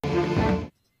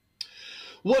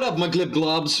What up, my glib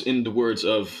globs? In the words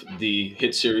of the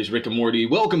hit series Rick and Morty,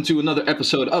 welcome to another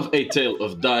episode of A Tale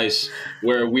of Dice,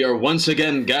 where we are once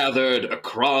again gathered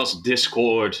across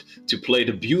Discord to play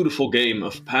the beautiful game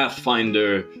of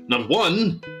Pathfinder, not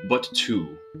one, but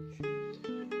two.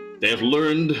 They have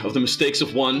learned of the mistakes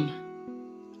of one,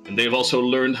 and they have also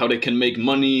learned how they can make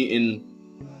money in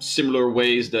similar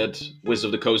ways that Wizards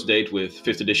of the Coast did with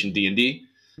 5th edition D&D.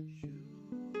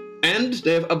 And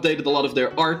they have updated a lot of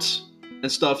their art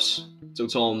and stuffs, so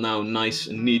it's all now nice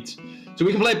and neat. So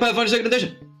we can play Pathfinder 2nd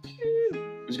Edition.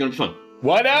 It's gonna be fun.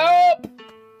 What up?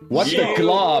 What's the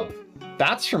glob?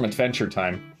 That's from Adventure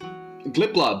Time.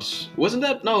 Glib globs. Wasn't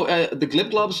that? No, the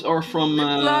glib globs are from...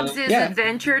 Globs is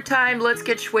Adventure Time. Let's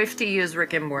get Swifty is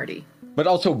Rick and Morty. But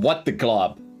also, what the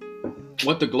glob?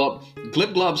 What the glob?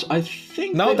 Glib globs, I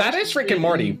think... No, that is Rick and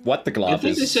Morty. What the glob is. I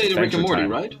think they say the Rick and Morty,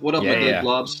 right? What up, my glib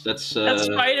globs? Let's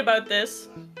fight about this.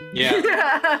 Yeah.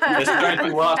 Let's try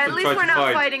to laugh At and least try we're to not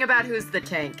fight. fighting about who's the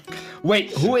tank. Wait,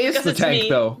 who is the tank,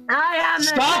 though? I am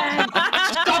the tank.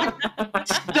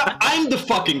 Stop! I'm the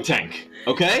fucking tank,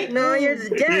 okay? No, you're the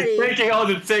daddy. He's taking all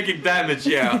the taking damage,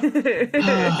 yeah.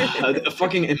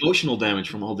 Fucking emotional damage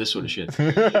from all this sort of shit.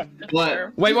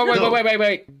 But, Wait.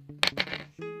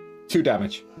 2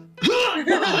 damage.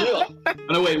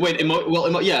 No, wait.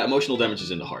 Emotional damage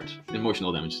is in the heart.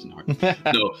 Emotional damage is in the heart.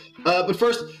 No. But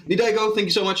first, Nidaigo, thank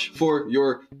you so much for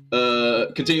your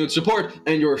continued support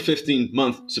and your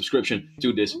 15-month subscription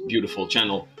to this beautiful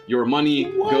channel. Your money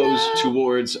goes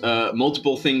towards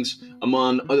multiple things,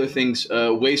 among other things,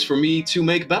 ways for me to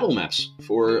make battle maps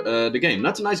for the game.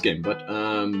 That's a nice game, but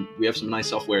we have some nice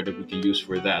software that we can use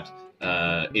for that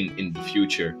in the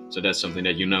future. So that's something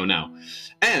that you know now.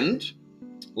 And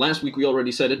last week we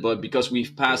already said it, but because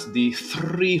we've passed the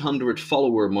 300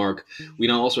 follower mark, we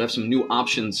now also have some new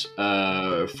options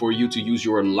for you to use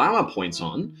your llama points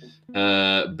on,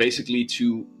 basically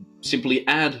to simply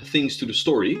add things to the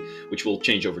story, which will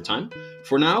change over time.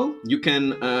 For now, you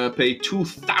can pay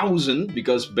 2,000,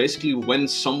 because basically when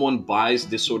someone buys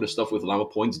this sort of stuff with llama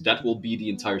points, that will be the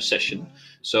entire session.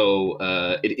 So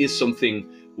it is something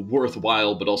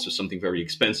worthwhile, but also something very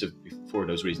expensive for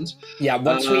those reasons. Yeah,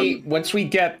 once we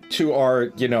get to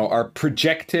our our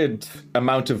projected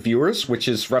amount of viewers, which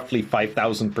is roughly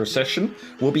 5,000 per session,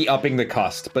 we'll be upping the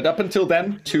cost. But up until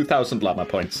then, 2,000 llama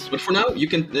points. But for now, you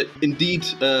can indeed.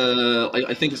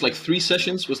 I think it's like 3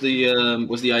 sessions was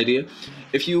the idea.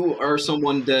 If you are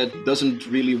someone that doesn't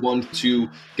really want to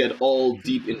get all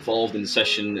deep involved in the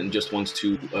session and just wants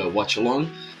to watch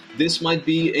along, this might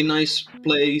be a nice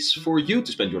place for you to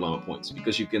spend your llama points,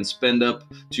 because you can spend up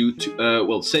to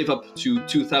save up to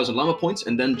 2,000 llama points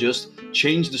and then just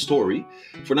change the story.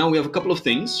 For now, we have a couple of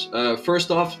things.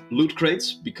 First off, loot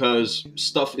crates, because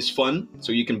stuff is fun.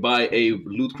 So you can buy a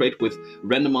loot crate with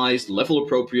randomized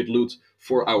level-appropriate loot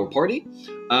for our party.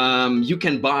 You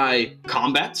can buy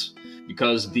combat,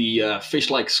 because the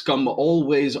fish-like scum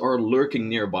always are lurking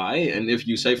nearby. And if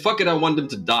you say, fuck it, I want them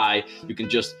to die, you can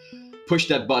just push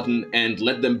that button and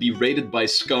let them be raided by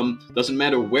scum. Doesn't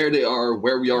matter where they are,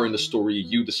 where we are in the story,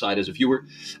 you decide as a viewer.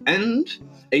 And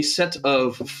a set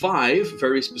of 5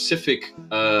 very specific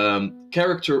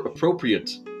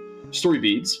character-appropriate story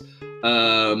beads,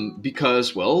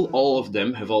 because, well, all of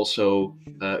them have also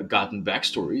gotten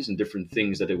backstories and different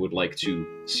things that they would like to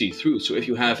see through. So if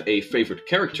you have a favorite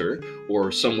character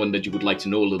or someone that you would like to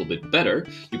know a little bit better,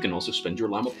 you can also spend your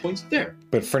llama points there.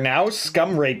 But for now,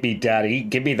 scum rate me, daddy.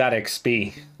 Give me that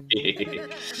XP.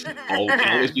 Can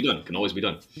always be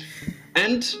done.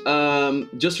 And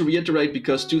just to reiterate,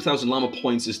 because 2,000 llama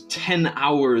points is 10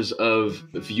 hours of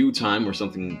view time or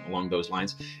something along those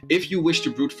lines, if you wish to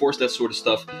brute force that sort of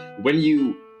stuff, when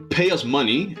you pay us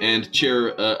money and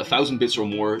cheer 1,000 bits or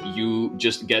more, you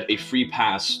just get a free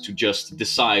pass to just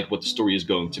decide what the story is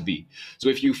going to be. So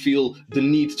if you feel the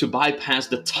need to bypass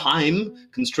the time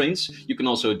constraints, you can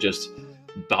also just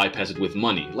bypass it with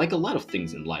money, like a lot of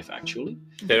things in life, actually.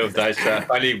 Tale of Dice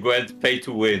finally went pay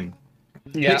to win.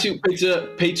 Yeah.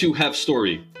 Pay to have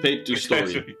story. Pay to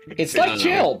story. It's like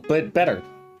jail, but better.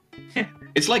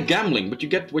 It's like gambling, but you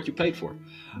get what you paid for.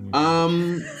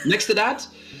 Next to that,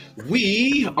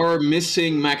 we are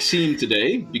missing Maxime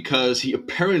today because he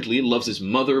apparently loves his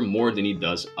mother more than he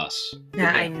does us.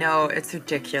 Yeah, I know. It's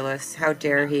ridiculous. How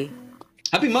dare he?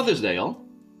 Happy Mother's Day, y'all.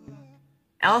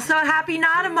 Also, happy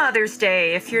not a Mother's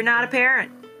Day if you're not a parent.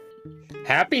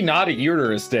 Happy not a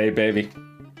uterus day, baby.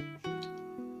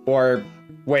 Or,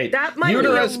 wait, that might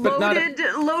uterus, be a but not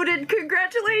loaded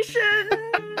congratulation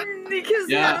because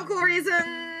medical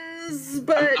reasons.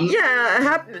 But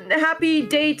yeah, happy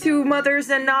day to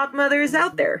mothers and not mothers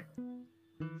out there.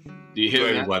 Do you To hear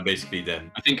that? everyone, basically,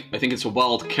 then. I think it's a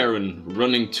wild Karen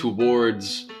running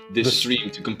towards this stream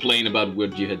to complain about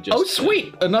what you had just Oh, said.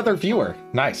 sweet! Another viewer.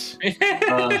 Nice.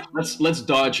 Let's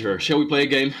dodge her. Shall we play a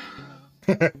game?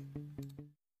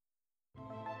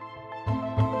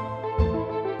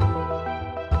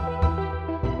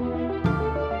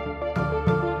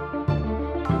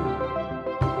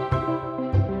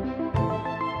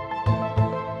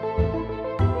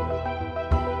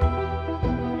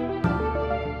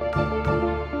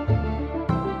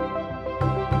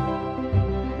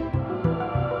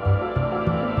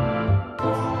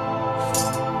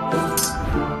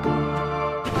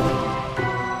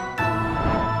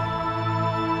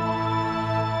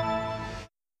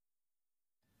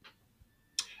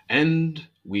 And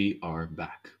we are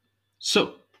back.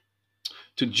 So,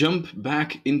 to jump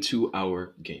back into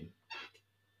our game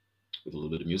with a little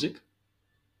bit of music.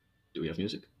 Do we have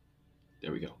music?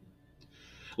 There we go.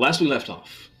 Last we left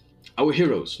off, our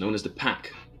heroes, known as the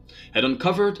Pack, had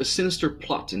uncovered a sinister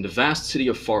plot in the vast city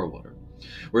of Farwater,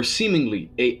 where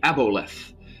seemingly a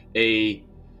aboleth, a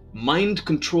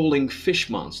mind-controlling fish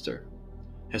monster,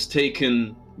 has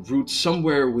taken root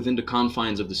somewhere within the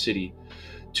confines of the city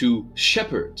to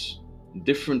shepherd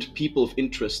different people of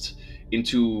interest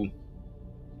into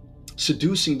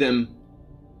seducing them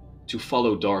to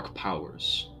follow dark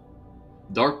powers.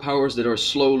 Dark powers that are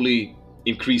slowly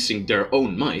increasing their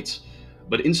own might,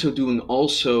 but in so doing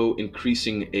also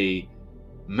increasing a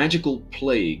magical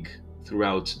plague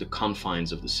throughout the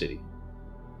confines of the city.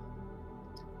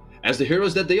 As the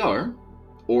heroes that they are,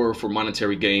 or for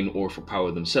monetary gain or for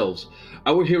power themselves,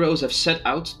 our heroes have set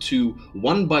out to,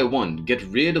 one by one, get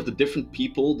rid of the different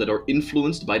people that are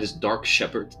influenced by this dark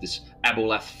shepherd, this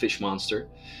aboleth fish monster,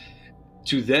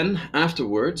 to then,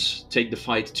 afterwards, take the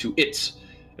fight to it,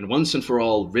 and once and for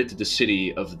all rid the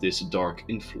city of this dark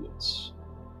influence.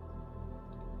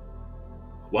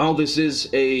 While this is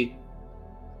a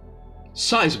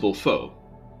sizable foe,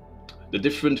 the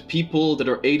different people that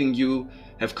are aiding you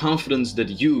have confidence that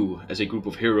you, as a group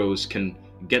of heroes, can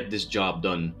get this job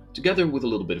done, together with a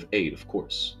little bit of aid, of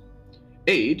course.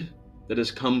 Aid that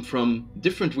has come from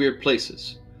different weird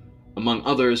places, among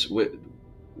others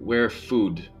where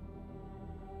food.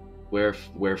 Where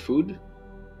food?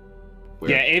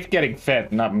 Where? Yeah, Abe getting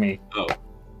fed, not me. Oh.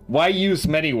 Why use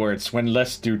many words when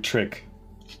less do trick?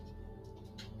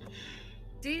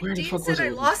 Where the Dean fuck said was I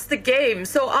it? lost the game,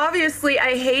 so obviously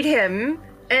I hate him,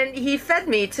 and he fed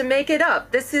me to make it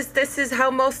up. This is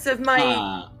how most of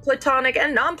my platonic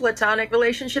and non-platonic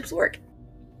relationships work.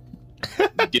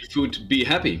 Give food to be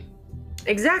happy.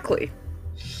 Exactly.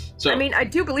 So I mean, I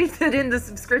do believe that in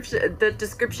the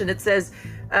description it says,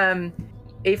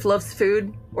 Afe loves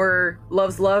food, or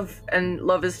loves love, and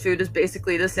love is food is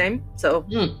basically the same. So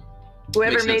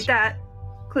whoever Makes made sense. that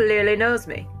clearly knows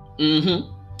me.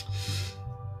 Mm-hmm.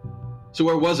 So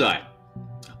where was I?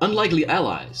 Unlikely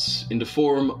allies in the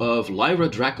form of Lyra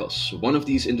Dracos, one of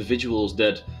these individuals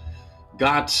that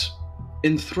got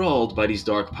enthralled by these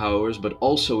dark powers, but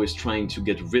also is trying to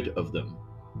get rid of them.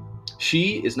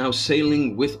 She is now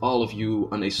sailing with all of you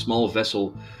on a small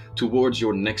vessel towards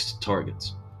your next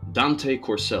target, Dante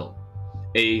Corsell,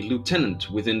 a lieutenant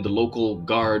within the local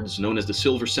guards known as the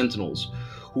Silver Sentinels,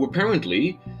 who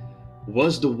apparently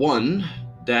was the one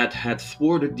that had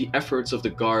thwarted the efforts of the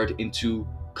guard into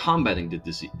combating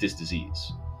this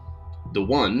disease. The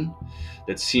one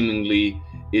that seemingly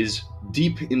is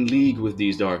deep in league with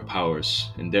these dark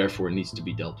powers and therefore needs to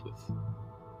be dealt with.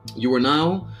 You are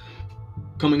now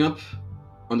coming up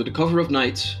under the cover of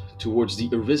night towards the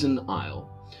Arisen Isle,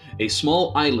 a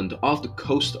small island off the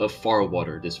coast of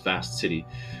Farwater, this vast city,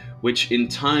 which in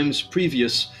times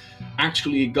previous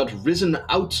actually got risen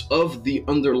out of the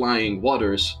underlying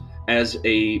waters as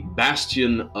a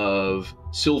bastion of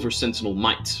Silver Sentinel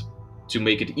might, to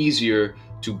make it easier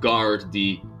to guard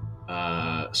the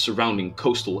surrounding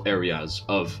coastal areas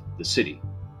of the city.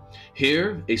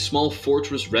 Here, a small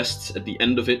fortress rests at the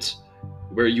end of it,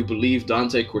 where you believe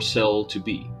Dante Corsell to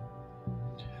be.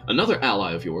 Another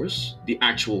ally of yours, the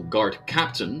actual guard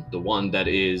captain, the one that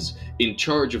is in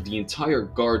charge of the entire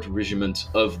guard regiment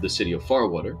of the city of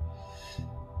Farwater,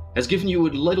 has given you a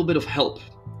little bit of help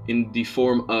in the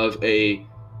form of a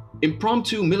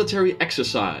impromptu military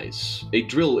exercise, a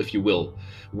drill if you will,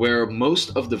 where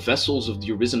most of the vessels of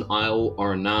the Arisen Isle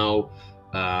are now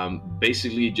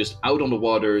basically just out on the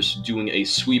waters doing a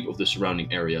sweep of the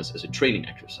surrounding areas as a training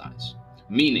exercise,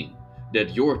 meaning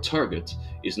that your target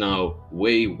is now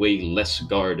way less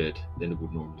guarded than it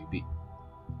would normally be.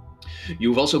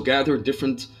 You've also gathered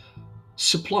different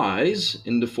supplies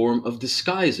in the form of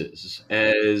disguises,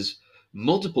 as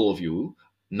multiple of you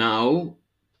now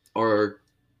are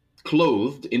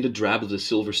clothed in the drab of the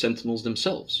Silver Sentinels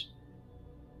themselves.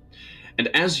 And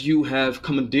as you have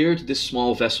commandeered this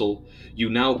small vessel, you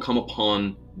now come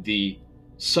upon the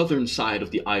southern side of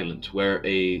the island, where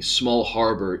a small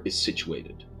harbor is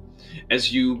situated.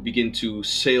 As you begin to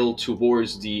sail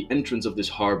towards the entrance of this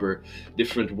harbor,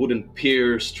 different wooden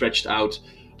piers stretched out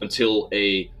until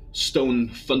a stone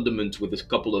fundament with a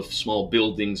couple of small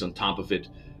buildings on top of it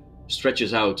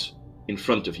stretches out in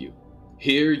front of you.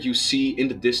 Here you see in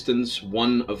the distance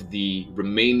one of the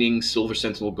remaining Silver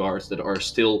Sentinel guards that are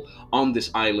still on this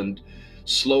island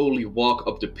slowly walk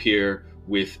up the pier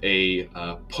with a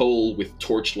pole with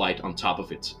torchlight on top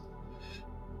of it.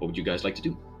 What would you guys like to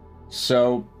do?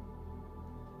 So,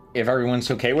 if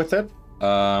everyone's okay with it,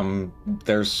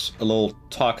 there's a little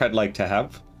talk I'd like to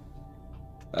have.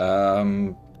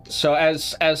 So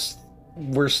as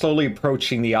we're slowly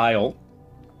approaching the isle,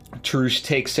 Tarush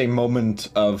takes a moment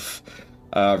of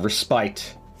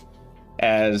respite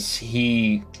as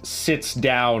he sits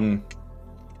down,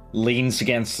 leans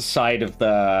against the side of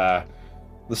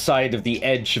the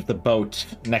edge of the boat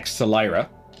next to Lyra,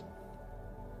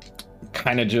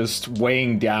 kind of just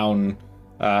weighing down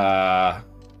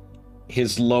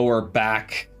his lower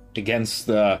back against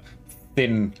the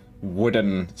thin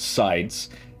wooden sides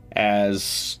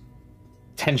as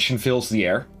tension fills the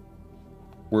air.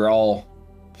 We're all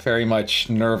very much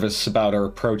nervous about our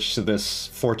approach to this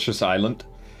fortress island.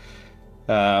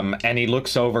 And he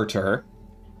looks over to her.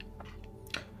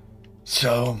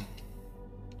 So,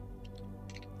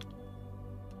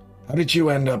 how did you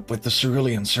end up with the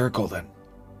Cerulean Circle then?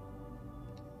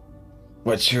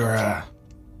 What's your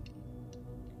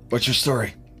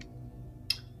story?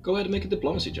 Go ahead and make a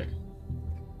diplomacy check.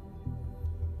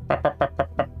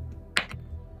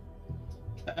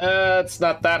 It's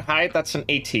not that high. That's an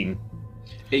 18.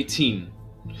 18.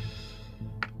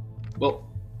 Well,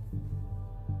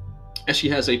 as she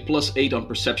has a +8 on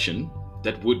perception,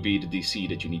 that would be the DC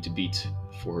that you need to beat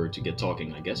for her to get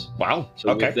talking, I guess. Wow. So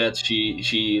okay. with that,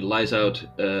 she lets out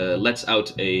a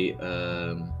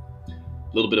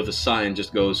little bit of a sigh and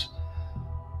just goes,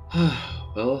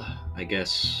 well, I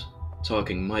guess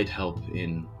talking might help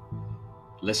in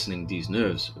lessening these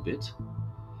nerves a bit.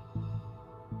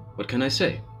 What can I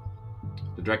say?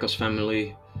 The Dracos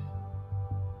family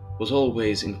was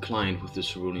always inclined with the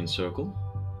Cerulean Circle,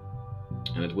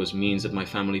 and it was means that my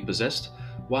family possessed.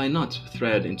 Why not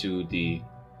thread into the,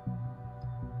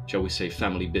 shall we say,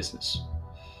 family business?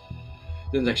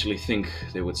 Didn't actually think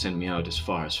they would send me out as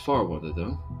far as Farwater,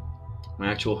 though. My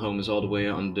actual home is all the way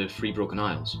on the Free Broken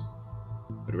Isles,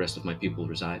 where the rest of my people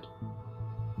reside.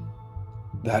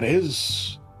 That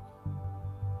is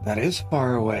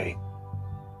far away.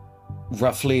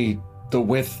 Roughly the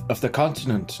width of the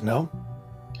continent, no?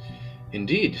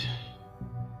 Indeed.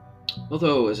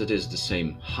 Although, as it is the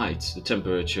same height, the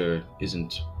temperature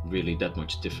isn't really that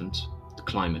much different. The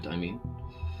climate, I mean.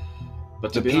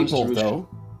 But to the be honest, people, though?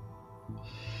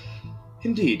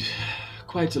 Indeed.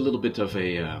 Quite a little bit of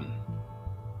a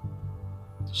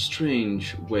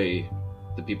strange way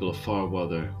the people of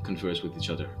Farwater converse with each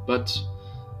other. But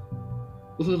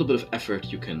with a little bit of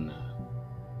effort, you can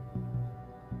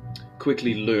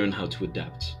quickly learn how to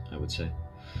adapt, I would say.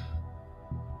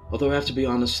 Although I have to be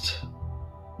honest,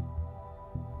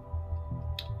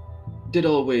 did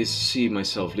always see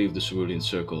myself leave the Cerulean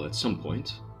Circle at some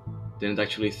point. Didn't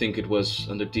actually think it was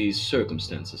under these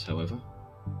circumstances, however.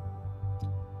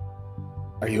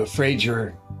 Are you afraid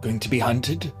you're going to be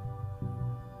hunted?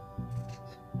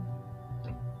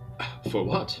 For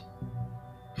what?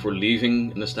 For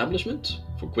leaving an establishment?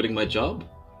 For quitting my job?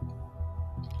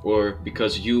 Or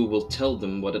because you will tell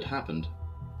them what had happened?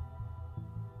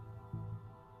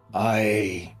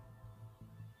 I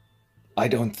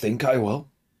don't think I will.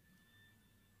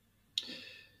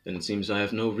 Then it seems I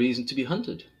have no reason to be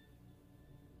hunted.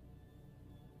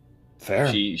 Fair.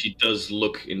 She does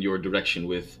look in your direction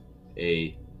with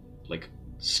a,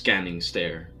 scanning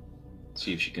stare.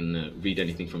 See if she can read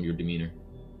anything from your demeanor.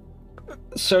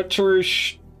 So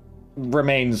Tarush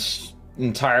remains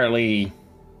entirely,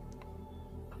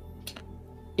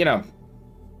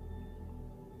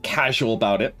 casual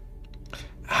about it.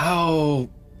 How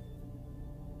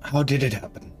did it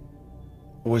happen?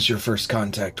 What was your first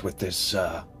contact with this,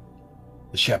 the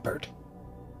shepherd?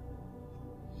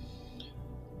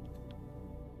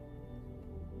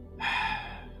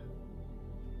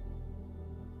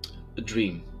 A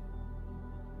dream.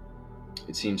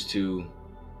 It seems to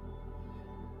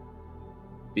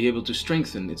be able to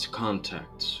strengthen its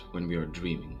contacts when we are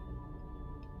dreaming,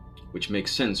 which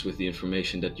makes sense with the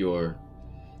information that your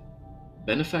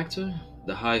benefactor,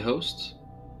 the High Host,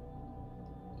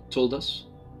 told us.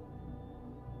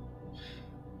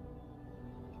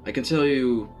 I can tell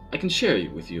you, I can share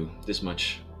with you this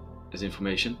much as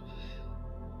information.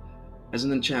 As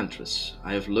an enchantress,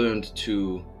 I have learned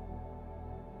to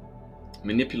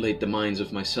manipulate the minds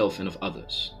of myself and of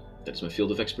others. That is my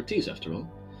field of expertise, after all.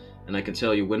 And I can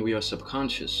tell you, when we are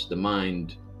subconscious, the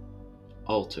mind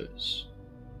alters.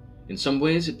 In some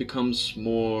ways, it becomes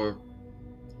more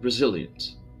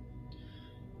resilient.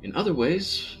 In other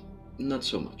ways, not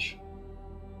so much.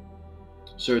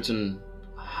 Certain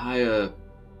higher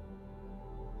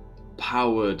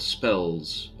powered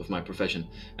spells of my profession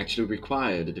actually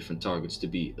require the different targets to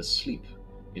be asleep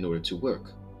in order to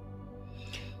work.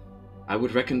 I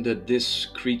would reckon that this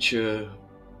creature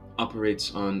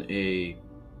operates on a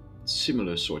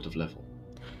similar sort of level.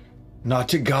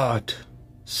 Not a god,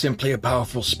 simply a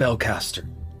powerful spellcaster,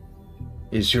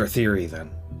 is your theory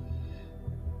then?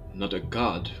 Not a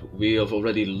god. We have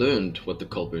already learned what the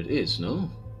culprit is, no?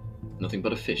 Nothing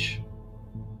but a fish.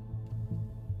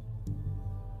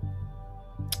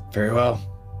 Very well.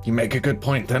 You make a good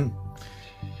point then.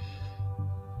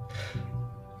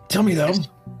 Tell me though.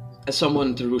 As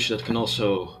someone, Tarush, that can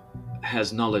also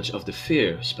has knowledge of the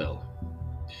fear spell.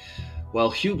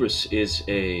 While hubris is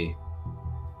a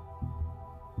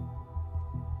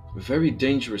very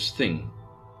dangerous thing,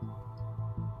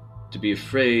 to be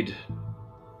afraid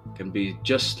can be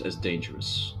just as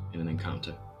dangerous in an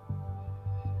encounter.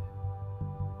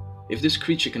 If this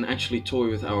creature can actually toy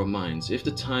with our minds, if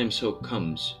the time so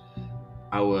comes,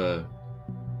 our,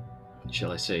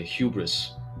 shall I say,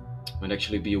 hubris might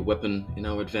actually be a weapon in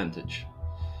our advantage.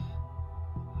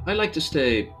 I like to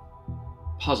stay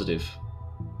positive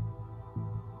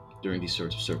during these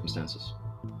sorts of circumstances.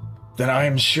 Then I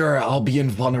am sure I'll be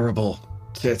invulnerable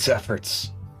to its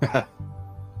efforts.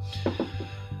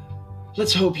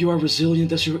 Let's hope you are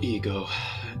resilient as your ego.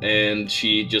 And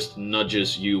she just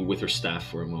nudges you with her staff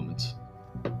for a moment.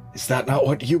 Is that not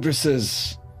what hubris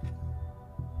is?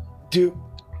 Do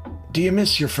you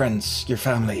miss your friends, your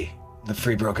family, the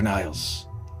Free Broken Isles?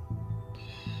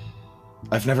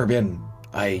 I've never been.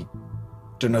 I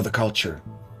don't know the culture.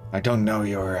 I don't know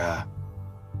your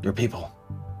people.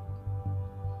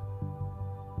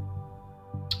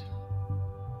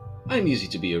 I'm easy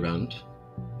to be around.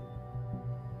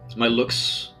 My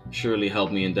looks surely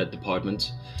help me in that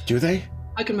department. Do they?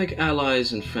 I can make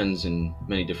allies and friends in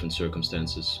many different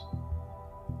circumstances.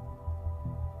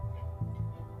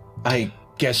 I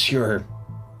guess you're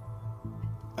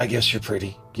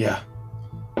pretty, yeah.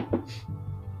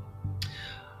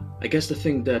 I guess the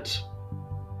thing that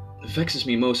vexes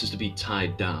me most is to be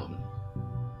tied down.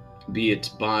 Be it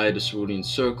by the Cerulean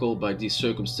Circle, by these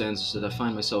circumstances that I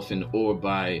find myself in, or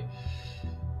by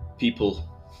people.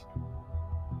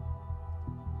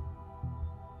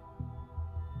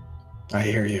 I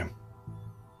hear you.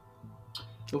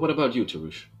 But what about you,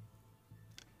 Tarush?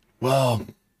 Well,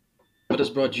 What has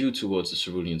brought you towards the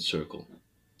Cerulean Circle?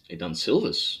 A Don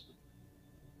Silvus,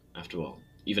 after all.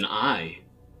 Even I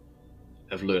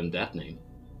have learned that name.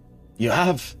 you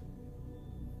have.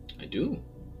 I do.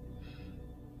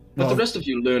 But Well, the rest of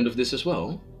you learned of this as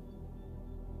well.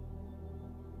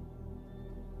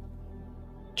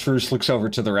 Truce looks over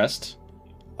to the rest.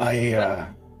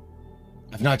 I've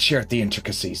not shared the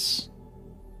intricacies.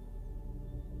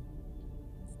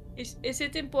 Is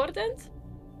it important?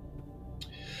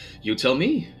 You tell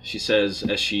me, she says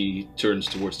as she turns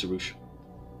towards Tarush.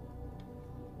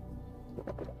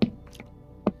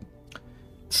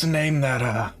 It's a name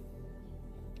that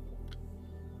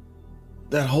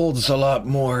holds a lot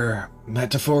more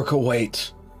metaphorical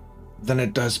weight than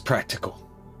it does practical.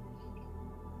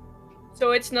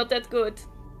 So it's not that good.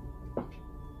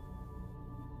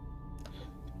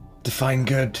 Define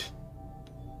good.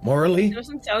 Morally,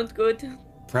 Doesn't sound good.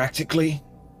 practically,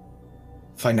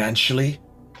 financially.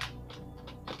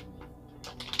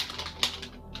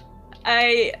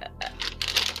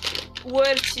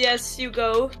 Words, yes, you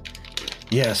go.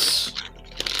 Yes.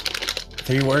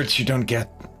 3 words you don't get.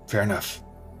 Fair enough.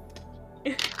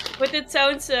 But it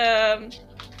sounds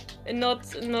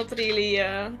not really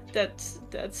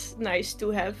that's nice to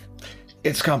have.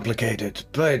 It's complicated,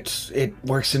 but it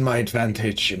works in my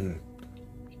advantage in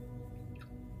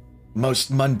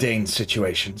most mundane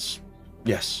situations.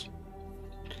 Yes.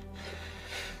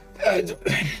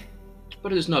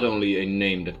 But it is not only a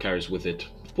name that carries with it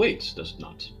weight, does it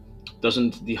not?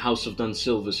 Doesn't the House of Don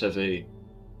Silvus have a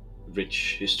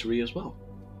rich history as well?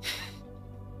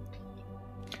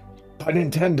 Pun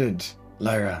intended,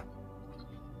 Lyra.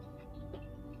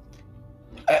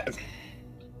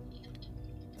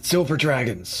 Silver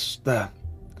dragons, the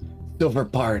silver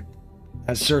part,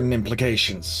 has certain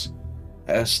implications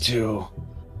as to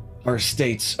our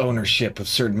state's ownership of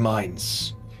certain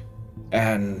mines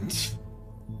and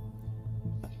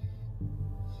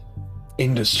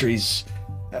industries.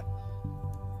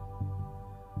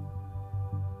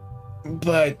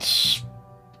 But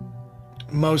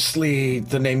mostly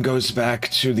the name goes back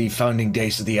to the founding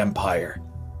days of the Empire.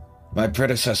 My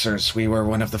predecessors, we were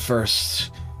one of the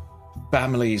first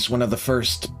families, one of the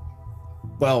first,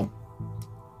 well,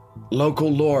 local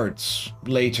lords,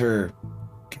 later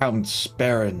counts,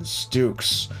 barons,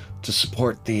 dukes, to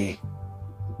support the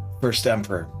first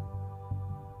emperor.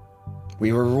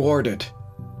 We were rewarded,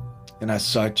 and as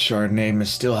such, our name is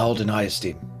still held in high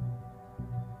esteem.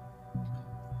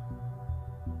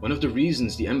 One of the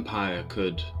reasons the Empire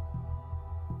could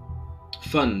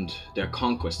fund their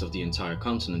conquest of the entire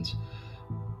continent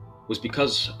was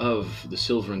because of the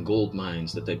silver and gold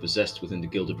mines that they possessed within the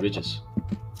Gilded Ridges.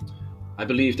 I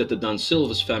believe that the Dan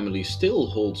Silva's family still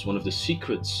holds one of the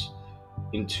secrets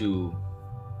into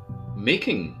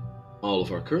making all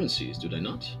of our currencies, do they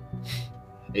not?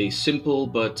 A simple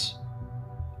but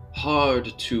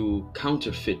hard to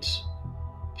counterfeit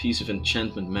piece of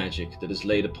enchantment magic that is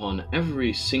laid upon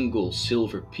every single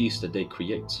silver piece that they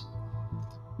create,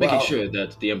 making sure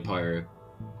that the Empire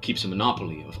keeps a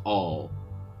monopoly of all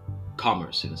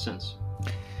commerce, in a sense.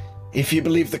 If you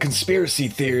believe the conspiracy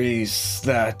theories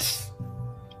that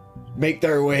make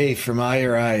their way from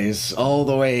Ire Eyes all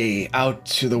the way out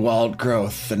to the wild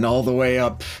growth and all the way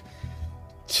up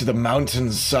to the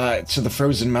mountainside, to the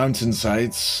frozen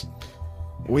mountainsides,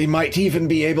 we might even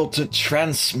be able to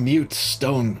transmute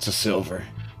stone to silver.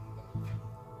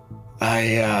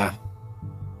 I'm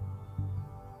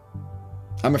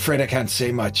afraid I can't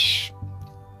say much,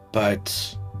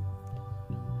 but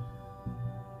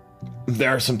there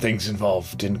are some things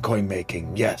involved in coin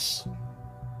making, yes.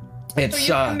 It's,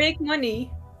 so you can make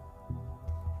money.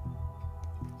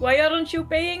 Why aren't you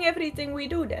paying everything we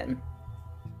do then?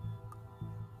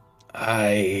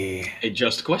 A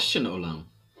just question, Olam.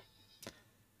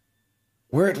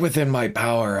 Were it within my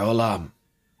power, Olam,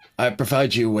 I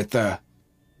provide you with the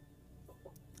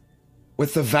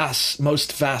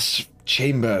most vast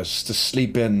chambers to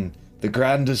sleep in, the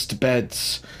grandest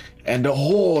beds, and a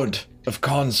horde of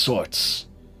consorts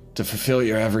to fulfill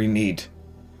your every need.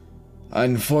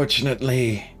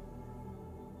 Unfortunately,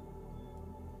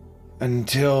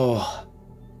 until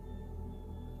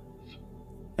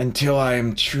I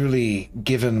am truly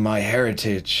given my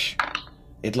heritage,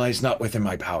 it lies not within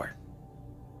my power.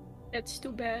 That's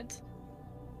too bad.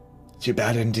 Too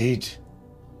bad indeed.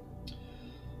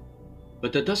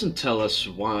 But that doesn't tell us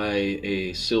why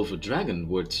a silver dragon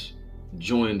would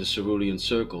join the Cerulean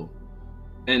Circle.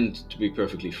 And to be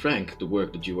perfectly frank, the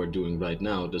work that you are doing right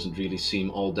now doesn't really seem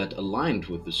all that aligned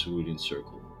with the Cerulean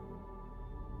Circle.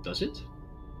 Does it?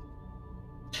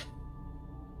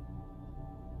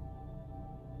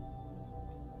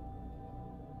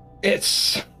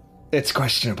 It's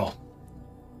questionable.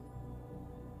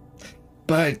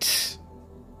 But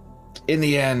in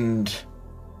the end,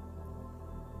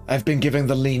 I've been given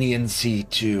the leniency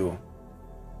to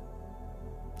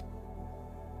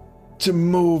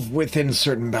move within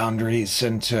certain boundaries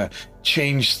and to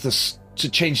change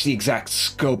the exact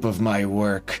scope of my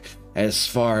work as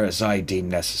far as I deem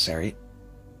necessary.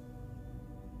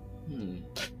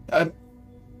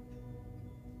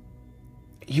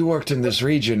 You worked in this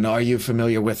region. Are you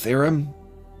familiar with Iram?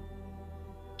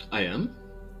 I am.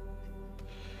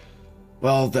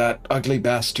 Well, that ugly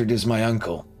bastard is my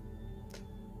uncle.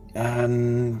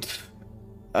 And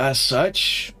as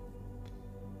such,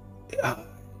 I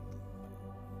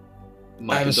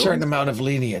have a certain amount of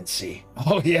leniency.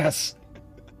 Oh, yes.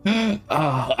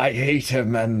 I hate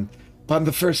him, and upon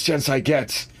the first chance I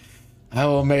get, I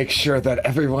will make sure that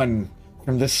everyone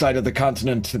from this side of the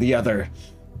continent to the other,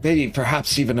 maybe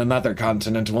perhaps even another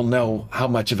continent, will know how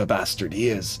much of a bastard he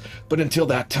is. But until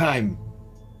that time,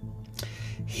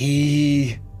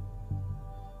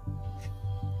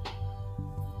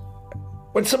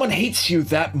 when someone hates you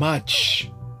that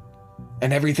much,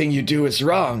 and everything you do is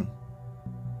wrong,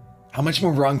 how much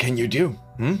more wrong can you do,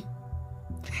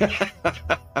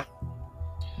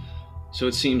 So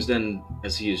it seems then,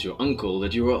 as he is your uncle,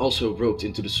 that you were also roped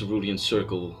into the Cerulean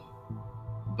Circle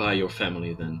by your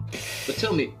family then. But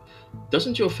tell me,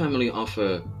 doesn't your family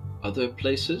offer other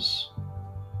places?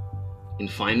 In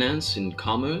finance, in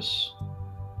commerce?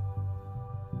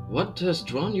 What has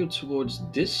drawn you towards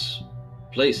this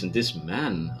place and this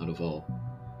man out of all?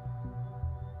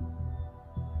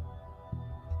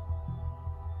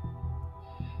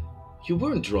 You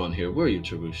weren't drawn here, were you,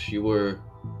 Tarush? You were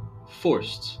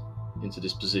forced into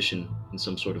this position in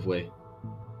some sort of way.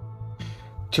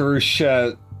 Tarush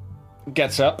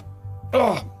gets up.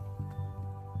 Oh.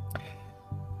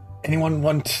 Anyone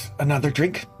want another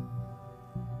drink?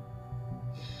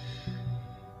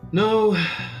 No,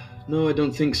 I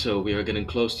don't think so. We are getting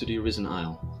close to the Arisen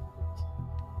Isle.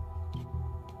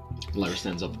 Lyra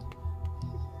stands up.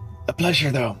 A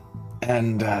pleasure, though.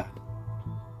 And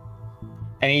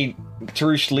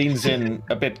Tarush leans in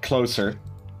a bit closer.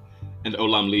 And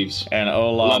Olam leaves. And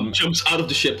Olam jumps out of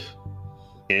the ship.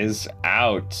 Is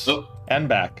out. Oh. And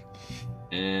back.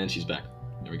 And she's back.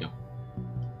 There we go.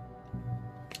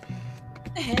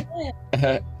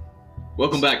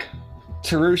 Welcome back.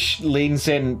 Tarush leans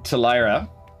in to Lyra.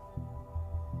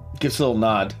 Gives a little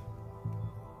nod.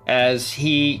 As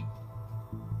he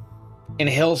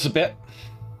inhales a bit.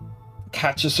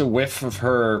 Catches a whiff of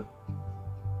her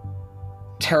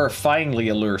terrifyingly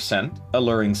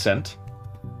alluring scent.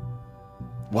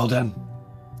 Well done.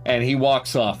 And he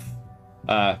walks off,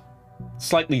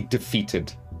 slightly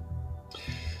defeated.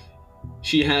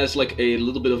 She has like a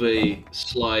little bit of a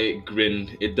sly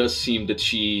grin. It does seem that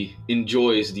she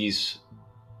enjoys these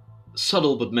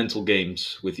subtle but mental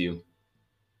games with you.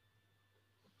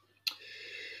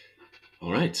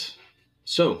 All right.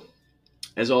 So,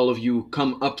 as all of you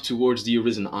come up towards the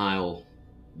Arisen Isle,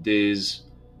 this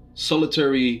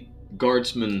solitary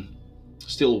guardsman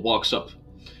still walks up.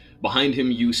 Behind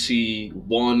him you see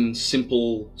one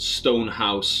simple stone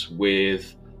house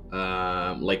with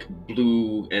like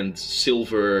blue and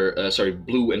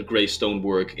gray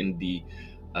stonework in the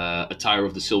attire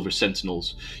of the Silver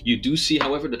Sentinels. You do see,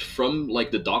 however, that from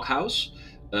like the doghouse,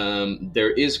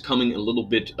 there is coming a little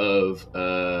bit of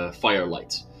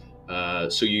firelight.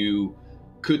 So you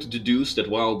could deduce that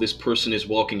while this person is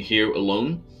walking here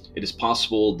alone, it is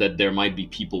possible that there might be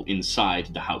people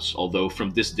inside the house, although from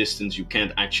this distance you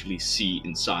can't actually see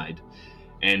inside.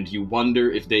 And you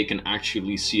wonder if they can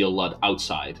actually see a lot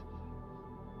outside,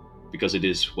 because it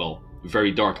is, well,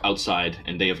 very dark outside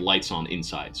and they have lights on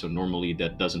inside, so normally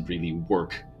that doesn't really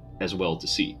work as well to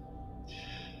see.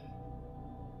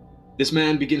 This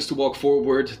man begins to walk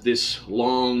forward, this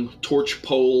long torch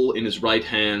pole in his right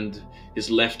hand, his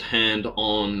left hand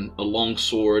on a long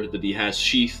sword that he has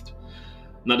sheathed.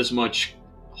 Not as much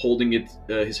holding it,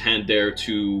 his hand there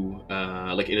to,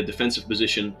 like in a defensive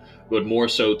position, but more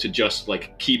so to just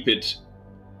like keep it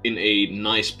in a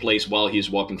nice place while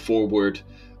he's walking forward,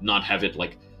 not have it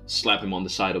like slap him on the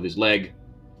side of his leg.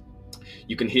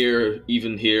 You can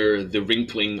even hear the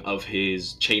wrinkling of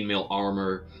his chainmail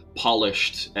armor,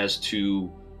 polished as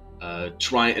to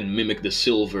try and mimic the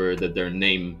silver that their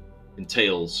name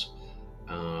entails.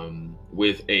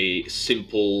 With a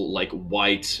simple, like,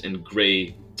 white and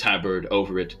gray tabard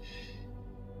over it.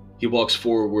 He walks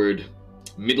forward,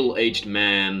 middle-aged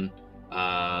man,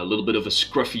 a little bit of a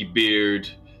scruffy beard,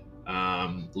 a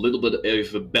little bit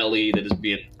of a belly that is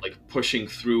being, like, pushing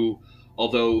through,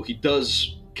 although he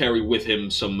does carry with him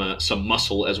some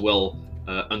muscle as well,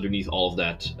 underneath all of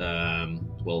that,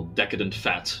 well, decadent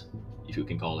fat, if you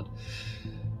can call it.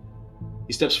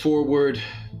 He steps forward,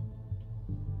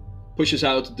 pushes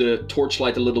out the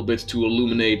torchlight a little bit to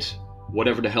illuminate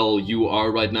whatever the hell you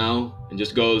are right now, and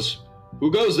just goes,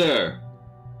 "Who goes there?"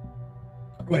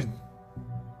 Wait.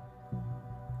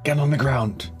 Get on the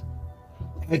ground.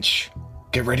 Edge,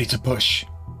 get ready to push.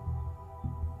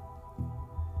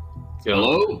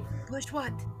 Hello? Push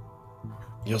what?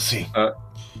 You'll see.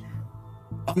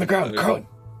 On the ground, Crone.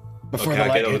 Before okay, the I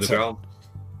light get over the hits it. ground.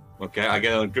 Okay,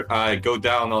 I go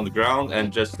down on the ground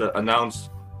and just announce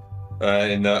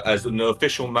as an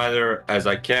official manner as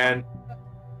I can.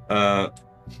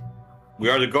 We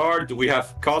are the guard. We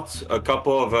have caught a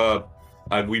couple of,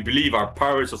 we believe, are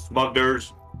pirates or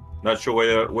smugglers. Not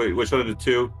sure which of the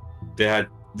two. They had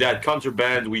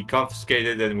contraband. We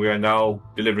confiscated, and we are now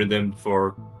delivering them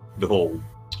for the whole.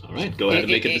 All right, go ahead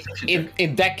and make a deception check.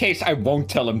 In that case, I won't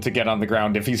tell him to get on the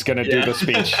ground if he's going to do the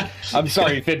speech. I'm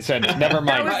sorry, Vincent. Never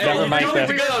mind. Never mind. That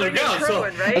was get on the ground, so-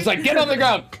 I was like, get on the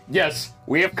ground. Yes,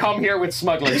 we have come here with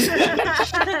smugglers.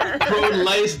 Crone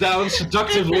lays down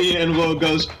seductively and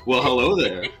goes, "Well, hello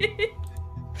there."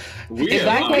 In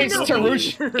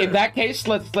that case,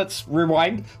 let's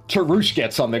rewind. Tarush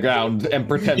gets on the ground and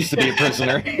pretends to be a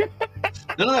prisoner.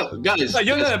 No, guys.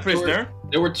 You're not a prisoner.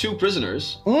 There were two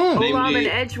prisoners. Olam and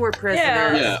Edge were prisoners.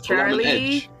 Yeah, Olam and Charlie.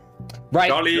 Edge. Right.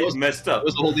 Charlie messed up. That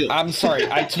was the whole deal. I'm sorry,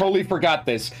 I totally forgot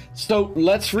this. So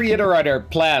let's reiterate our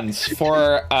plans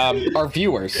for our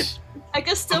viewers. I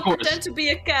can still Of course. pretend to be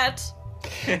a cat.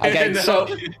 Okay, No.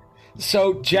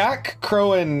 So Jack,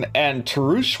 Crowan, and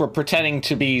Tarush were pretending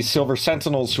to be Silver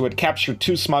Sentinels who had captured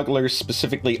 2 smugglers,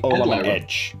 specifically Olam and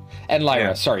Edge. And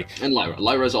Lyra, sorry. And Lyra.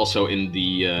 Lyra is also in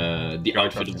the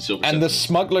outfit of the Silver And the Sentinels.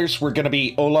 smugglers were going to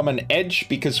be Olam and Edge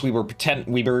because we were banking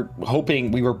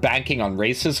on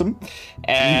racism.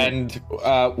 And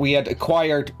we had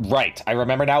acquired, I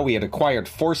remember now, we had acquired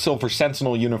 4 Silver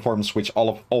Sentinel uniforms, which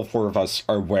all 4 of us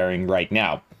are wearing right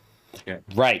now. Yeah.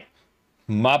 Right.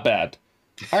 My bad.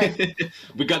 All right.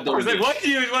 We got the. I was like, what do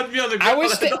you want me on the ground?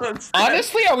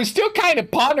 Honestly, I was still kind of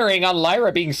pondering on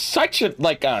Lyra being such a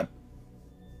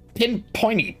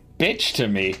pinpointy bitch to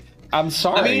me. I'm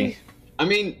sorry. I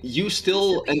mean, you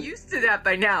still Should be used to that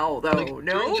by now, though.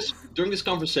 No. During this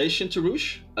conversation,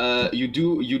 Tarush, you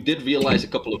did realize a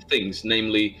couple of things.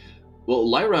 Namely, well,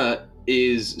 Lyra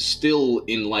is still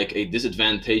in like a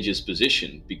disadvantageous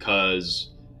position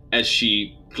because, as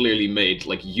she clearly made,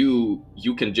 like you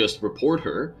can just report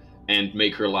her and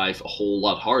make her life a whole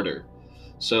lot harder.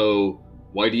 So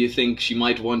why do you think she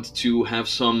might want to have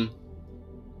some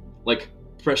like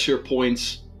pressure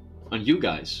points on you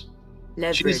guys?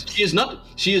 Leverage. She is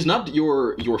not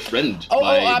your friend.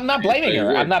 I'm not blaming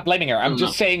her. I'm not blaming her. I'm No,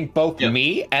 just no. saying both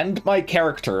me and my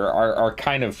character are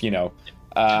kind of, yeah,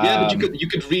 but you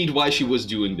could read why she was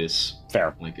doing this.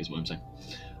 Fair. Like is what I'm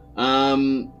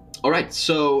saying. All right,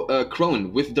 so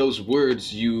Crowan, with those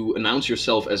words, you announce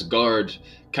yourself as guard,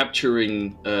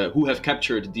 capturing who have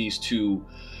captured these 2,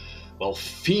 well,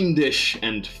 fiendish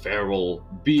and feral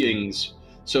beings.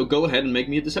 So go ahead and make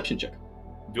me a deception check.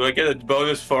 Do I get a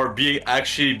bonus for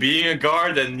actually being a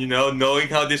guard and knowing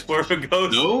how this work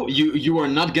goes? No, you are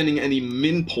not getting any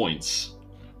min points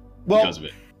well, because of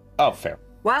it. Oh, fair.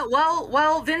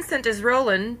 While Vincent is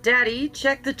rolling, Daddy,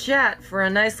 check the chat for a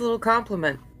nice little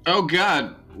compliment. Oh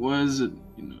God, was it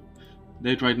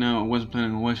date right now? I wasn't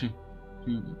planning on watching.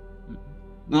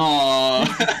 Aww.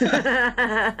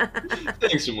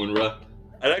 Thanks, Munra.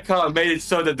 I like how I made it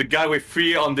so that the guy with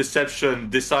 3 on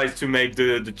deception decides to make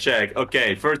the check.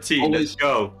 Okay, 13, let's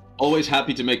go. Always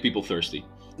happy to make people thirsty.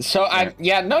 So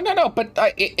no, but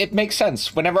it makes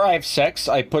sense. Whenever I have sex,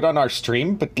 I put on our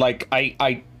stream, but like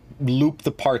I loop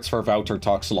the parts where Wouter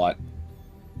talks a lot.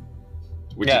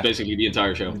 Which is basically the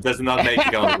entire show. Does not make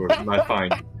it onward, not fine.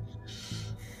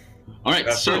 Alright,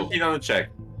 so 13 on the check.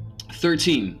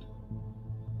 13.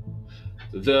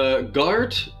 The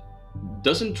guard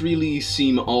doesn't really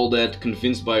seem all that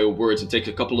convinced by your words and takes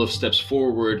a couple of steps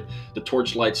forward, the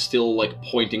torchlight still like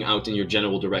pointing out in your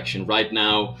general direction. Right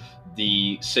now,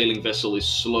 the sailing vessel is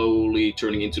slowly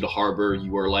turning into the harbor.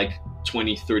 You are like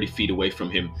 20, 30 feet away from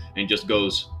him and just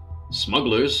goes,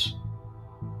 smugglers?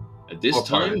 At this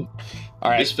time? All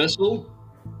right. This vessel?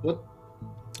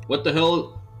 What the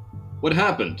hell? What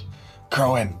happened?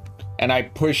 Crowan. And I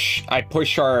push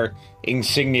our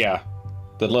insignia,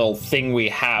 the little thing we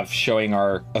have showing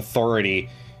our authority,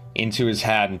 into his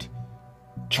hand.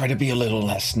 Try to be a little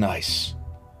less nice.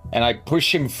 And I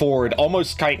push him forward,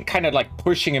 almost kind of like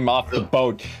pushing him off the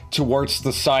boat towards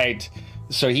the side.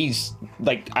 So he's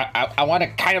like, I want to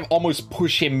kind of almost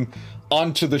push him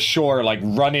onto the shore, like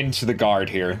run into the guard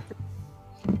here.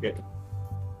 Okay.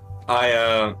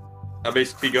 I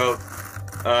basically go,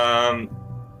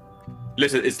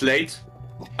 listen, it's late.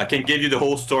 I can give you the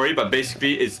whole story, but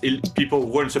basically people who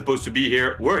weren't supposed to be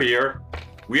here were here.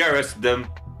 We arrested them.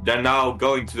 They're now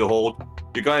going to the hold.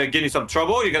 You're going to give me some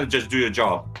trouble, or you're going to just do your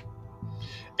job?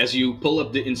 As you pull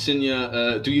up the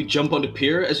insignia, do you jump on the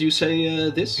pier as you say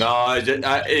this? No,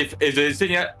 if the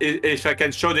insignia, if I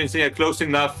can show the insignia close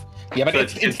enough. Yeah, but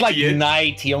it's like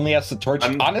night. He only has the torch.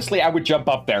 Honestly, I would jump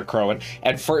up there, Crowan,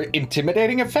 and for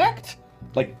intimidating effect,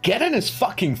 like get in his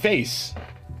fucking face.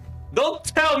 Don't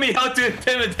tell me how to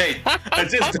intimidate. I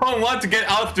just don't want to get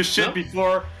out of the ship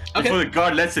before the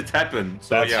guard lets it happen.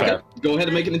 So That's fair. Go ahead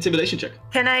and make an intimidation check.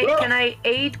 Can I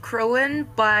aid Crowan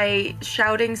by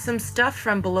shouting some stuff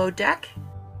from below deck?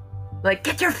 Like,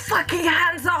 get your fucking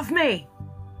hands off me!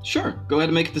 Sure. Go ahead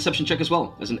and make a deception check as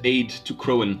well, as an aid to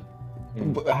Crowan.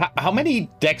 How many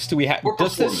decks do we have? Or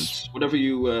performance, whatever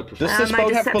you prefer. Does this My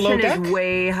boat have below deception deck? is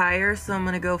way higher, so I'm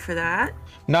gonna go for that.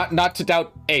 Not to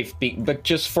doubt Abe, but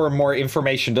just for more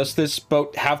information, does this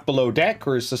boat have below deck,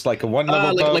 or is this like a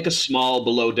one-level boat? Like a small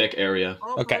below deck area.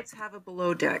 All Okay. boats have a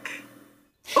below deck.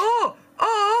 Oh!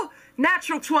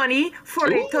 Natural 20 for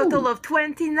a total of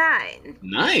 29.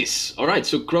 Nice. All right.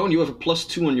 So Crowan, you have a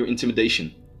 +2 on your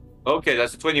intimidation. Okay,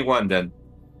 that's a 21 then.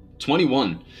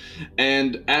 21.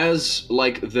 And as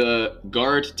like the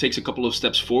guard takes a couple of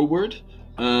steps forward,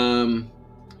 I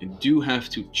do have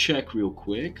to check real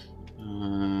quick.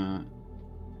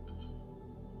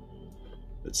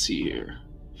 Let's see here,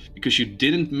 because you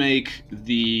didn't make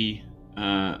the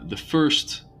the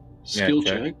first skill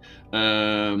check.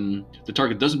 The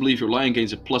target doesn't believe you're lying,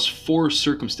 gains a +4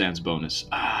 circumstance bonus.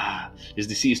 His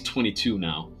DC is 22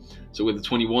 now. So with the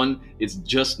 21, it's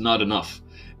just not enough.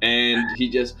 And he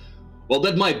just, well,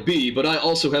 that might be, but I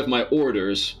also have my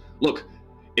orders. Look,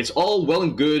 it's all well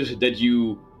and good that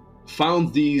you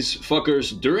found these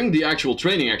fuckers during the actual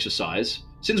training exercise.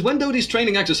 Since when do these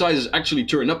training exercises actually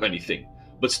turn up anything?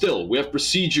 But still, we have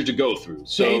procedure to go through.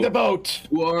 So, stay the boat.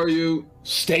 Who are you?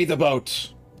 Stay the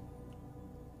boat.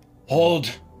 Hold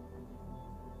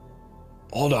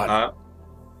on.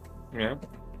 Yeah.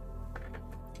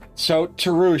 So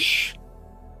Tarush,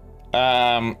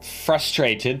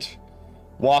 frustrated,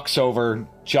 walks over,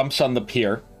 jumps on the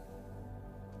pier.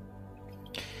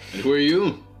 And who are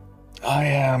you?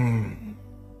 I'm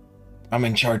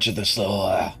in charge of this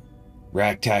little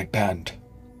ragtag band.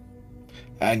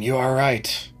 And you are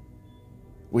right.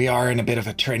 We are in a bit of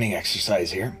a training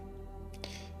exercise here.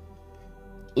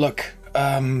 Look,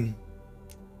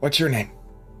 what's your name?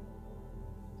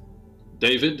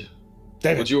 David.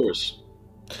 David. What's yours?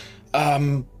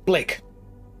 Blake.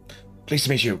 Pleased to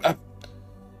meet you.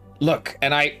 Look,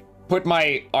 and I put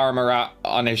my arm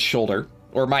on his shoulder,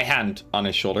 or my hand on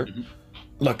his shoulder. Mm-hmm.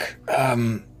 Look,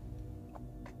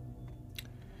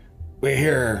 we're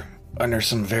here under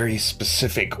some very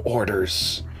specific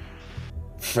orders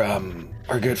from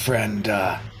our good friend,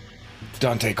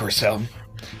 Dante Corsell.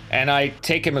 And I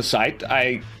take him aside.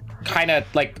 I kind of,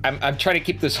 like, I'm trying to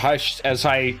keep this hushed as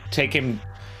I take him,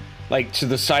 like, to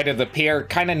the side of the pier,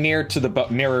 kind of nearer to the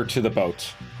boat, nearer to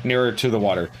the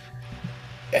water.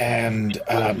 And,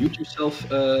 mute yourself,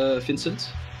 Vincent.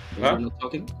 Huh? We're not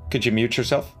talking. Could you mute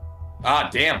yourself?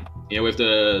 Damn. Yeah, with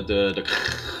the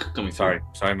coming through.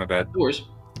 Sorry, my bad. No worries.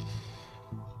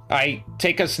 I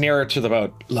take us nearer to the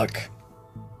boat. Look,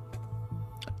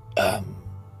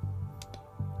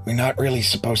 we're not really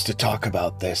supposed to talk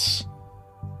about this,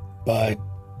 but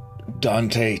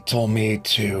Dante told me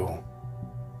to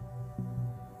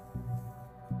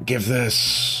give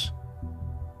this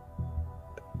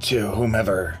to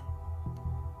whomever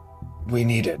we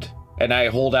needed. And I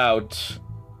hold out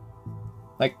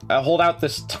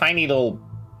this tiny little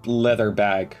leather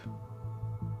bag.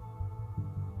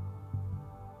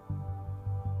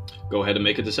 Go ahead and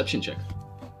make a deception check.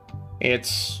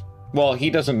 Well, he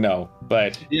doesn't know,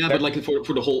 but... Yeah, but like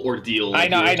for the whole ordeal... I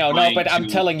know, no, but I'm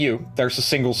telling you, there's a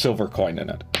single silver coin in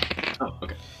it. Oh,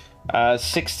 okay.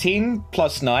 16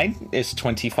 plus 9 is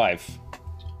 25.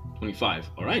 25,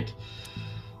 alright.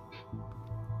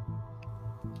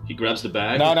 He grabs the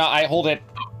bag. No, I hold it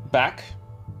back,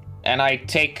 and I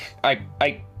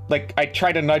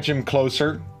try to nudge him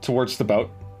closer towards the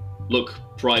boat. Look,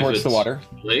 private. Towards the water.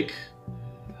 Blake,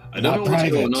 I don't know what's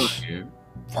going on here.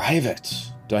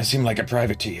 Private? Do I seem like a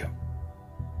private to you?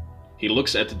 He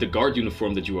looks at the guard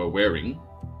uniform that you are wearing.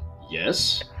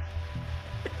 Yes.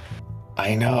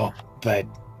 I know, but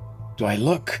do I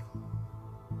look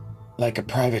like a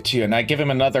private to you? And I give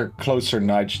him another closer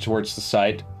nudge towards the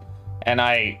side, and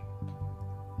I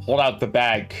hold out the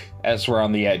bag as we're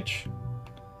on the edge.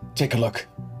 Take a look.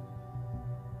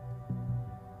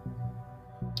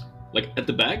 Like at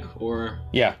the bag, or?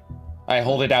 Yeah. I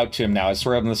hold it out to him now as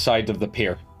we're on the side of the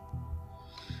pier.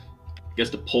 I guess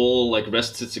the pole like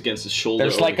rests against his shoulder.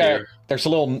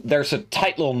 There's a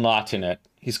tight little knot in it.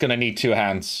 He's gonna need two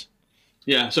hands.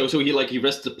 Yeah, so he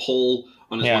rests the pole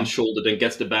on his one shoulder, then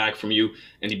gets the bag from you,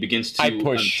 and he begins to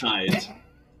untie it.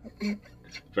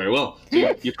 Very well. So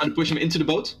you're trying to push him into the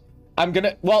boat?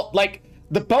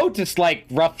 The boat is like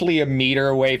roughly a meter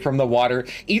away from the water.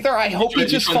 Either I hope he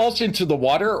just falls into the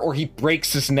water, or he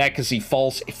breaks his neck as he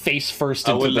falls face first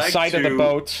into the side of the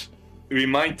boat.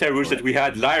 Remind Tarush that we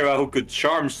had Lyra who could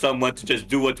charm someone to just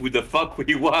do what the fuck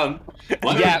we want.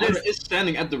 Lyra is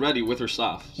standing at the ready with her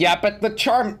staff. Yeah, but the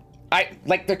charm,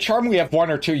 we have one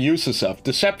or two uses of.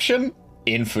 Deception,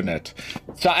 infinite.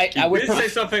 So I would say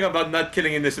something about not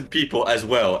killing innocent people as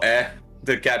well,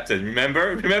 the captain.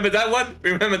 Remember that one?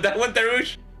 Remember that one,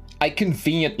 Tarush? I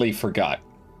conveniently forgot.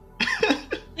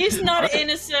 He's not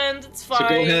innocent, it's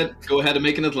fine. So go ahead and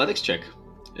make an athletics check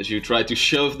as you try to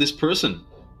shove this person.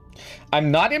 I'm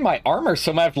not in my armor,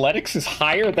 so my athletics is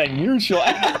higher than usual.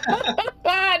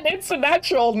 It's a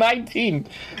natural 19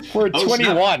 for a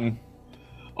 21.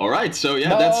 All right, so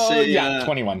that's a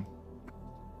 21.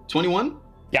 21?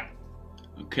 Yeah.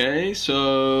 Okay,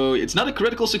 so it's not a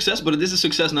critical success, but it is a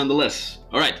success nonetheless.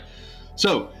 All right,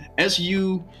 so as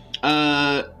you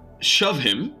shove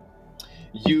him,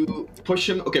 you push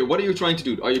him. Okay, what are you trying to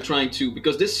do? Are you trying to,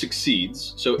 because this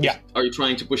succeeds, so are you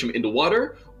trying to push him in the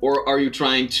water, or are you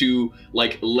trying to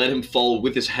like let him fall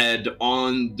with his head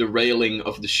on the railing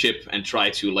of the ship and try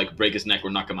to like break his neck or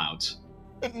knock him out?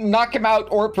 Knock him out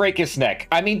or break his neck.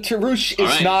 I mean, Tarush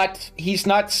is he's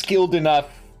not skilled enough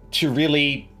to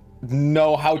really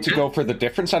know how to go for the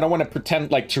difference. I don't want to pretend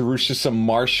like Tarush is some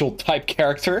martial type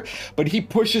character, but he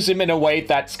pushes him in a way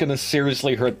that's going to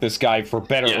seriously hurt this guy for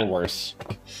better or worse.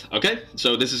 Okay,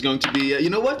 so this is going to be,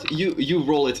 you know what? You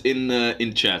roll it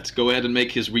in chat. Go ahead and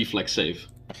make his reflex save.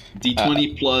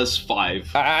 D20 plus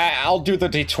 5. I'll do the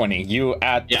D20. You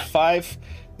add 5.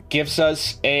 Gives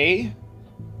us a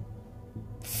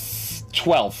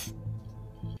 12.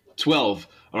 12.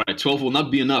 All right, 12 will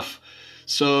not be enough.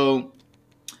 So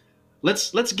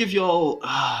let's give you all.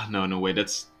 No, wait.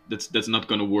 That's not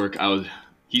going to work out.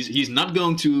 He's not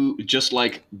going to just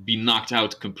like be knocked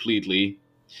out completely.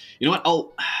 You know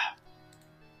what?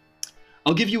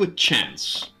 I'll give you a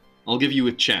chance.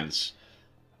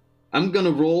 I'm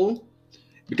gonna roll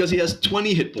because he has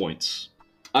 20 hit points.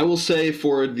 I will say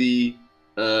for the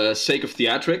sake of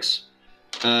theatrics,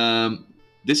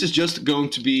 this is just going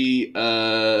to be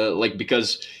like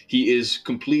because he is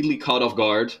completely caught off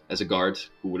guard as a guard.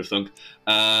 Who would have thunk?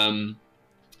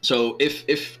 So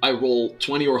if I roll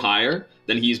 20 or higher,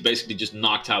 then he's basically just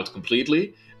knocked out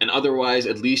completely. And otherwise,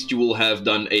 at least you will have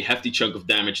done a hefty chunk of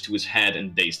damage to his head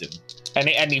and dazed him.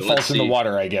 And he falls in the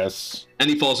water, I guess. And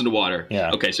he falls in the water. Yeah.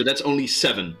 Okay, so that's only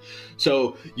 7.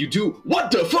 So you do,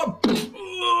 what the fuck?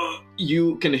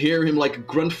 You can hear him like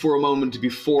grunt for a moment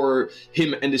before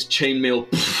him and his chainmail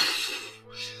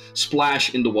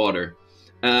splash in the water.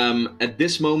 At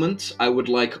this moment, I would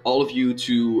like all of you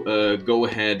to go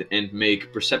ahead and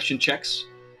make perception checks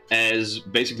as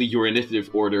basically your initiative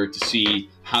order to see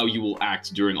how you will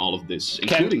act during all of this,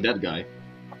 including that guy.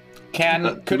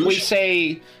 Could we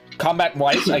say,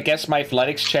 combat-wise, I guess my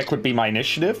athletics check would be my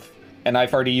initiative, and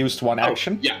I've already used one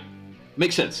action? Yeah,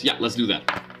 makes sense. Yeah, let's do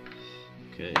that.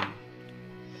 Okay.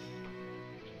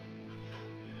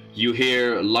 You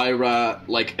hear Lyra,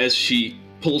 like, as she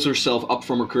pulls herself up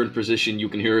from her current position, you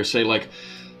can hear her say, like,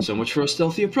 so much for a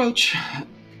stealthy approach.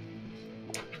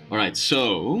 Alright,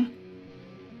 so...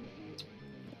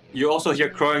 You also hear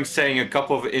Croing saying a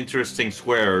couple of interesting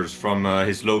swears from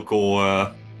his local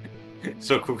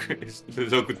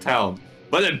town.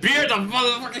 But a beard of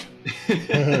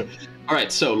motherfucking...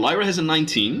 Alright, so Lyra has a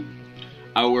 19.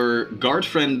 Our guard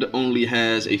friend only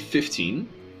has a 15.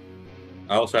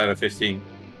 I also have a 15.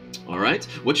 Alright.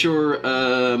 What's your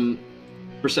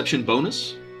perception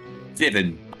bonus?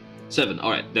 7. 7.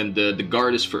 Alright, then the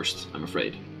guard is first, I'm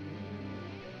afraid.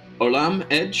 Olam,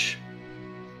 Edge?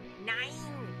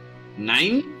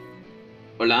 9?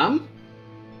 Olam?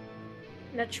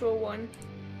 Natural 1.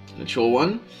 Natural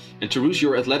 1. And Tarush,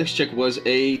 your athletics check was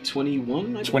a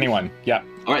 21? 21, yeah.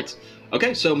 Alright.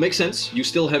 Okay, so makes sense. You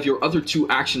still have your other 2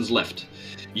 actions left.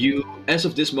 You, as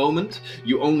of this moment,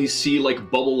 you only see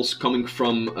like bubbles coming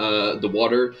from the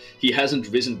water. He hasn't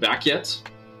risen back yet.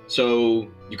 So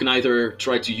you can either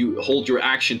try to hold your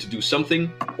action to do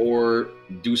something, or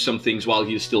do some things while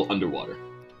he is still underwater.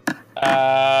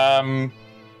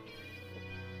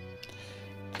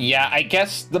 Yeah, I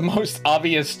guess the most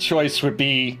obvious choice would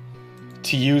be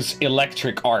to use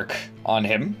Electric Arc on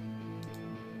him.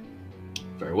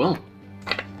 Very well.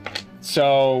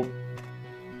 So,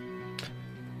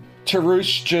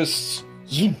 Tarush just,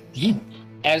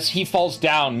 as he falls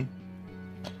down,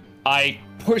 I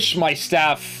push my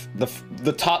staff,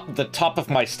 the top of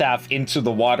my staff into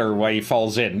the water while he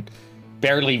falls in,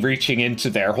 barely reaching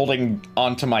into there, holding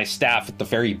onto my staff at the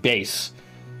very base,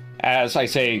 as I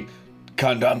say,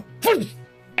 "Condom,"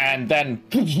 and then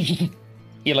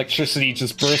electricity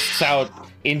just bursts out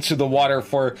into the water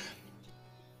for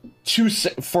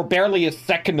barely a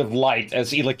second of light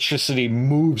as electricity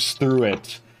moves through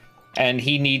it, and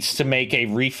he needs to make a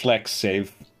reflex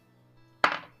save.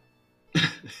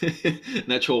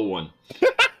 Natural 1.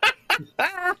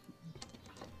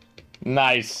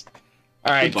 Nice.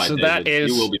 All right, Goodbye, so David. that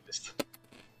is you will be missed.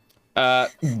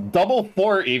 double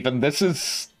 4 even. This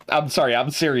is, I'm sorry, I'm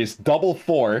serious. Double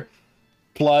 4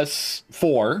 plus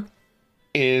 4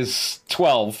 is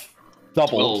 12.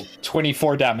 Doubled.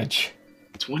 24 damage.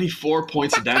 24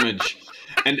 points of damage.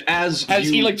 And as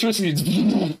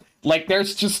electricity, like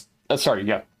there's just, sorry,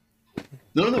 yeah.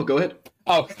 No, go ahead.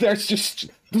 Oh, there's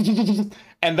just,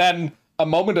 and then a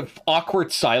moment of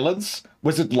awkward silence.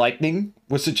 Was it lightning?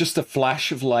 Was it just a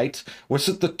flash of light? Was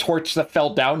it the torch that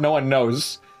fell down? No one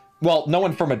knows. Well, no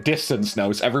one from a distance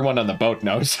knows. Everyone on the boat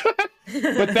knows.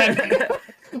 but then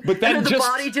the just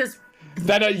body just.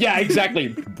 Then yeah,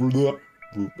 exactly.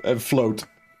 And float.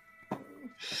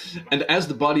 And as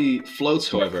the body floats,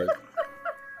 however,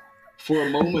 For a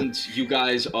moment, you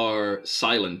guys are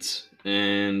silent,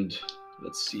 and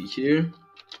let's see here.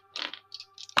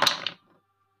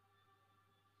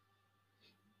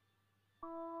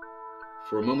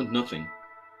 For a moment, nothing.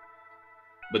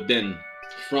 But then,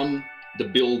 from the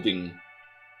building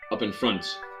up in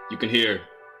front, you can hear,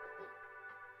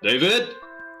 David?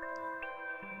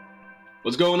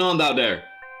 What's going on down there?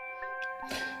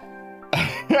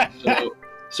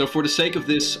 So for the sake of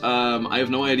this, I have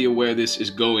no idea where this is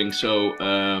going, so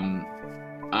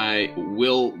I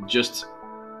will just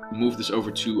move this over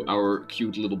to our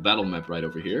cute little battle map right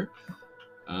over here.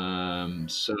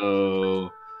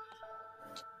 So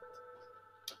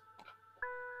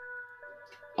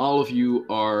all of you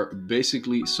are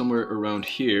basically somewhere around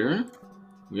here.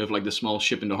 We have like the small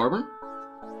ship in the harbor.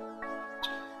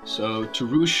 So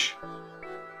Tarush,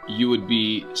 you would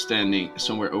be standing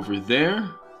somewhere over there.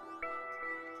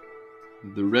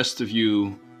 The rest of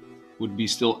you would be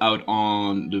still out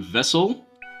on the vessel.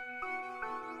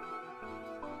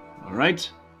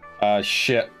 Alright.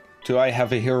 Shit. Do I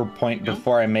have a hero point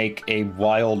before I make a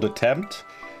wild attempt?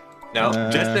 No,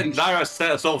 just let Lyra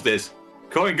solve this.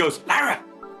 Cohen goes, Lyra,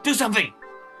 do something!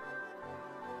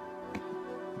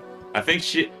 I think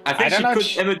she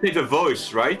could imitate a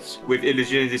voice, right? With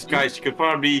illusion disguise, she could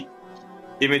probably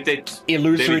imitate.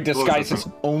 Illusory David's disguise voice.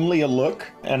 is only a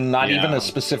look and not even a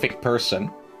specific person.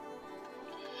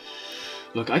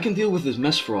 Look, I can deal with this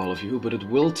mess for all of you, but it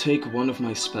will take one of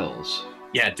my spells.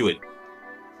 Yeah, do it.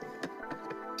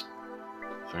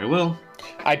 Very well.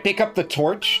 I pick up the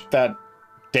torch that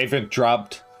David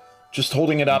dropped, just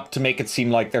holding it up to make it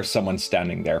seem like there's someone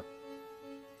standing there.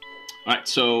 Alright,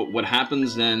 so what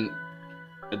happens then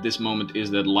at this moment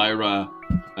is that Lyra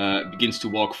begins to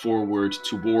walk forward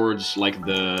towards like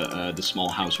the small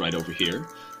house right over here.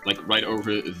 Like right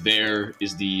over there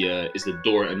is the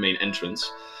door and main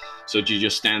entrance. So she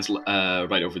just stands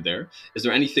right over there. Is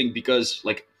there anything, because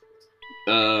like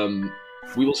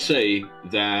we will say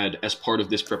that as part of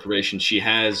this preparation, she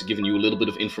has given you a little bit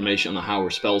of information on how her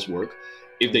spells work.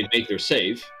 If they make their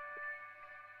save,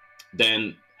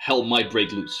 then hell might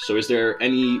break loose. So is there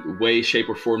any way, shape,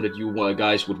 or form that you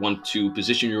guys would want to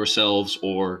position yourselves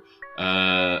or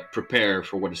prepare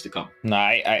for what is to come? No,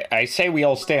 I say we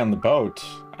all stay on the boat.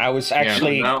 I was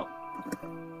actually... Yeah,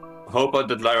 hope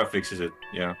that Lyra fixes it,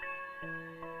 yeah.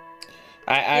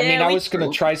 I mean, I was going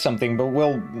to try something, but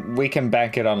we can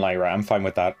bank it on Lyra. I'm fine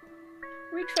with that.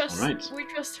 We trust, Alright. we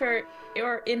trust her,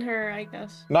 or in her, I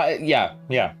guess. Yeah.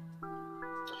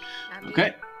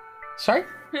 Okay. Sorry?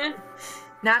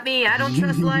 Not me. I don't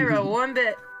trust Lyra one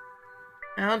bit.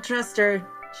 I don't trust her.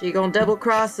 She gonna double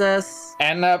cross us.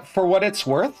 And for what it's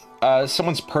worth,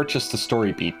 someone's purchased the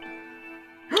story beat.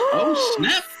 Oh,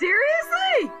 snap!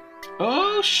 Seriously?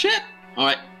 Oh, shit!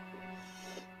 Alright.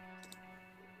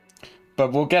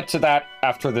 But we'll get to that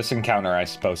after this encounter, I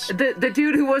suppose. The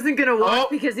dude who wasn't gonna watch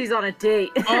because he's on a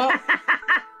date.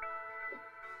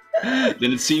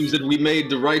 Then it seems that we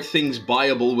made the right things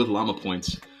buyable with llama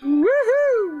points.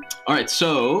 Woohoo! Alright,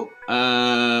 so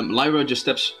Lyra just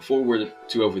steps forward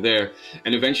to over there,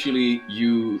 and eventually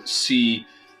you see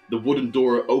the wooden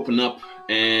door open up,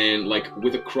 and like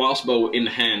with a crossbow in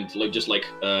hand, like just like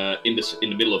in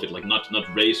the middle of it, like not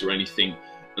raised or anything,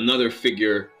 another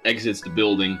figure exits the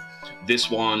building. This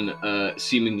one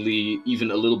seemingly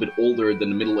even a little bit older than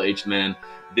the middle-aged man.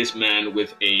 This man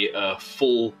with a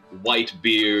full white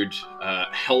beard,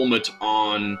 helmet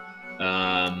on,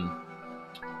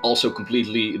 also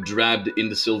completely drabbed in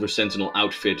the Silver Sentinel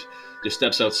outfit, just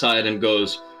steps outside and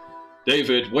goes,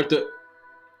 David, who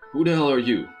the hell are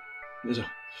you?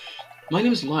 My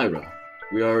name is Lyra.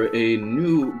 We are a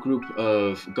new group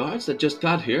of guards that just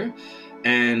got here,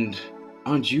 and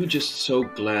aren't you just so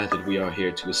glad that we are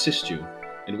here to assist you?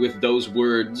 And with those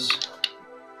words,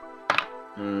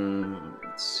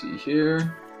 let's see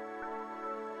here.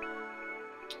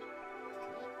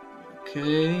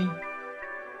 Okay.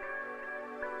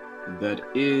 That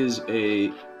is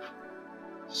a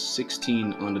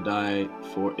 16 on the die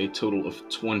for a total of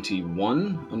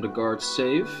 21 on the guard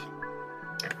save.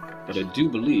 But I do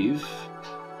believe...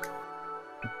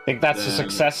 I think that's a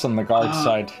success on the guard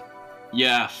side.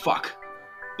 Yeah, fuck.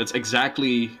 That's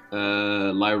exactly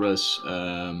Lyra's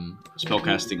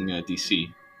spellcasting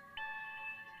DC.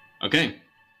 Okay.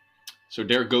 So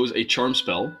there goes a charm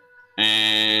spell.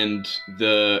 And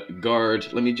the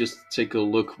guard... Let me just take a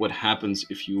look what happens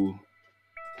if you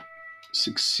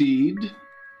succeed.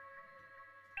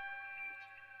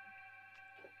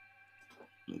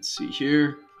 Let's see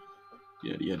here.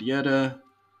 Yada, yada, yada.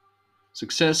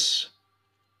 Success.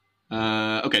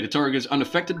 Okay, the target is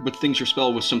unaffected, but thinks your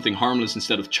spell was something harmless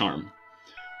instead of charm.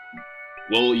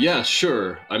 Well, yeah,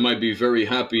 sure. I might be very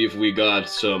happy if we got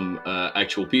some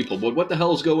actual people, but what the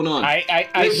hell is going on?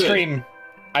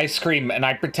 I scream, and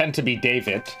I pretend to be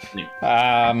David.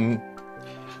 Yeah.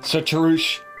 So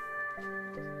Tarush,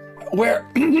 we're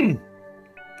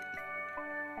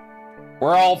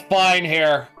all fine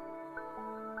here.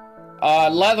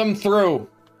 Let them through.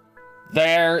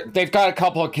 They've got a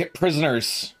couple of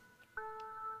prisoners.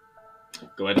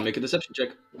 Go ahead and make a deception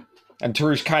check. And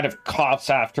Tarush kind of coughs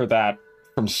after that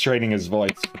from straining his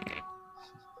voice.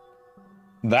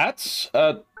 That's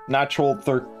a natural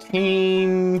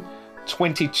 13,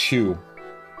 22.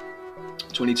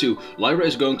 22. Lyra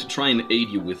is going to try and aid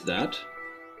you with that,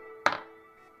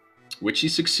 which she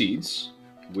succeeds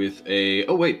with a...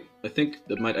 Oh, wait. I think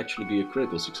that might actually be a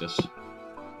critical success.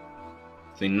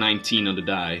 I think 19 on the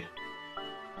die.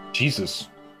 Jesus.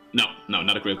 No,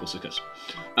 not a critical success.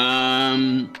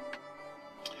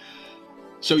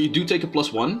 So you do take a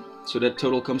 +1, so that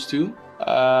total comes to?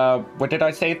 What did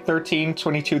I say? 13,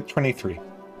 22, 23.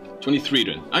 23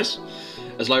 then. Nice.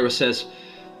 As Lyra says,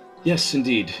 yes,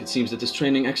 indeed. It seems that this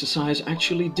training exercise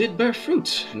actually did bear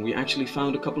fruit, and we actually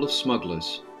found a couple of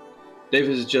smugglers.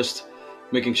 David is just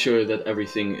making sure that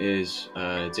everything is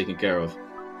taken care of.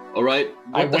 All right.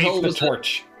 I wave the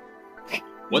torch.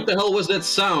 What the hell was that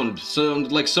sound?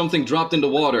 Sounded like something dropped in the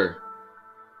water.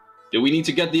 Do we need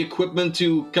to get the equipment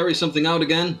to carry something out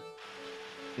again?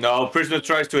 No, prisoner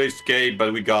tries to escape,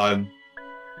 but we got him.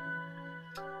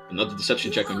 Another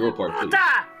deception check on your part, please.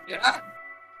 Yeah.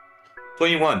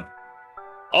 21.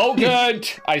 Oh, good!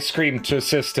 I screamed to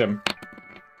assist him.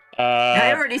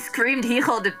 I already screamed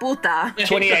hijo de puta.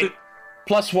 28.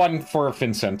 +1 for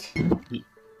Vincent.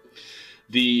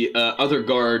 The other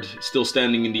guard, still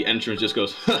standing in the entrance, just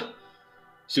goes, huh,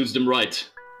 suits them right.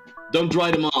 Don't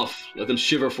dry them off. Let them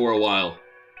shiver for a while.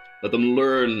 Let them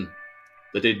learn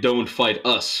that they don't fight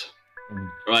us.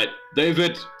 Right,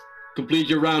 David, complete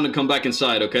your round and come back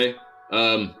inside, okay?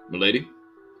 Milady?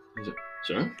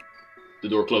 Sir? The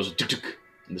door closes.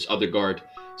 And this other guard,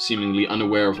 seemingly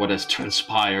unaware of what has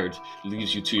transpired,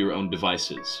 leaves you to your own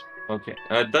devices. Okay.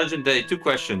 Dungeon Day, 2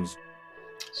 questions.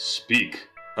 Speak.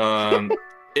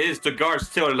 Is the guard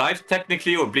still alive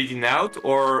technically or bleeding out?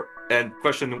 And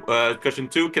question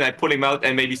 2, can I pull him out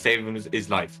and maybe save him his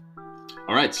life?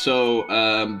 All right, so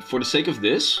for the sake of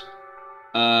this,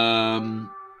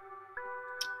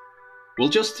 we'll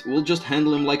just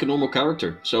handle him like a normal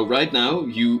character. So right now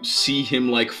you see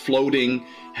him like floating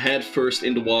head first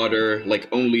in the water, like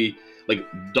only like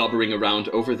dobbering around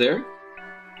over there.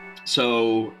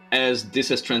 So as this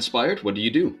has transpired, what do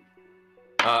you do?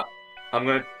 I'm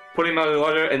gonna put him out of the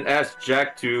water and ask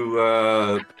Jack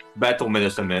to battle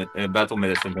medicine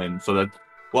him, so that,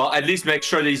 well, at least make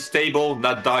sure that he's stable,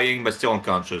 not dying, but still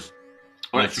unconscious.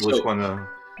 All right, so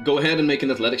go ahead and make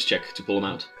an athletics check to pull him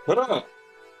out.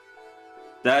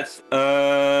 That's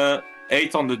 8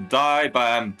 on the die,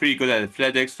 but I'm pretty good at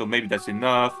athletics, so maybe that's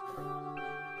enough.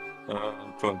 There.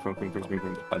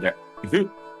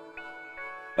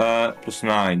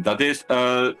 +9. That is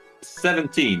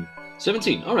 17.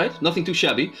 17, all right, nothing too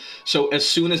shabby. So as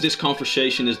soon as this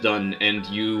conversation is done and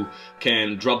you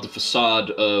can drop the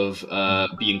facade of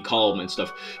being calm and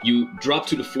stuff, you drop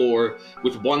to the floor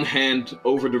with one hand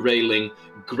over the railing,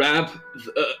 grab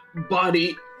the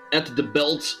body at the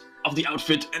belt of the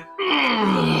outfit, and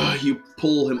you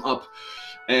pull him up.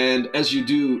 And as you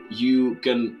do, you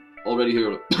can already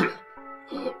hear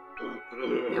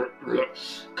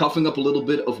coughing up a little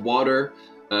bit of water.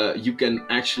 You can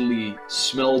actually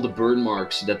smell the burn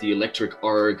marks that the electric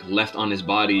arc left on his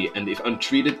body, and if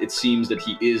untreated, it seems that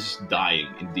he is dying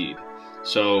indeed.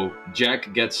 So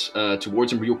Jack gets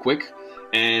towards him real quick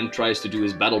and tries to do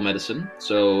his battle medicine.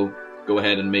 So go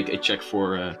ahead and make a check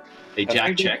for a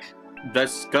Jack check.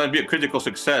 That's gonna be a critical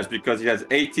success because he has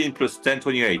 18 plus 10,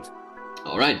 28.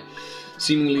 All right.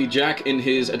 Seemingly, Jack, in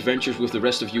his adventures with the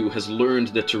rest of you, has learned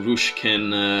that Tarush can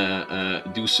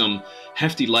do some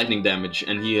hefty lightning damage,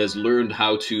 and he has learned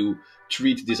how to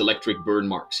treat these electric burn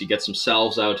marks. He gets some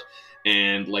salves out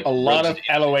and like a lot of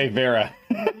aloe vera.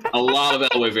 A lot of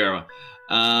aloe vera.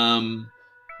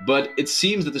 But it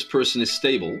seems that this person is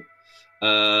stable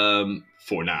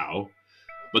for now.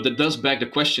 But that does beg the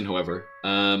question, however,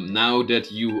 now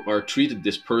that you are treated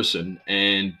this person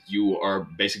and you are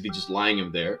basically just lying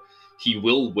him there, he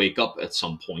will wake up at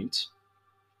some point.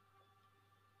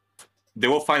 They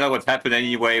will find out what happened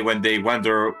anyway when they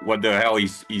wonder what the hell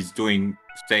he's doing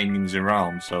staying in the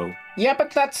realm, so... Yeah,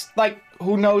 but that's, like,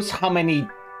 who knows how many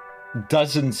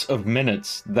dozens of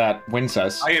minutes that wins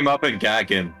us. Tie him up and gag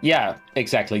him. Yeah,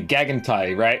 exactly. Gag and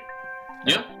tie, right?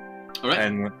 Yeah. All right.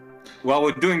 And while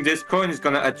we're doing this, Cohen is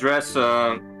going to address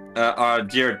our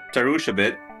dear Tarush a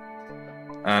bit.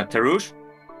 Tarush,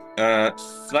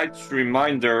 slight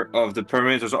reminder of the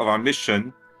parameters of our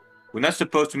mission. We're not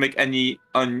supposed to make any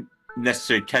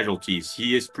unnecessary casualties.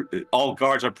 All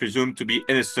guards are presumed to be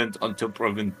innocent until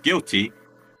proven guilty.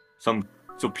 So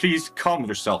please calm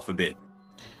yourself a bit.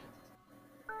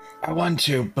 I want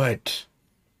to, but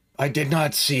I did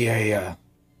not see a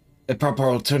proper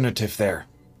alternative there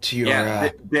to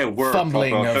your there were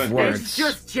fumbling of words. It's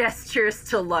just gestures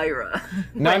to Lyra.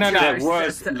 No. There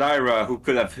was Lyra who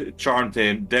could have charmed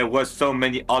him. There was so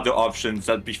many other options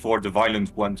that before the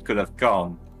violent ones could have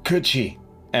gone. Could she?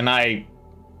 And I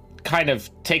kind of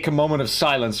take a moment of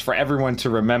silence for everyone to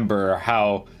remember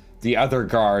how the other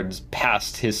guards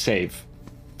passed his save.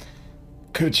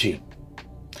 Could she?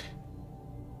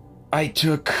 I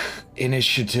took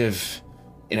initiative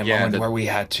in a moment where we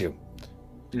had to.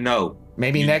 No.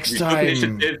 Maybe next time. You took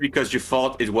initiative because you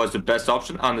thought it was the best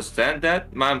option. I understand that.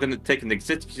 I'm going to take an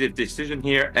executive decision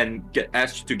here and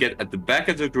ask you to get at the back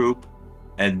of the group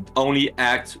and only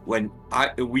act when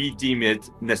we deem it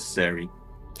necessary.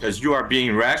 Because you are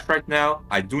being rash right now.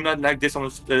 I do not like this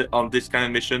on this kind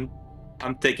of mission.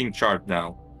 I'm taking charge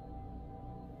now.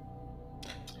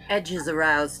 Edge is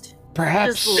aroused.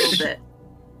 Perhaps Just a little bit.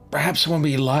 Perhaps when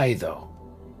we lie, though,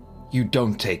 you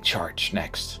don't take charge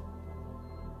next.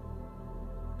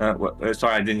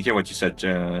 Sorry, I didn't hear what you said.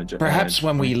 Perhaps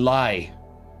when we lie,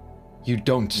 you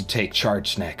don't take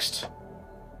charge next.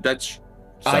 That's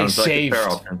I sounds like a saved fair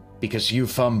option. because you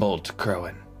fumbled,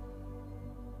 Crowan.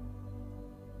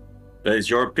 That is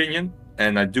your opinion,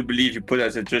 and I do believe you put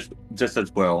it as just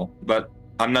as well. But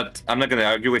I'm not going to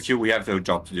argue with you. We have a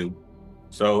job to do.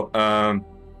 So I'm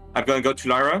going to go to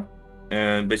Lyra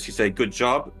and basically say good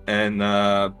job, and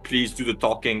please do the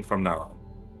talking from now on.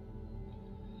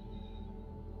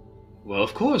 Well,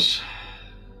 of course.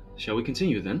 Shall we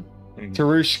continue then?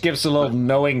 Tarush gives a little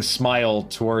knowing smile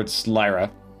towards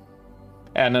Lyra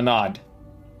and a nod,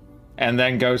 and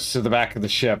then goes to the back of the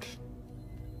ship.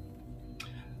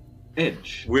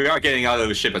 Edge. We are getting out of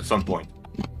the ship at some point.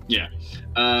 Yeah.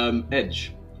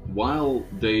 Edge, while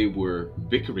they were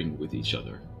bickering with each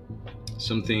other,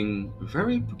 something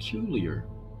very peculiar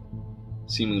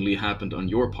seemingly happened on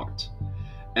your part.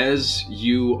 As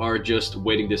you are just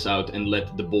waiting this out and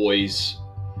let the boys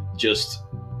just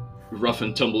rough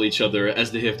and tumble each other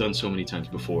as they have done so many times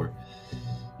before,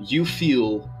 you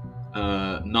feel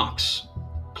Nox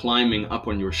climbing up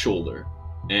on your shoulder.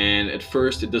 And at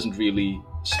first it doesn't really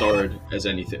start as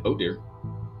anything. Oh dear.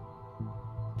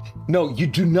 No, you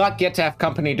do not get to have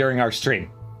company during our stream.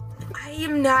 I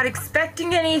am not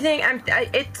expecting anything.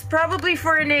 It's probably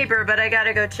for a neighbor, but I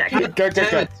gotta go check. Go.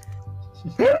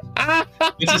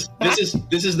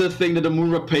 This is the thing that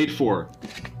Amura paid for.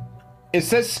 Is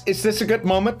this a good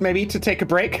moment maybe to take a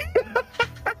break?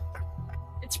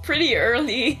 It's pretty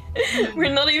early.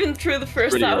 We're not even through the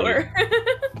first Pretty hour.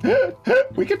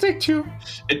 We can take two.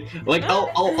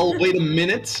 I'll wait a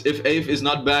minute. If Ave is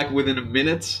not back within a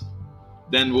minute,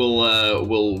 then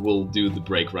we'll do the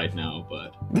break right now.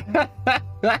 But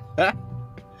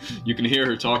you can hear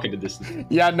her talking to this.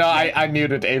 Yeah, no, I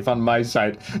muted Ave on my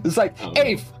side. It's like,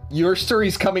 Ave, your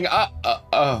story's coming up.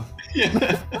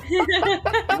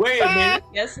 Wait a minute.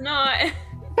 Guess not.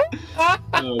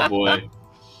 Oh boy.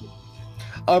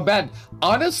 Oh man,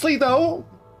 honestly though,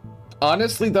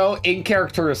 in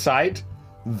character aside,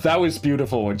 that was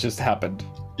beautiful what just happened.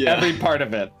 Yeah. Every part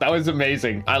of it. That was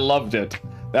amazing. I loved it.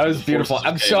 That was beautiful.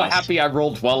 I'm so chaos. happy I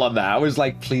rolled well on that. I was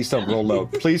like, please don't roll low.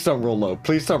 Please don't roll low.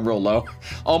 Please don't roll low.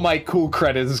 All my cool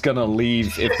credit is gonna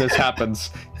leave if this happens.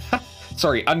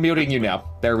 Sorry, unmuting you now.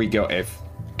 There we go, Ave.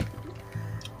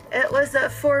 It was a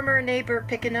former neighbor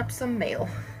picking up some mail.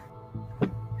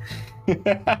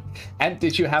 And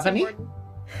did you have any?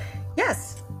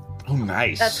 Yes. Oh,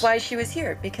 nice. That's why she was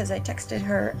here, because I texted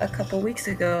her a couple weeks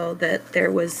ago that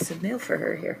there was some mail for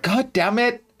her here. God damn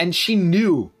it. And she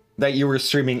knew that you were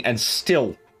streaming and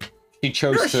still she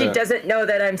chose No, to... she doesn't know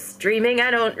that I'm streaming. I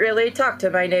don't really talk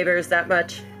to my neighbors that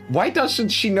much. Why doesn't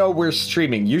she know we're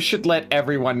streaming? You should let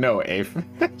everyone know, Ave.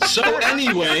 So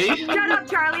anyway, Shut up,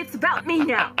 Charlie. It's about me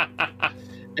now.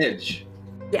 Edge,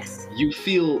 Yes. you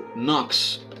feel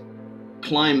Nox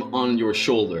climb on your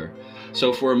shoulder.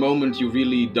 So for a moment you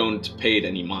really don't pay it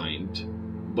any mind.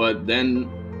 But then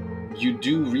you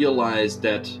do realize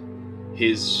that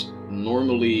his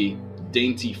normally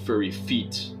dainty furry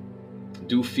feet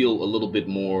do feel a little bit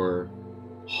more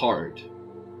hard.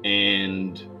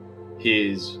 And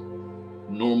his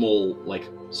normal, like,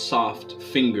 soft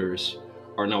fingers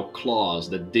are now claws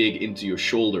that dig into your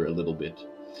shoulder a little bit.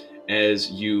 As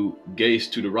you gaze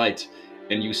to the right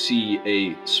and you see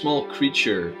a small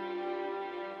creature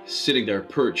sitting there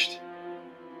perched,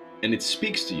 and it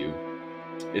speaks to you.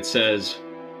 It says,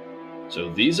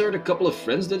 "So these are the couple of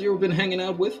friends that you've been hanging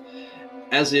out with?"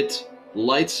 As it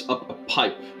lights up a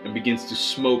pipe and begins to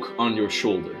smoke on your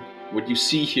shoulder. What you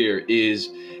see here is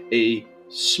a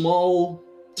small,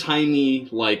 tiny,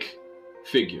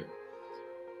 figure.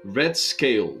 Red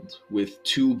scaled with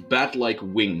two bat-like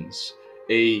wings.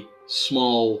 A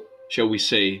small, shall we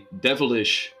say,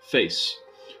 devilish face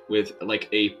with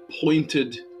a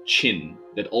pointed chin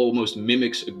that almost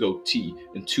mimics a goatee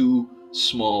and two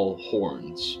small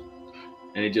horns.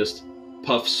 And it just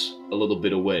puffs a little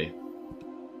bit away.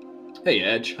 "Hey,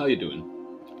 Edge, how you doing?"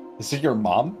 Is it your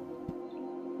mom?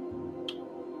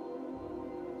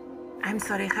 I'm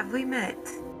sorry, have we met?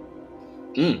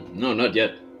 No, not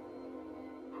yet.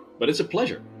 But it's a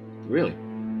pleasure, really.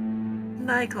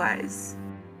 Likewise.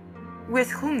 With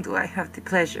whom do I have the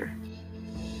pleasure?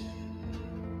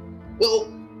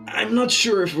 Well, I'm not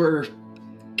sure if we're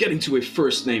getting to a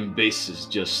first name basis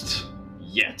just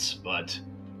yet, but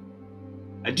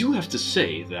I do have to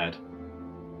say that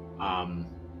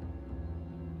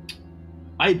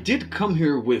I did come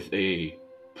here with a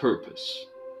purpose.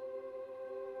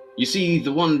 You see,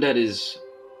 the one that is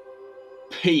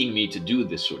paying me to do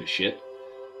this sort of shit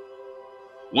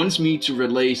wants me to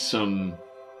relay some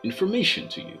information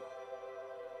to you.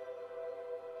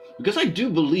 Because I do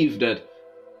believe that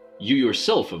you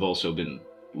yourself have also been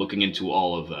looking into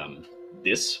all of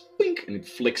this. Wink, and it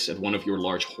flicks at one of your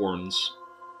large horns.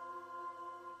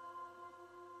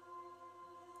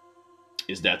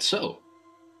 Is that so?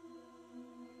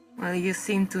 Well, you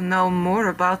seem to know more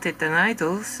about it than I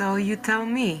do, so you tell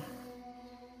me.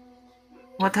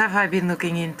 What have I been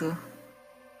looking into?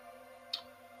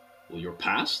 Well, your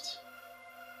past?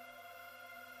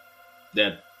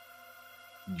 That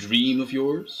dream of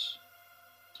yours?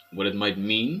 What it might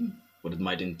mean? What it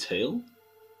might entail?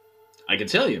 I can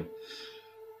tell you,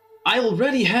 I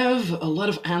already have a lot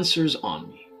of answers on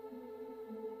me.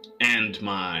 And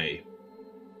my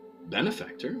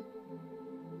benefactor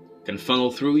can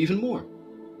funnel through even more.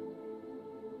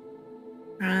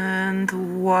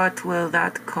 And what will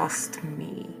that cost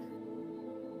me?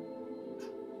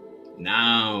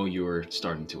 Now you're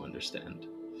starting to understand.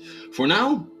 For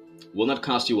now, will not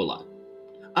cost you a lot.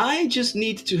 I just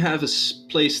need to have a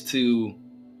place to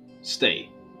stay.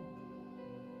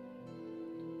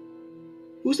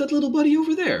 Who's that little buddy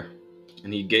over there?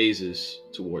 And he gazes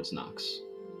towards Nox.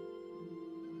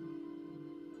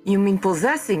 You mean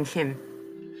possessing him?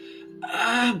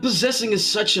 Possessing is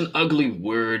such an ugly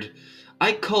word.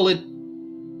 I call it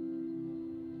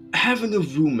having a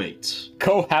roommate.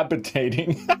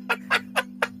 Cohabitating.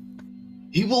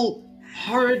 He will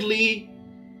hardly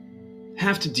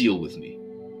have to deal with me.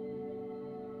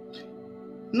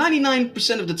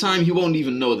 99% of the time, he won't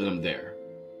even know that I'm there.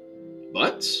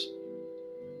 But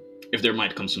if there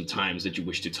might come some times that you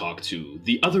wish to talk to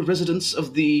the other residents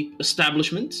of the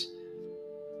establishment,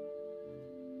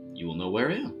 you will know where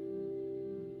I am.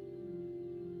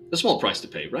 A small price to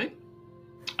pay, right?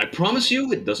 I promise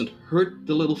you, it doesn't hurt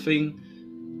the little thing.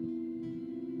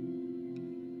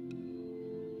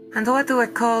 And what do I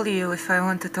call you if I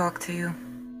want to talk to you?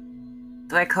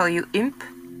 Do I call you imp?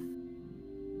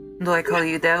 Do I call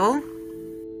you devil?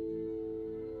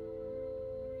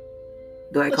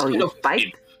 Do I Let's call start you off with pipe?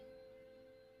 imp.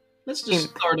 Let's just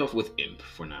Imp. start off with imp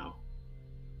for now.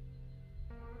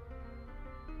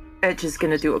 Edge is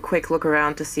gonna do a quick look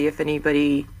around to see if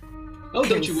anybody Oh,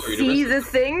 can don't you worry. see The the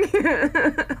thing.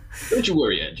 Don't you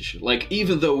worry, Edge.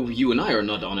 Even though you and I are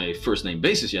not on a first name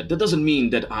basis yet, that doesn't mean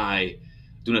that I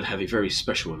do not have a very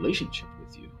special relationship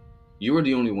with you. You are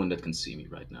the only one that can see me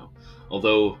right now.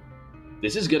 Although,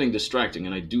 this is getting distracting,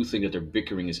 and I do think that their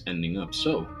bickering is ending up.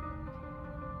 So,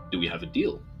 do we have a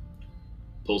deal?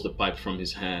 Pulls the pipe from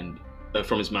his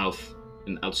mouth,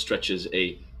 and outstretches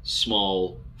a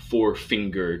small,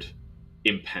 four-fingered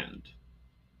imp hand.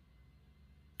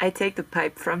 I take the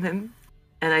pipe from him,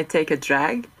 and I take a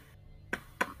drag.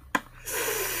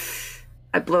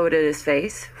 I blow it at his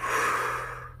face,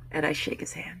 and I shake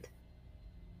his hand.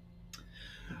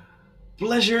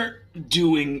 Pleasure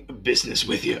doing business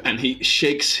with you. And he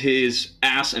shakes his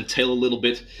ass and tail a little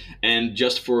bit, and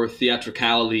just for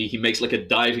theatricality, he makes like a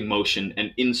diving motion,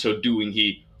 and in so doing,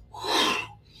 he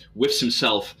whiffs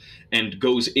himself and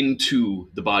goes into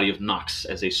the body of Nox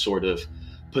as a sort of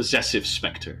possessive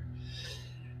specter.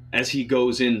 As he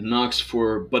goes in, Nox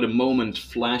for but a moment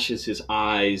flashes his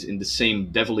eyes in the same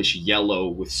devilish yellow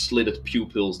with slitted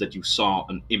pupils that you saw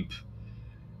an imp.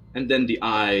 And then the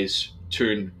eyes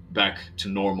turn back to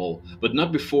normal, but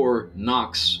not before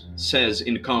Nox says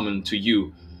in common to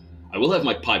you, "I will have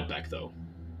my pipe back, though."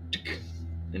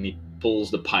 and he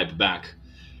pulls the pipe back.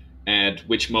 At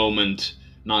which moment,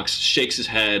 Nox shakes his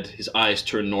head, his eyes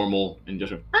turn normal, and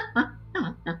just...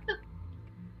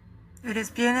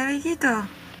 Eres bien, amiguito.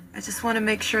 I just want to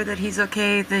make sure that he's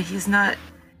okay, that he's not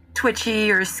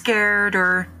twitchy or scared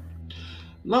or...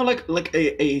 No, like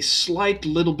a slight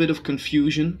little bit of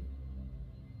confusion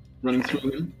running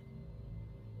through him.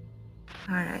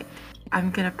 Alright.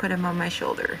 I'm gonna put him on my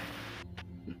shoulder.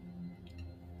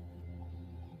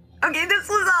 Okay, this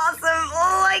was awesome!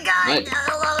 Oh my god! Right.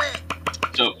 I love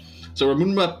it! So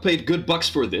Ramunra paid good bucks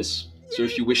for this. So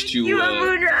if you wish to...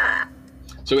 Ramunra!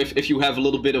 So if you have a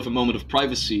little bit of a moment of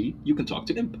privacy, you can talk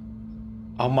to Imp.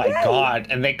 Oh my god!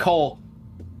 And they call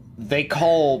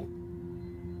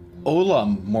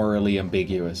Olam morally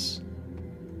ambiguous.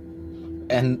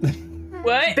 And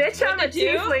What? Bitch, I'm a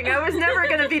tiefling. I was never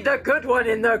gonna be the good one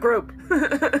in the group.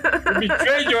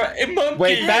 Betray your monkey.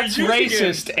 wait, that's you're using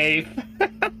racist, Ape.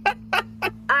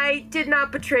 I did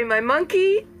not betray my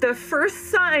monkey. The first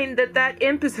sign that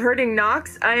imp is hurting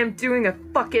Nox, I am doing a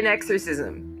fucking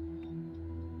exorcism.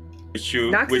 Which you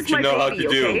Nox is my know how to baby,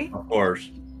 do, okay? of course.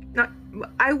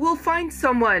 I will find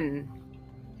someone.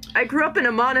 I grew up in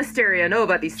a monastery. I know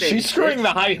about these things. She's screwing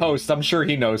the high host. I'm sure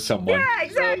he knows someone. Yeah,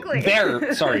 exactly.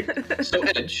 There, sorry. So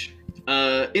Edge,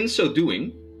 in so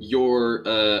doing, your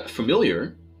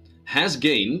familiar has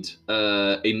gained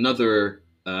another,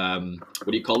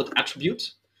 what do you call it,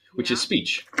 attribute, which is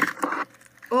speech.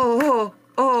 Oh,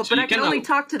 So but you I can cannot- only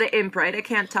talk to the imp, right? I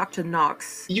can't talk to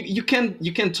Nox. You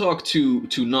can talk to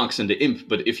Nox and the imp,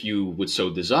 but if you would so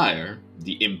desire,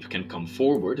 the imp can come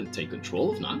forward and take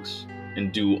control of Nox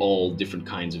and do all different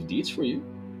kinds of deeds for you.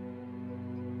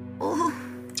 Oh,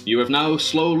 You have now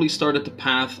slowly started the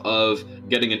path of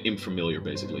getting an imp familiar,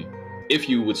 basically, if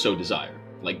you would so desire.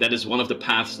 Like, that is one of the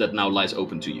paths that now lies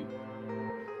open to you.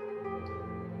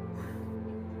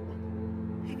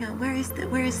 hang on. Where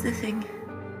is the thing?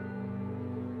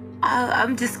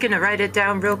 I'm just gonna write it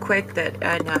down real quick that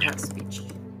I now have speech.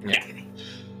 Yeah. Okay.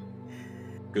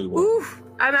 Good one. Oof!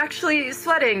 I'm actually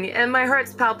sweating and my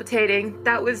heart's palpitating.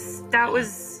 That was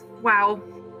wow.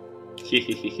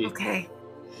 Okay.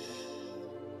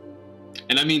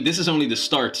 And I mean, this is only the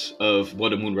start of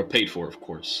what Amunra paid for, of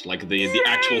course. Like, the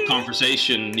actual Yay!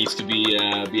 conversation needs to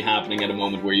be happening at a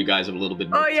moment where you guys have a little bit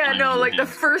more Oh yeah, time no, on your like the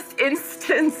hands. first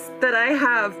instance that I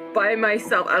have by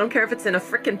myself. I don't care if it's in a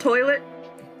freaking toilet.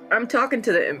 I'm talking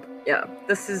to the imp. Yeah,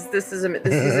 this is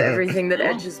everything that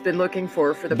Edge has been looking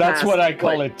for the That's past, what I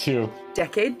call it too.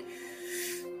 decade.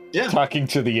 Yeah. Talking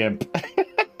to the imp.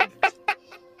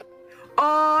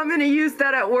 Oh, I'm gonna use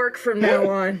that at work from now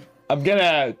on. I'm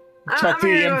gonna talk to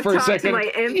I'm the gonna imp go for a talk to second.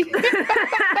 my imp.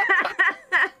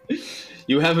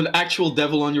 You have an actual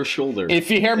devil on your shoulder. If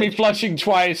you hear me flushing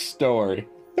twice, don't worry.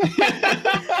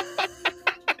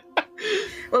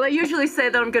 Well, I usually say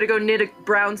that I'm gonna go knit a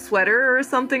brown sweater or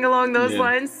something along those Yeah.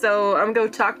 lines. So I'm gonna go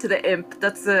talk to the imp.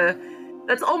 That's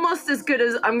almost as good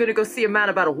as I'm gonna go see a man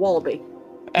about a wallaby.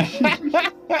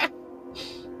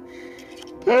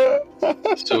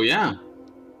 So yeah.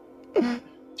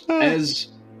 As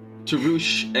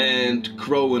Tarush and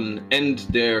Crowan end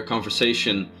their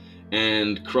conversation,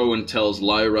 and Crowan tells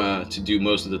Lyra to do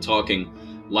most of the talking,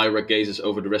 Lyra gazes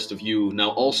over the rest of you, now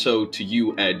also to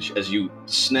you, Edge, as you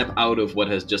snap out of what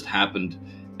has just happened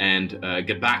and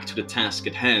get back to the task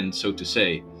at hand, so to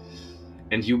say.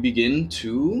 And you begin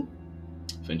to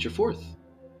venture forth.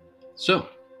 So,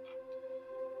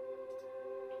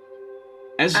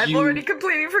 as I've you... already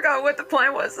completely forgot what the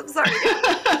plan was. I'm sorry.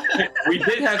 We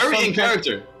did have Very in some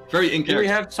character. Very in Do we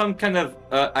character. have some kind of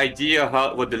idea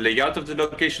what the layout of the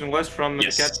location was from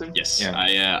Yes, the captain? yes.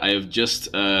 Yeah. I have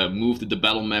just moved the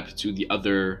battle map to the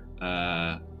other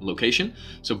location.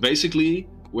 So basically,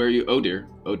 where you... Oh dear,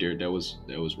 that was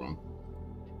wrong.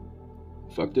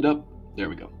 Fucked it up. There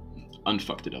we go.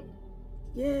 Unfucked it up.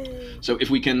 Yay. So if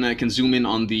we can zoom in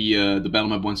on the battle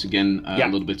map once again Yeah. a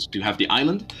little bit to have the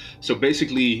island. So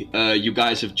basically, you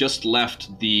guys have just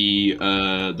left the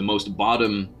most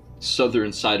bottom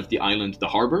southern side of the island, the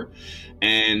harbor,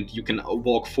 and you can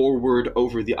walk forward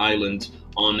over the island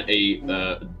on a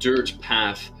dirt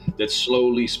path that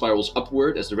slowly spirals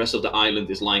upward as the rest of the island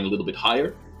is lying a little bit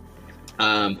higher.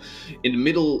 In the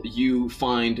middle, you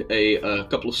find a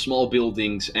couple of small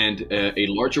buildings and a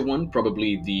larger one,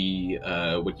 probably the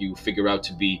what you figure out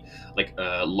to be like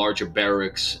larger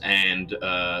barracks and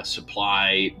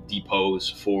supply depots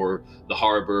for the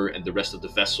harbor and the rest of the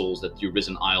vessels that the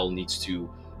Arisen Isle needs to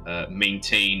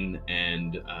maintain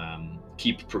and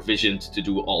keep provisioned to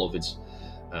do all of its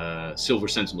Silver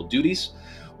Sentinel duties.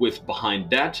 With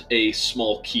behind that a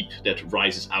small keep that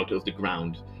rises out of the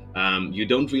ground. You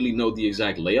don't really know the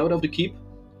exact layout of the keep,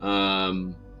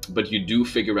 but you do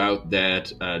figure out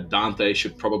that Dante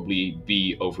should probably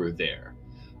be over there.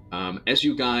 As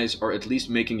you guys are at least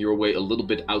making your way a little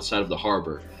bit outside of the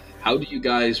harbor, how do you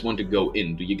guys want to go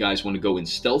in? Do you guys want to go in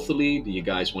stealthily? Do you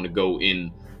guys want to go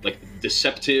in like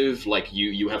deceptive, like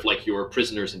you have like your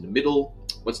prisoners in the middle?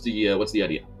 What's the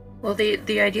idea? Well,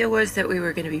 the idea was that we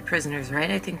were going to be prisoners, right?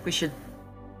 I think we should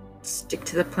stick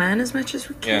to the plan as much as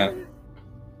we can.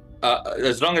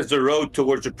 As long as the road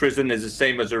towards the prison is the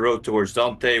same as the road towards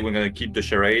Dante, we're going to keep the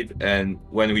charade. And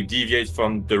when we deviate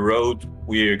from the road,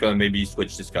 we're going to maybe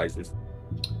switch disguises.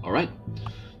 All right.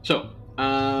 So,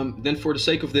 then for the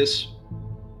sake of this,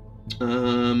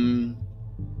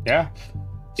 yeah.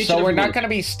 So we're not going to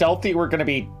be stealthy, we're going to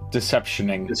be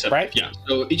deceptioning, right? Yeah.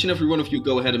 So each and every one of you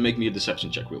go ahead and make me a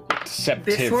deception check real quick.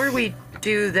 Deceptive. Before we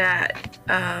do that,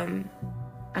 I'm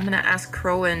going to ask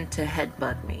Crowan to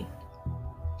headbutt me.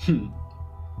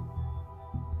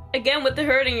 Again with the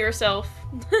hurting yourself.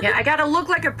 Yeah, I gotta look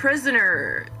like a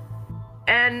prisoner.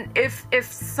 And if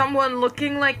little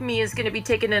looking like me is gonna be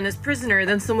taken in as prisoner,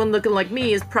 then someone looking like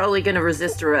me is probably gonna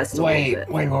resist arrest a little bit.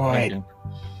 Wait.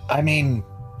 I mean,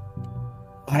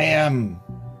 I am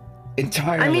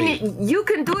entirely... I mean, you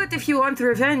can do it if you want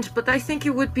revenge, but I think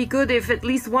it would be good if at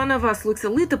least one of us looks a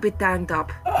little bit banged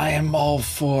up. I am all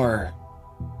for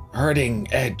hurting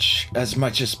Edge as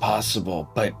much as possible,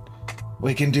 but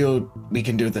we can do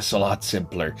this a lot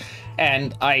simpler.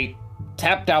 And I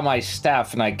tap down my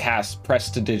staff and I cast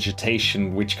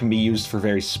Prestidigitation, which can be used for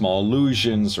very small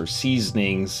illusions or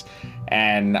seasonings.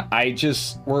 And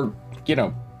we're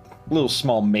little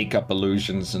small makeup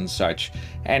illusions and such.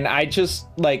 And I just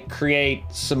create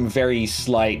some very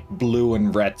slight blue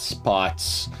and red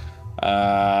spots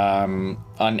on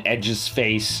Edge's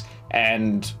face,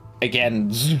 and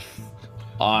again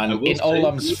on in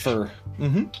Olam's fur.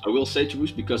 I will say,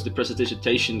 Tarush, because the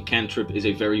Prestidigitation cantrip is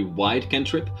a very wide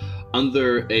cantrip,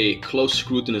 under a close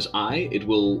scrutinous eye, it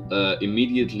will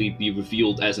immediately be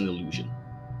revealed as an illusion.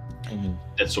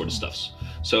 That sort of stuffs.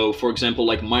 So, for example,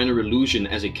 like minor illusion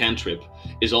as a cantrip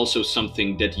is also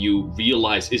something that you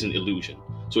realize is an illusion.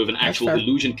 So if an actual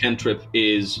illusion cantrip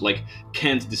is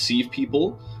can't deceive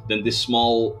people, then this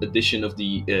small addition of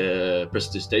the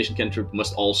Prestidigitation cantrip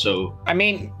must also... I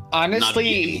mean,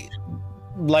 honestly,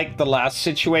 like the last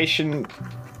situation,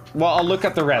 well, I'll look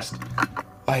at the rest.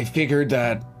 I figured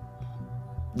that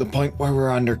the point where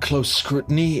we're under close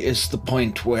scrutiny is the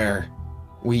point where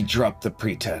we drop the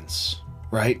pretense,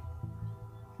 right?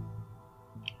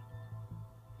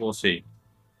 We'll see.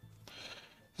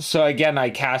 So again,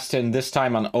 I cast in this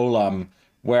time on Olam,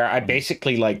 where I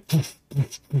basically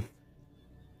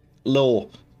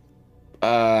little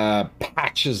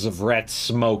patches of red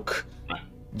smoke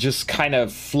just kind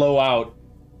of flow out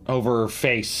over her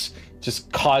face,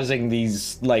 just causing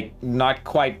these not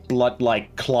quite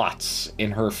blood-like clots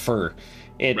in her fur.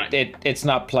 It's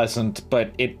not pleasant,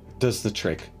 but it does the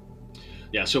trick.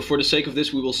 Yeah, so for the sake of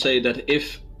this, we will say that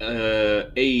if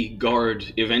a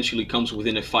guard eventually comes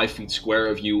within a 5 feet square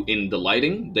of you in the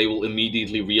lighting, they will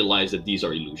immediately realize that these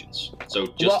are illusions. So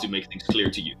just to make things clear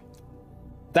to you.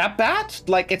 That bad?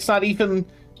 It's not even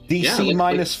DC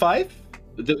 -5?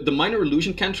 The minor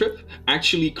illusion cantrip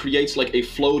actually creates a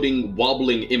floating,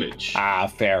 wobbling image. Ah,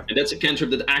 fair. And that's a cantrip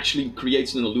that actually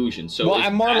creates an illusion. So well,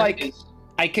 I'm more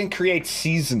I can create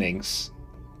seasonings.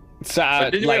 So,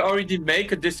 did we already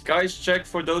make a disguise check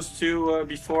for those two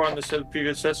before on the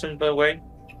previous session, by the way?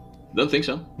 Don't think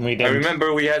so. We didn't. I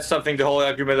remember we had the whole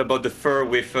argument about the fur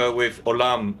with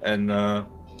Olam and...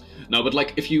 No, but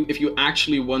if you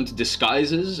actually want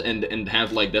disguises and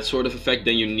have that sort of effect,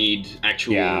 then you need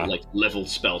actual level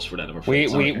spells for that. I'm afraid.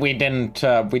 We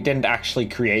didn't actually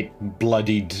create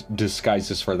bloodied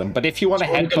disguises for them. But if you want to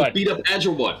headbutt, beat up Edge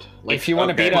or what? If you want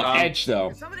to beat up Edge,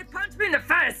 though. Somebody punch me in the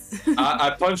face.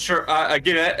 I punch her. I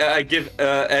give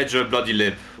Edge a bloody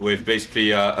lip with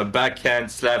basically a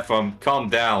backhand slap from "calm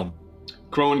down."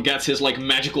 Crowan gets his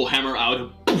magical hammer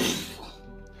out.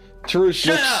 Tarush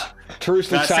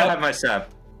looks out. I have my sap.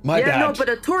 My bad. No, but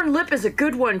a torn lip is a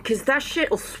good one, because that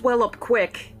shit will swell up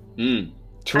quick. I'm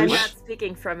not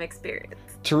speaking from experience.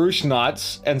 Tarush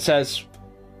nods and says,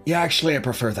 yeah, actually, I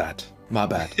prefer that. My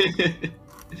bad.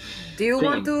 Do you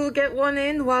want to get one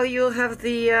in while you have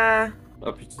the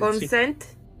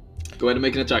consent? Go ahead and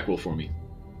make an attack roll for me.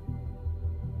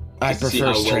 I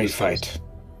prefer straight fight.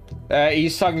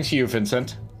 He's talking to you,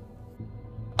 Vincent.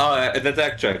 An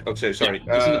attack check. Okay, sorry.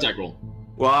 Yeah, it's an attack roll.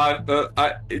 Well,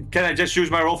 can I just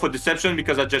use my roll for deception,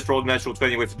 because I just rolled natural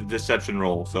 20 with the deception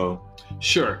roll? So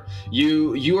sure,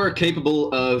 you are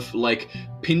capable of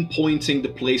pinpointing the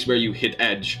place where you hit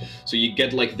Edge. So you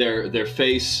get their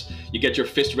face, you get your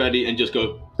fist ready, and just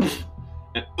go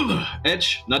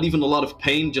edge, not even a lot of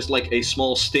pain, just like a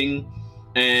small sting.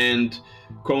 And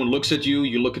Crone looks at you,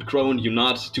 you look at Crone, you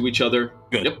nod to each other.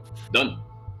 Good. Yep, done.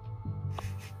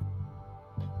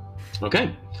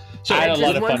 Okay. So I had a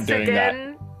lot of fun once doing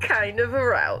again, kind of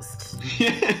aroused.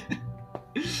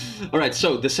 all right,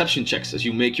 so deception checks as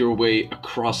you make your way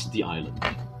across the island.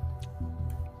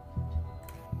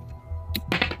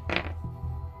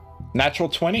 Natural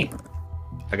 20.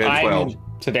 I got a 12.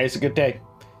 Today's a good day.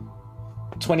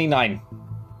 29.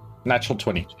 Natural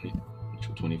 20.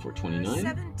 Natural 20 for 29.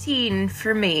 17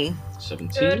 for me.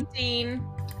 17. 13.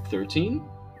 13.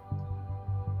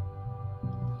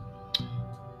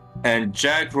 And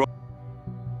Jack rolled.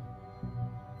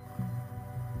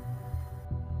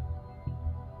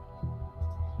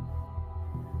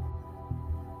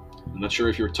 I'm not sure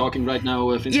if you're talking right now,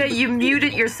 Vincent. Yeah, you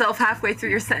muted yourself halfway through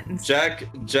your sentence.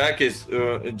 Jack is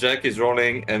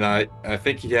rolling, and I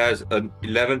think he has an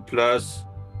 11 plus.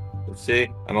 Let's see,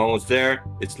 I'm almost there.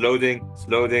 It's loading.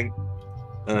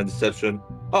 Deception.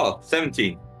 Oh,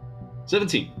 17.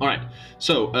 17. All right.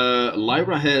 So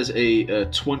Lyra has a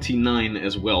 29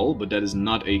 as well, but that is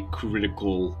not a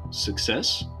critical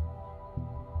success.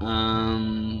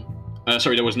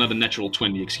 Sorry, that was not a natural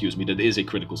 20. Excuse me. That is a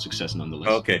critical success nonetheless.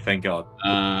 Okay, thank God.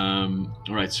 All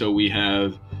right. So we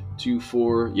have 2,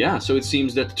 4. Yeah. So it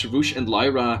seems that Tarush and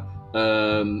Lyra,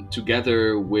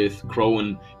 together with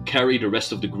Crone, carry the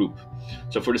rest of the group.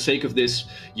 So for the sake of this,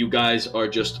 you guys are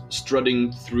just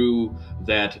strutting through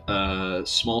that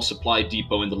small supply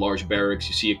depot in the large barracks.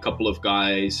 You see a couple of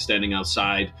guys standing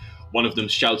outside. One of them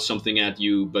shouts something at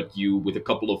you, but you, with a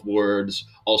couple of words,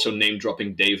 also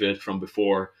name-dropping David from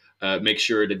before, make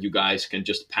sure that you guys can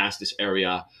just pass this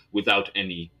area without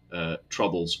any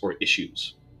troubles or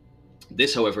issues.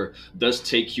 This, however, does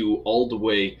take you all the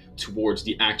way towards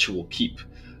the actual keep,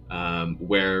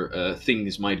 where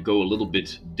things might go a little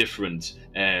bit different,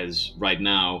 as right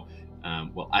now,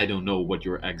 well, I don't know what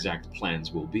your exact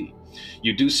plans will be.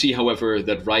 You do see, however,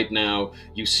 that right now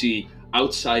you see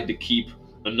outside the keep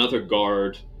another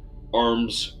guard,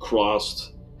 arms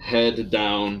crossed, head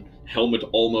down, helmet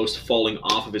almost falling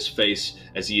off of his face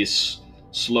as he is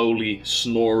slowly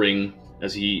snoring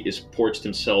as he is porched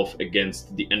himself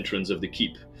against the entrance of the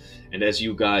keep. And as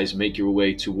you guys make your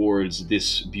way towards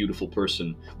this beautiful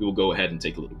person, we will go ahead and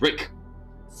take a little break.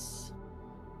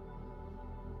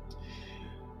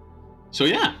 So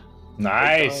yeah.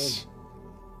 Nice.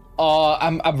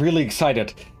 I'm really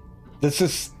excited. This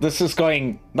is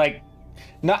going like.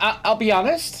 No, I'll be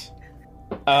honest.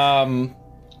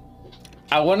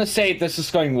 I want to say this is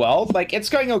going well. Like, it's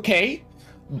going okay,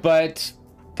 but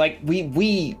like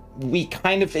we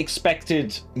kind of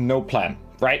expected no plan,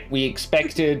 right? We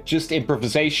expected just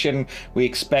improvisation. We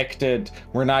expected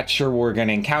we're not sure what we're going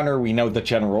to encounter. We know the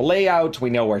general layout. We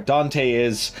know where Dante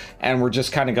is, and we're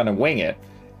just kind of going to wing it.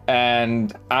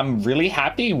 And I'm really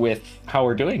happy with how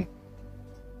we're doing.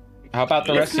 How about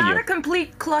the rest of you? It's not a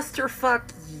complete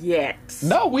clusterfuck yet.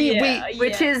 No,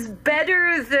 Which is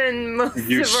better than most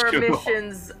of our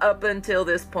missions up until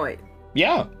this point.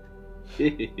 Yeah.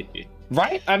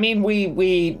 Right? I mean,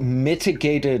 we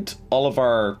mitigated all of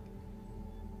our,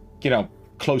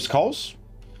 close calls.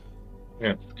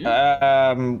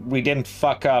 Yeah. We didn't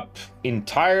fuck up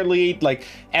entirely. Like,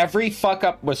 every fuck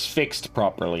up was fixed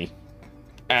properly.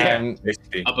 And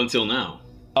basically. Up until now.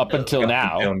 Up until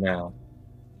now. Until now.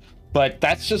 But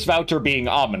that's just Wouter being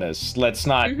ominous. Let's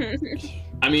not...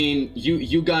 I mean,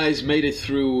 you guys made it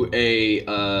through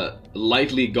a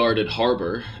lightly guarded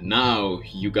harbor. Now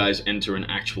you guys enter an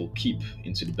actual keep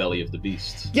into the belly of the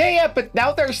beast. Yeah, but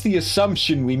now there's the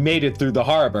assumption we made it through the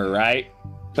harbor, right?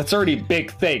 That's already a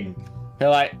big thing. They're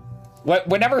like,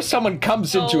 whenever someone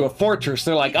comes into a fortress,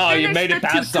 they're like, "Oh, you made it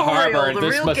past the harbor.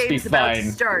 This must be fine." About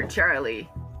to start, Charlie.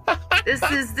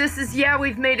 This is yeah,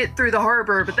 we've made it through the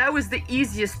harbor, but that was the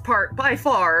easiest part by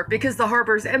far because the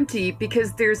harbor's empty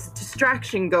because there's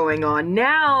distraction going on.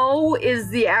 Now is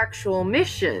the actual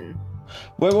mission.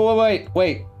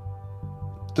 Wait.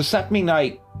 Does that mean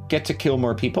I get to kill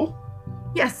more people?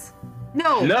 Yes.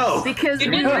 No. Because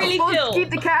we were supposed to keep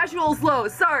the casuals low.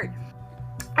 Sorry.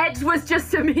 Edge was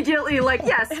just immediately like,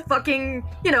 yes, fucking,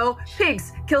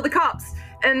 pigs, kill the cops.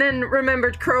 And then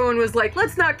remembered Crone was like,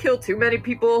 let's not kill too many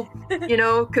people,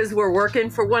 because we're working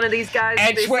for one of these guys,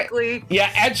 basically.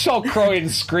 Edge saw Crone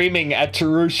screaming at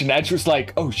Tarush, and Edge was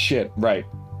like, oh shit, right.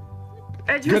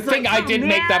 Good thing I didn't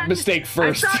make that mistake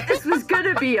first. I thought this was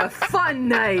gonna be a fun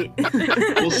night.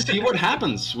 We'll see what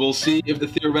happens. We'll see if the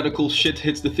theoretical shit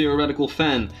hits the theoretical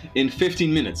fan in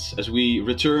 15 minutes as we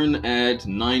return at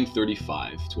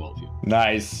 9:35 to all of you.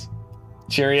 Nice.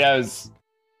 Cheerios.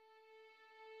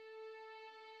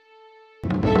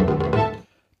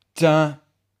 da,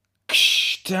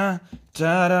 ksh, da,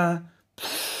 da, da,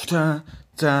 pff, da,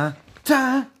 da,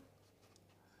 da.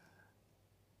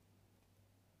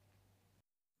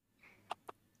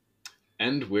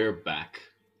 And we're back.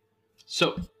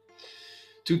 So,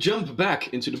 to jump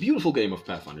back into the beautiful game of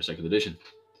Pathfinder 2nd Edition.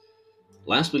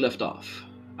 Last we left off,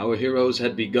 our heroes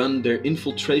had begun their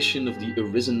infiltration of the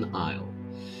Arisen Isle,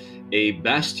 a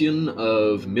bastion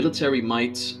of military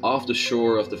might off the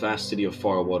shore of the vast city of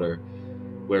Farwater,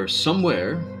 where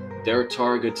somewhere their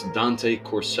target Dante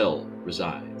Corcel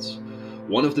resides,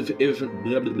 one of the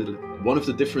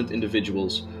different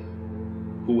individuals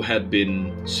who had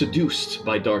been seduced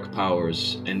by dark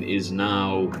powers and is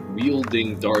now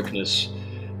wielding darkness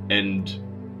and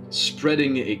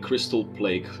spreading a crystal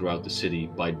plague throughout the city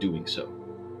by doing so.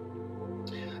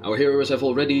 Our heroes have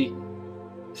already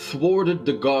thwarted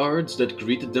the guards that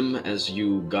greeted them as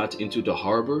you got into the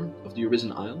harbor of the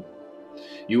Arisen Isle.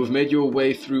 You have made your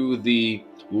way through the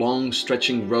long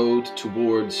stretching road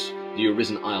towards the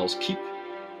Arisen Isle's keep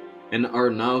and are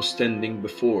now standing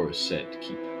before said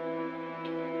keep.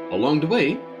 Along the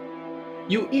way,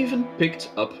 you even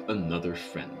picked up another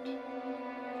friend,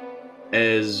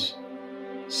 as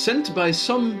sent by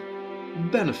some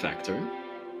benefactor,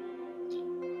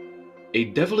 a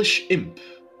devilish imp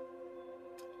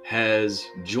has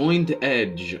joined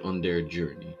Edge on their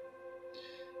journey.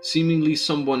 Seemingly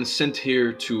someone sent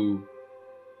here to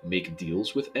make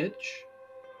deals with Edge,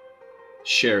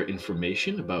 share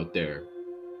information about their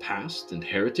past and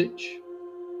heritage,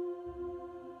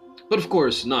 but of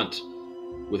course not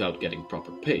without getting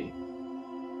proper pay.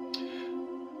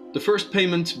 The first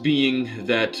payment being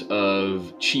that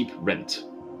of cheap rent,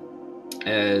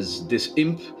 as this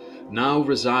imp now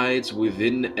resides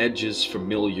within Edge's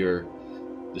familiar,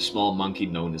 the small monkey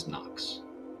known as Nox,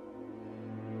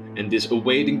 and is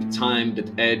awaiting the time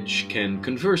that Edge can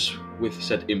converse with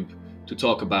said imp to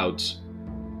talk about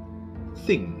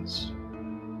things.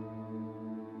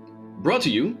 Brought to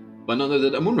you by none other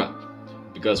than Amunra,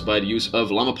 because by the use of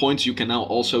llama points you can now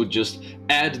also just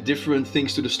add different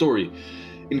things to the story,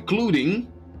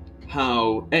 including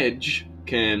how Edge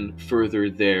can further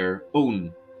their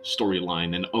own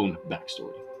storyline and own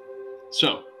backstory.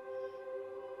 So,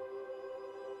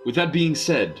 with that being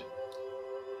said,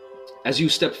 as you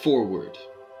step forward,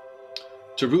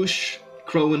 Tarush,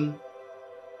 Crowan,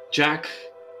 Jack,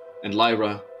 and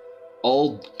Lyra,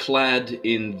 all clad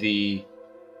in the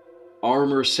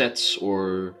armor sets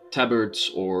or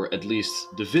tabards, or at least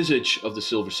the visage of the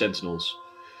Silver Sentinels.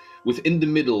 Within the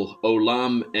middle,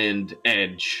 Olam and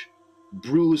Edge,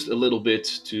 bruised a little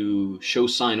bit to show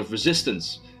sign of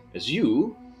resistance, as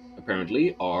you,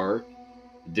 apparently, are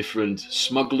different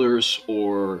smugglers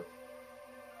or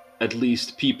at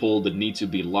least people that need to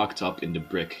be locked up in the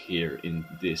brick here in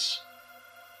this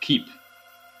keep.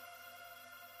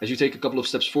 As you take a couple of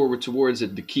steps forward towards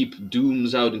it, the keep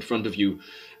dooms out in front of you.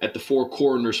 At the four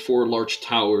corners, four large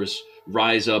towers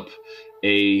rise up.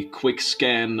 A quick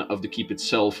scan of the keep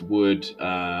itself would,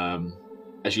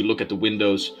 as you look at the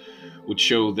windows, would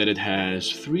show that it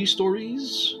has 3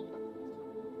 stories.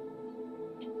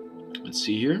 Let's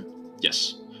see here.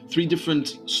 Yes, 3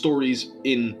 different stories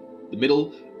in the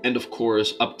middle, and of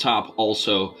course up top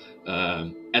also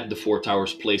at the 4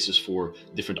 towers places for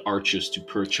different arches to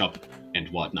perch up and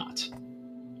whatnot.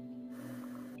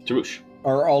 Tarush.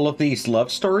 Are all of these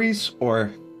love stories,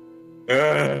 or?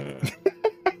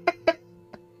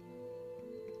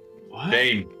 What?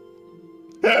 Shame.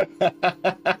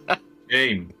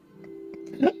 Shame.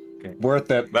 Okay. Worth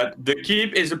it. But the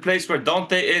keep is the place where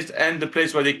Dante is and the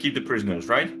place where they keep the prisoners,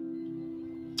 right?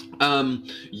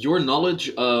 Your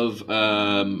knowledge of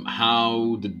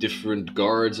how the different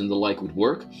guards and the like would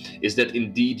work is that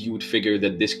indeed you would figure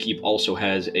that this keep also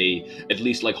has at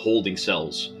least like holding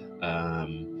cells,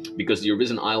 because the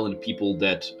Arisen Isle and the people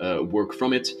that work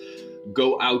from it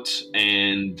go out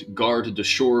and guard the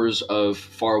shores of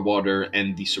Farwater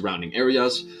and the surrounding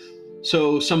areas.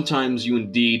 So sometimes you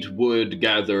indeed would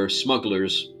gather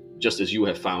smugglers, just as you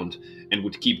have found, and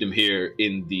would keep them here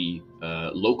in the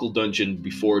local dungeon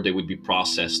before they would be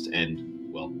processed and,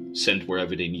 well, sent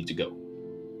wherever they need to go.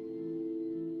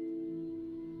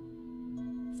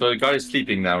 So the guy is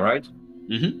sleeping now, right?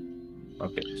 Mm-hmm.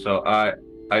 Okay, so I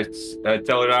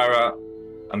tell Rara,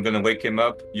 I'm gonna wake him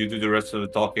up. You do the rest of the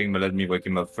talking, but let me wake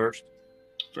him up first.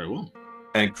 Very well.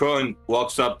 And Crowan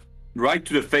walks up right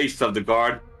to the face of the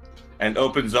guard and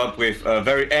opens up with a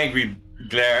very angry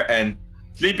glare and,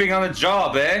 sleeping on a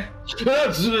job, eh?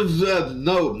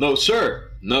 No,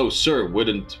 sir. No, sir.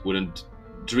 Wouldn't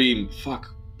dream.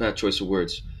 Fuck. Bad choice of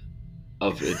words.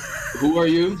 Of it. Who are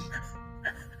you?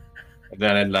 And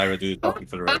then let Lyra do the talking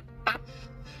for the rest.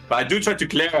 But I do try to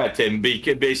glare at him,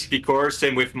 basically coerce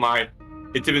him with my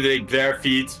intimidate glare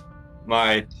feat.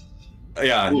 My,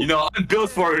 yeah, you know, I'm built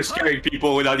for scaring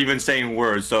people without even saying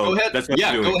words. So go ahead. That's what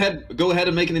I'm doing. Go ahead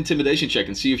and make an intimidation check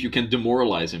and see if you can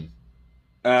demoralize him.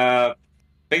 I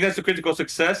think that's a critical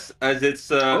success, as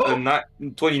it's a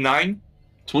 29.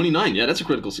 29, yeah, that's a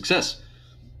critical success.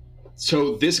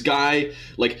 So this guy,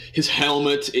 like, his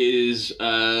helmet is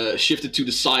shifted to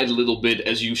the side a little bit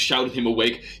as you shouted him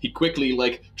awake. He quickly,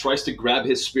 like, tries to grab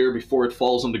his spear before it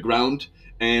falls on the ground,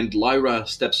 and Lyra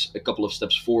steps a couple of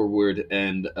steps forward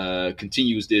and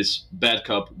continues this bad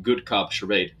cop, good cop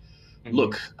charade. Mm-hmm.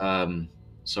 Look,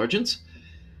 Sergeant,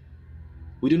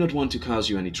 we do not want to cause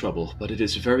you any trouble, but it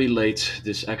is very late.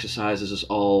 This exercise is us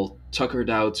all tuckered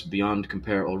out beyond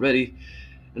compare already.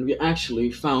 And we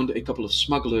actually found a couple of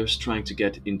smugglers trying to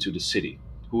get into the city.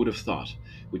 Who would have thought?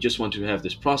 We just want to have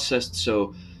this processed,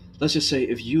 so let's just say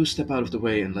if you step out of the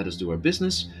way and let us do our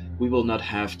business, we will not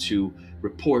have to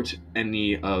report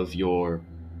any of your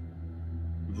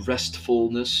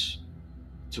restfulness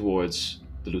towards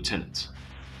the lieutenant.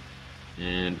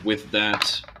 And with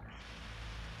that...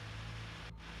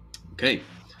 Okay.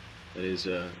 That is...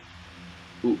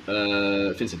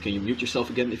 Vincent, can you mute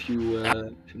yourself again if you're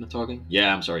not talking?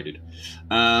 Yeah, I'm sorry, dude.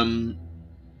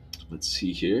 Let's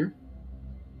see here.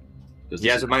 He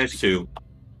has a -2.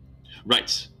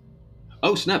 Right.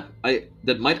 Oh snap!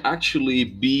 That might actually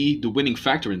be the winning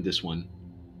factor in this one.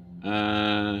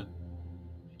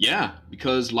 Yeah,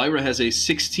 because Lyra has a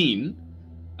 16.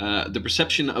 The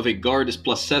perception of a guard is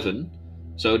 +7,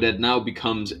 so that now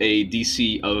becomes a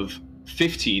DC of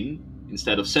 15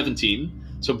 instead of 17.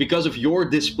 So because of your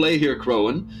display here,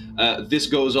 Crowan, this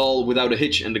goes all without a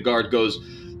hitch, and the guard goes,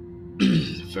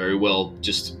 very well,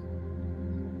 just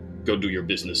go do your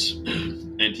business.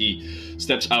 And he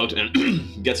steps out and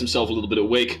gets himself a little bit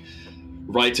awake,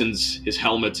 rightens his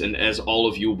helmet, and as all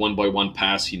of you one by one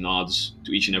pass, he nods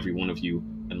to each and every one of you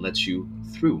and lets you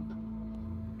through.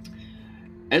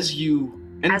 As you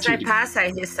enter... As I pass,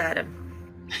 I hiss at him.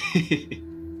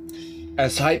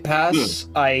 As I pass,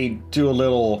 I do a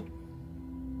little...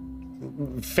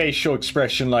 facial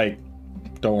expression like,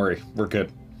 don't worry, we're good.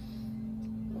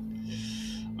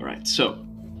 All right, so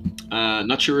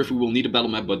not sure if we will need a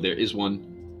battle map, but there is one.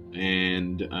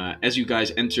 And as you guys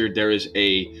enter, there is a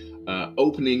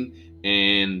opening,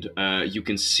 and you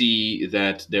can see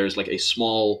that there's like a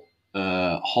small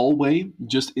hallway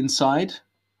just inside.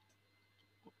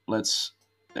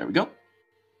 There we go.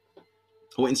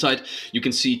 Oh, inside you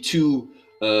can see two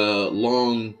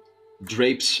long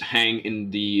drapes hang in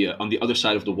the on the other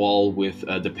side of the wall with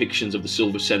depictions of the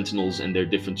Silver Sentinels and their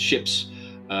different ships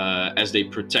as they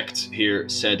protect here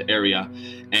said area.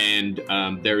 And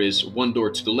there is one door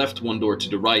to the left, one door to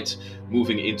the right,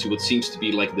 moving into what seems to be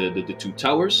like the two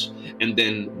towers, and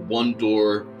then one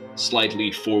door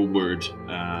slightly forward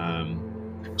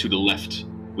to the left,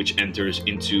 which enters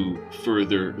into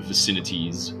further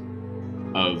vicinities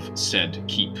of said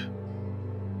keep.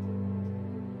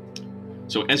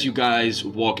 So as you guys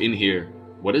walk in here,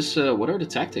 what are the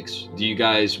tactics? Do you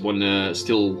guys want to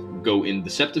still go in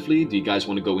deceptively? Do you guys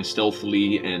want to go in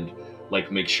stealthily and like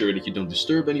make sure that you don't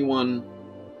disturb anyone?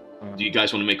 Do you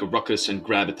guys want to make a ruckus and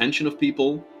grab attention of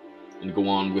people and go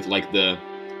on with like the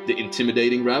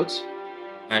intimidating routes?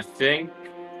 I think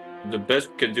the best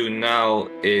we can do now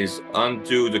is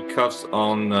undo the cuffs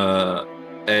on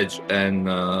Edge and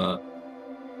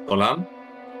Olam.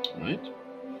 Right.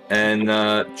 And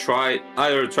try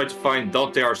to find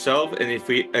Dante ourselves, and if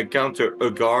we encounter a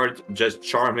guard, just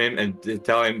charm him and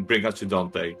tell him bring us to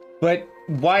Dante. But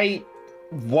why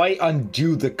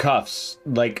undo the cuffs?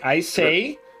 Like I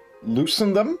say,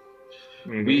 loosen them.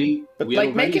 Mm-hmm. We like,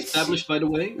 have already established,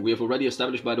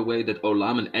 by the way, that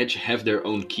Olam and Edge have their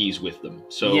own keys with them.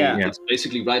 So it's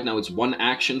basically right now it's one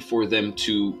action for them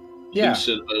to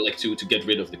loosen, to get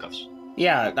rid of the cuffs.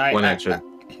 Yeah, one action.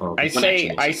 I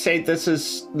say this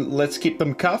is, let's keep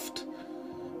them cuffed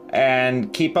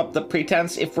and keep up the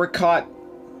pretense. If we're caught,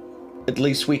 at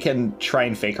least we can try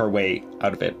and fake our way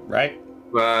out of it, right?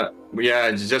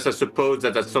 Yeah, just I suppose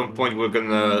that at some point we're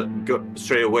gonna go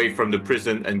straight away from the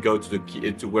prison and go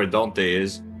to where Dante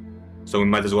is. So we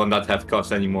might as well not have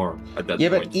cuffs anymore at that point. Yeah,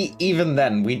 but even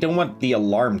then, we don't want the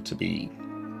alarm to be...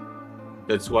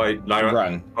 That's why Lyra...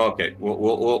 Run. Okay,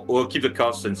 we'll keep the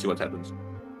cuffs and see what happens.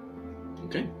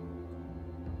 Okay.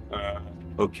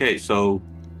 Okay, so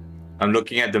I'm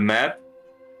looking at the map,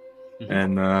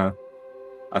 and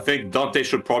I think Dante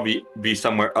should probably be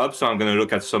somewhere up. So I'm going to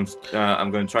look at some.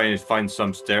 I'm going to try and find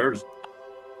some stairs.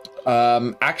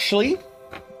 Actually,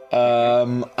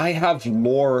 I have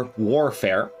lore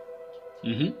warfare.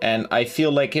 And I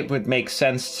feel like it would make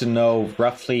sense to know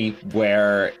roughly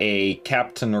where a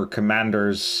captain or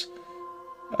commander's,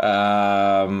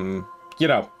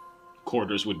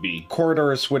 quarters would be.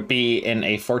 Corridors would be in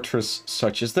a fortress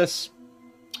such as this.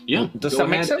 Yeah. Does that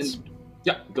make sense?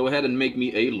 Go ahead and make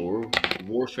me a lore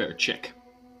warfare check.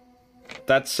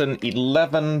 That's an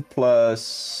 11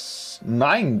 plus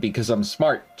 9 because I'm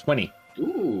smart. 20.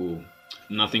 Ooh,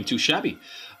 nothing too shabby.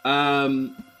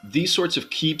 These sorts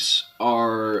of keeps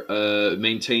are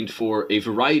maintained for a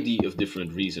variety of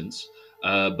different reasons.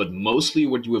 But mostly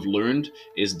what you have learned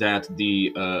is that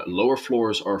the lower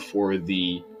floors are for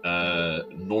the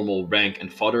normal rank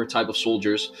and fodder type of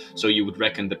soldiers. So you would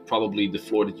reckon that probably the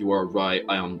floor that you are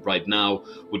on right now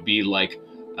would be like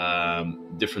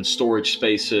different storage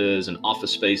spaces and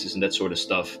office spaces and that sort of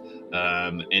stuff.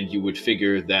 And you would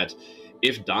figure that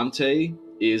if Dante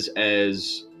is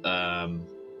as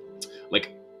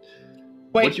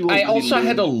Wait, I also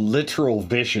had a literal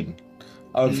vision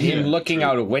of him looking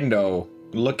out a window,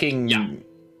 looking. Yeah.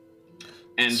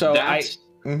 And so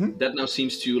that now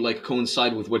seems to like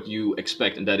coincide with what you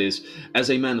expect, and that is,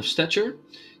 as a man of stature,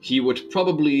 he would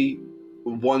probably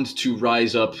want to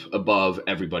rise up above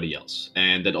everybody else,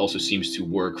 and that also seems to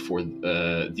work for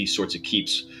these sorts of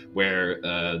keeps, where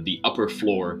the upper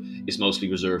floor is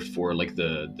mostly reserved for like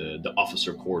the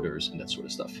officer quarters and that sort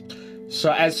of stuff.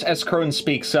 So as Crone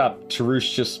speaks up,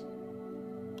 Tarush just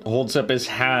holds up his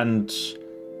hand,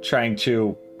 trying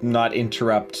to not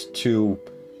interrupt too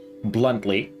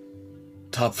bluntly.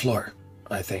 Top floor,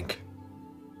 I think.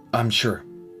 I'm sure.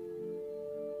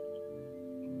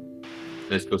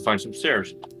 Let's go find some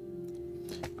stairs.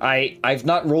 I've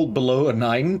not rolled below a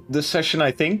 9 this session,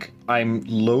 I think. I'm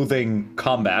loathing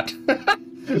combat.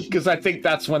 Because I think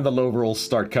that's when the low rolls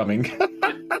start coming.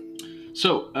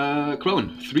 So,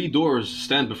 Crone, 3 doors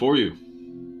stand before you.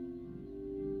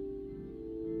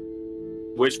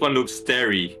 Which one looks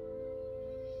stairy?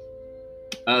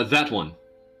 That one.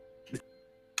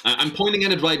 I'm pointing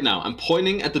at it right now. I'm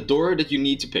pointing at the door that you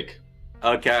need to pick.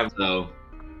 Okay. So,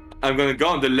 I'm gonna go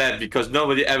on the left because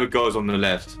nobody ever goes on the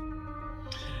left.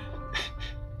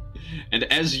 And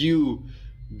as you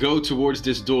go towards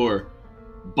this door,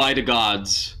 by the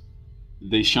gods,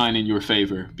 they shine in your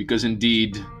favor. Because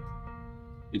indeed,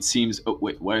 it seems... Oh,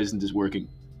 wait, why isn't this working?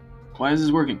 Why is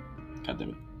this working? God damn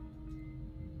it.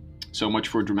 So much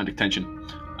for dramatic tension.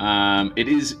 It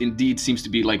is indeed seems to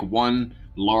be like one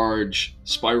large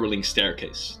spiraling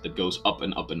staircase that goes up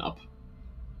and up and up.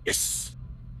 Yes.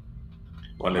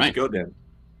 Well, let's go then.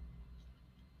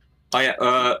 Oh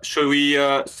yeah, should we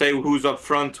say who's up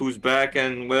front, who's back,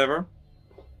 and whatever?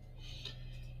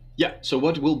 Yeah, so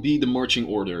what will be the marching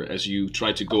order as you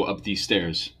try to go up these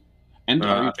stairs? And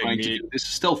are you trying to do this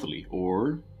stealthily,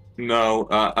 or...? No,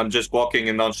 I'm just walking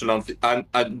in nonchalantly. I'm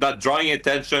not drawing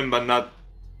attention, but not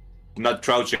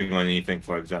crouching or anything,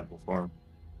 for example, for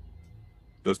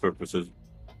those purposes.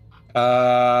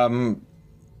 I'm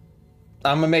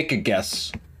gonna make a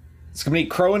guess. It's gonna be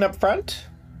Crone up front.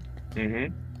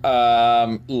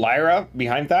 Lyra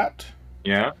behind that.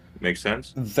 Yeah, makes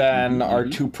sense. Then our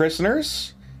 2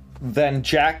 prisoners. Then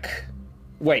Jack.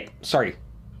 Wait, sorry.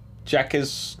 Jack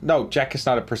is not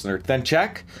a prisoner. Then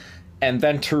Jack, and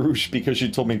then Tarush, because you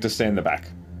told me to stay in the back.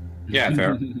 Yeah,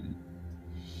 fair.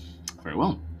 Very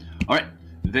well. All right.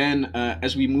 Then,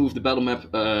 as we move the battle map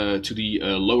to the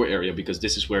lower area, because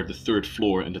this is where the 3rd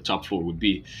floor and the top floor would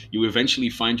be, you eventually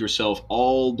find yourself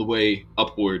all the way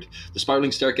upward. The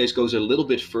spiraling staircase goes a little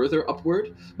bit further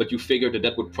upward, but you figure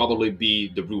that would probably be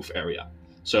the roof area.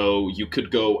 So you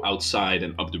could go outside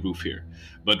and up the roof here.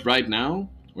 But right now,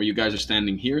 where you guys are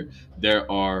standing here,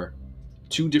 there are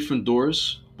 2 different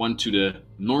doors, one to the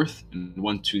north and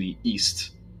one to the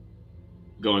east,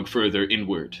 going further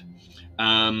inward.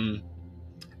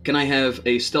 Can I have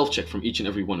a stealth check from each and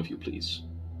every one of you, please?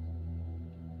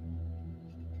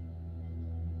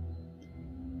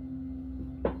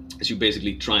 As you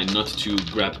basically try not to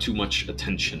grab too much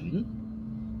attention.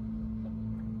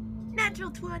 Natural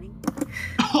 20.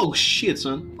 Oh shit,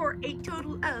 son. For a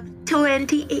total of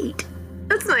 28.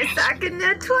 That's my second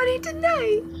nat 20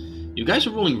 tonight. You guys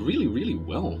are rolling really, really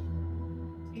well.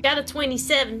 I got a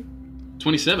 27.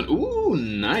 27. Ooh,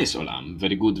 nice, Olam.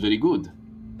 Very good, very good.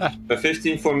 A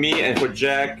 15 for me, and for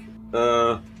Jack,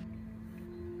 12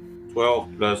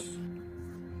 plus.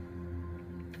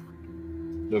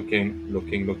 Looking.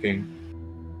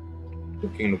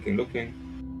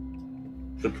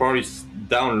 Should probably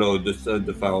download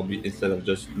the file instead of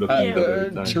just looking at it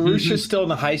every time. Tarush is still in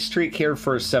the high streak here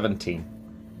for 17.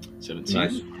 17,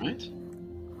 nice. Right.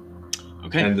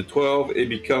 Okay. And the 12, it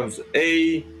becomes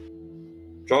a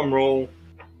drum roll.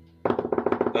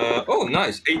 Oh,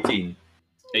 nice. 18.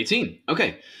 18.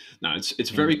 Okay. Now it's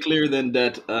very clear then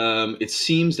that it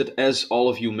seems that as all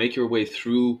of you make your way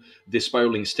through this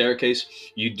spiraling staircase,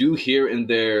 you do hear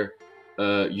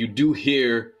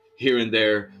here and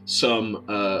there some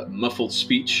muffled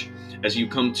speech. As you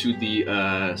come to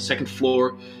the second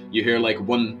floor, you hear like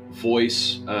one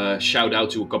voice shout out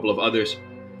to a couple of others.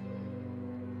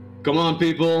 Come on,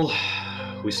 people.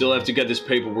 We still have to get this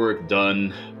paperwork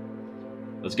done.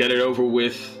 Let's get it over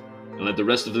with and let the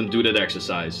rest of them do that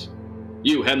exercise.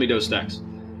 You, hand me those stacks.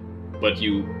 But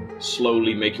you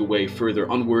slowly make your way further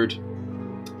onward,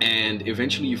 and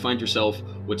eventually you find yourself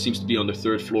what seems to be on the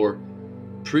third floor,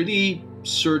 pretty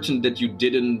certain that you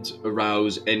didn't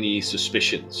arouse any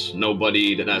suspicions.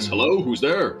 Nobody that asks, hello, who's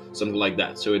there? Something like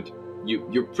that. So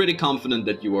you're pretty confident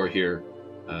that you are here,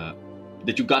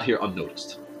 that you got here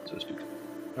unnoticed, so to speak.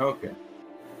 Okay.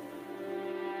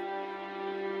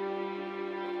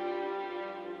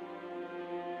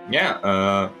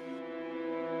 Yeah,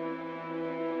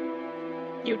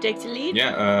 You take the lead?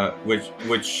 yeah,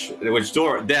 which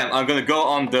door? Damn, I'm gonna go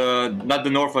on not the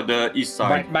north or the east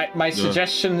side. My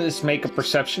suggestion is make a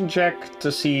perception check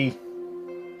to see...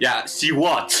 Yeah, see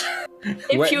what?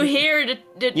 If you hear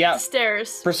the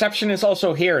stairs. Perception is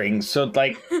also hearing, so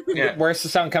like, Yeah. where's the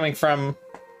sound coming from?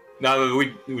 No,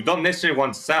 we don't necessarily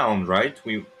want sound, right?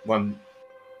 We want...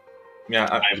 Yeah,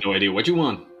 I have no idea what you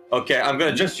want. Okay, I'm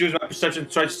gonna just use my perception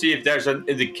to try to see if there's an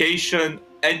indication,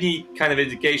 any kind of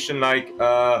indication, like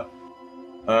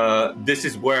this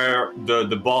is where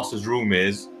the boss's room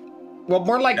is. Well,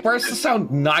 more like, where's the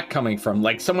sound not coming from?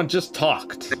 Like someone just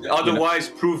talked. Otherwise,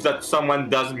 prove that someone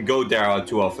doesn't go there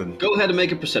too often. Go ahead and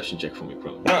make a perception check for me,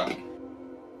 Prone.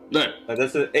 There.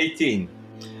 That's an 18.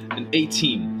 An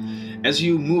 18. As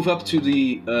you move up to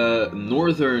the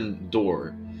northern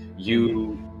door,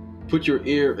 you put your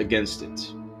ear against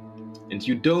it. And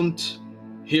you don't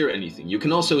hear anything. You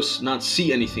can also not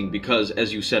see anything because,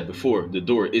 as you said before, the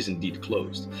door is indeed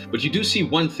closed. But you do see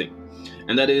one thing,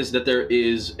 and that is that there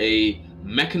is a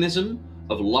mechanism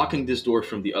of locking this door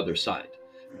from the other side.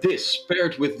 This,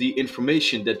 paired with the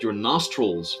information that your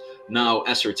nostrils now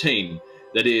ascertain,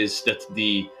 that is, that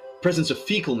the presence of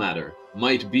fecal matter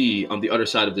might be on the other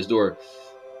side of this door,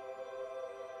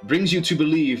 brings you to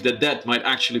believe that that might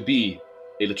actually be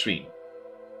a latrine.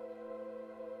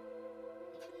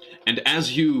 And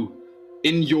as you,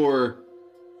 in your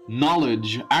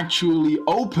knowledge, actually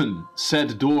open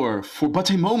said door for but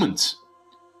a moment,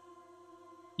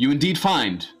 you indeed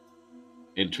find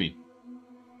a latrine.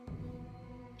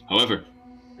 However,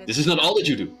 this is not all that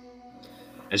you do.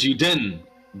 As you then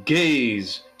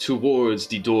gaze towards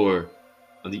the door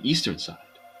on the eastern side,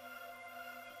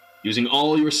 using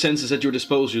all your senses at your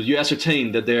disposal, you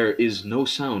ascertain that there is no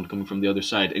sound coming from the other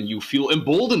side, and you feel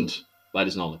emboldened by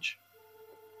this knowledge.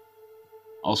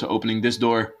 Also opening this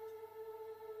door,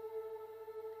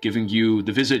 giving you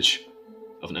the visage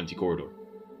of an empty corridor.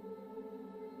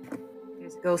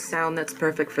 There's a ghost sound that's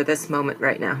perfect for this moment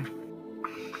right now.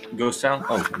 Ghost sound?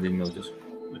 Oh, I didn't notice.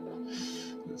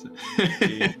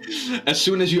 As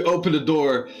soon as you open the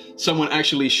door, someone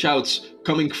actually shouts,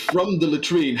 coming from the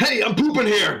latrine, "Hey, I'm pooping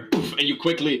here!" And you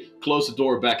quickly close the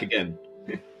door back again.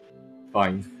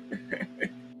 Fine.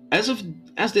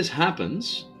 As this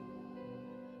happens,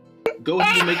 go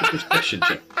ahead and make a perception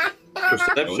check.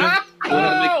 Perception? Go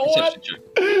ahead and make a perception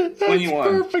check.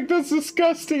 21. Perfect, that's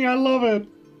disgusting, I love it.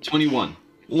 21.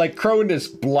 Like, Crone is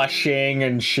blushing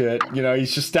and shit, you know,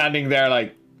 he's just standing there,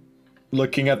 like,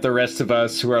 looking at the rest of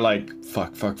us who are like,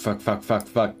 fuck,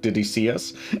 did he see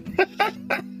us?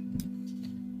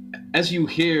 As you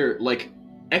hear, like,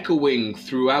 echoing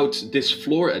throughout this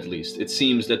floor at least, it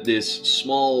seems that this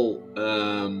small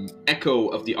echo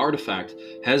of the artifact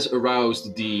has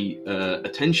aroused the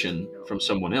attention from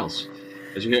someone else.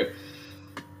 As you hear,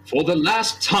 "For the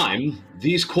last time,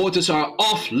 these quarters are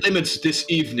off limits this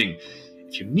evening.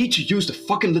 If you need to use the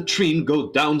fucking latrine,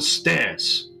 go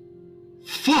downstairs."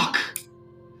 Fuck!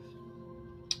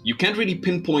 You can't really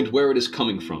pinpoint where it is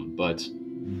coming from, but...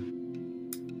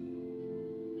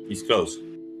 He's close.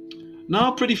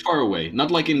 No, pretty far away. Not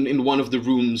like in one of the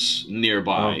rooms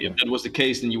nearby. Okay. If that was the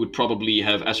case, then you would probably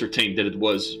have ascertained that it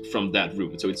was from that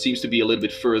room. So it seems to be a little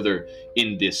bit further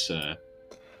in this area.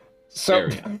 So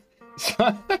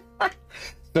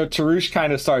Tarush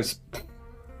kind of starts...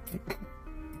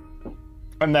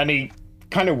 And then he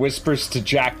kind of whispers to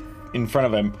Jack in front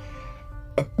of him.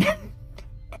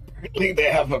 Apparently they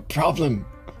have a problem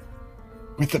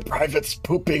with the privates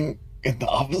pooping in the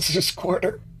officers'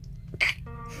 quarter.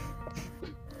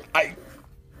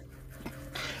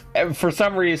 And for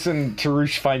some reason,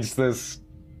 Tarush finds this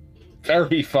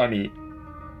very funny.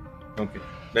 Okay.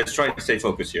 let's try to stay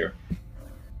focused here.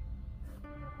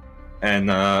 And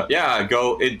yeah,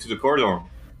 go into the corridor.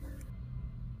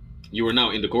 You are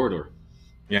now in the corridor.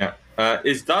 Yeah.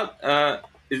 Is that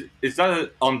is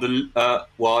that on the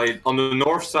on the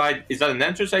north side? Is that an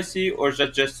entrance I see, or is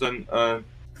that just an?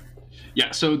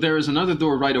 Yeah. So there is another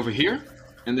door right over here,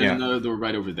 and then another door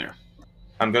right over there.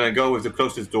 I'm gonna go with the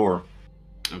closest door.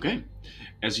 Okay.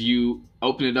 As you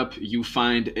open it up, you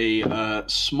find a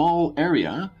small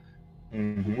area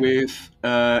with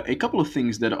a couple of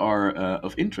things that are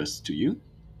of interest to you.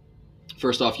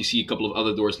 First off, you see a couple of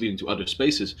other doors leading to other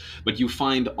spaces, but you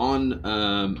find on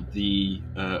the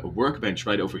workbench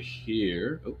right over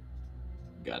here. Oh,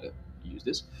 gotta use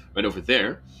this. Right over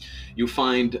there, you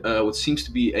find what seems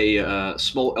to be a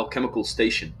small alchemical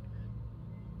station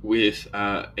with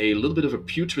a little bit of a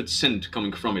putrid scent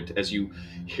coming from it, as you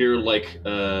hear like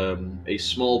a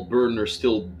small burner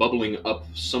still bubbling up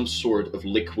some sort of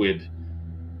liquid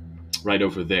right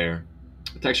over there.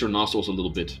 It attacks your nostrils a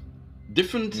little bit.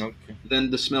 Different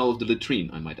than the smell of the latrine,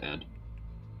 I might add.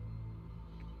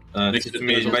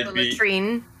 The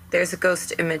latrine, there's a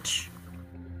ghost image.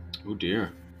 Oh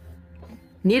dear.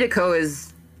 Nidako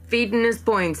is feeding his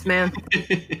points, man.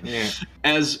 Yeah.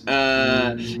 As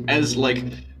like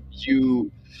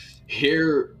you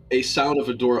hear a sound of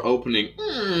a door opening,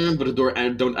 but the door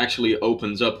don't actually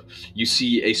opens up. You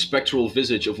see a spectral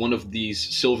visage of one of these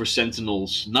silver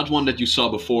sentinels, not one that you saw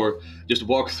before, just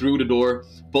walk through the door,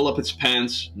 pull up its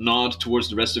pants, nod towards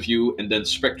the rest of you, and then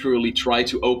spectrally try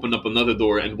to open up another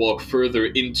door and walk further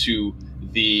into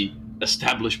the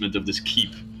establishment of this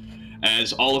keep.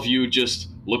 As all of you just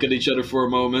look at each other for a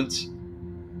moment,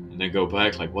 and then go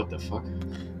back like, what the fuck?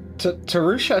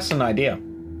 Tarush has an idea.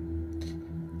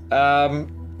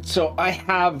 So I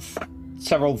have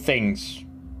several things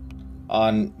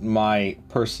on my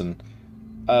person.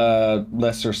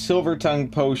 Lesser silver tongue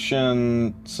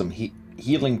potion, some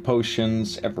healing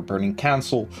potions, ever-burning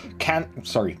candles,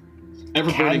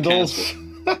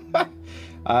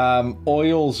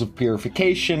 oils of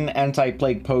purification,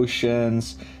 anti-plague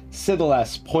potions, Citadel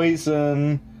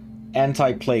poison,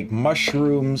 anti-plague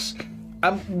mushrooms.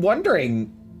 I'm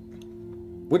wondering,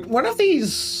 would one of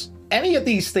these, any of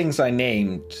these things I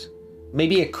named,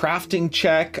 maybe a crafting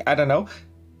check, I don't know,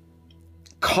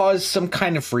 cause some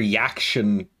kind of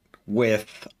reaction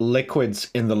with liquids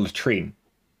in the latrine?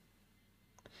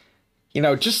 You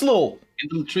know, just a little in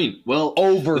the latrine. Well,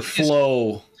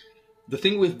 overflow. The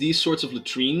thing with these sorts of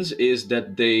latrines is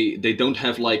that they don't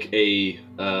have like a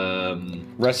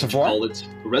reservoir. Call it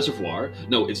reservoir.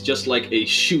 No, it's just like a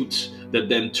chute that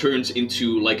then turns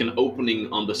into like an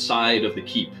opening on the side of the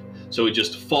keep. So it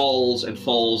just falls and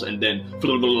falls and then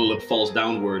it falls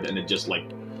downward and it just like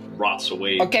rots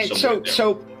away. Okay,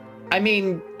 so I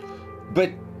mean,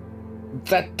 but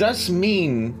that does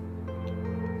mean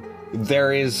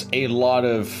there is a lot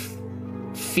of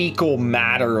fecal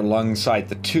matter alongside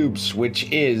the tubes, which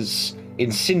is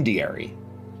incendiary,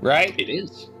 right? It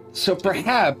is. So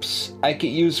perhaps I could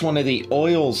use one of the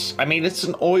oils. I mean, it's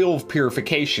an oil of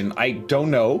purification. I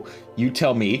don't know. You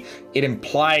tell me. It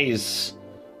implies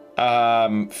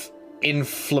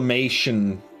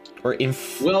inflammation or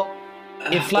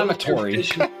inflammatory.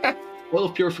 Oil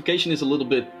of purification is a little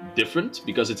bit different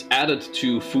because it's added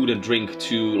to food and drink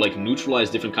to like neutralize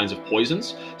different kinds of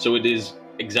poisons. So it is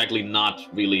exactly not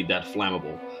really that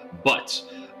flammable. But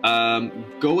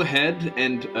go ahead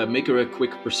and make her a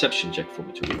quick perception check for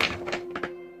me to read.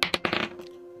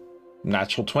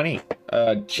 Natural 20.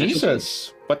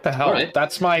 Jesus, what the hell? Right.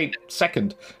 That's my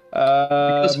second.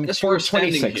 Because for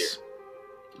 26.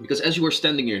 Because as you are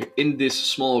standing here in this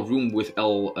small room with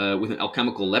an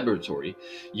alchemical laboratory,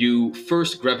 you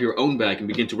first grab your own bag and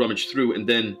begin to rummage through, and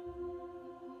then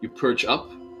you perch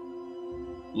up,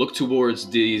 look towards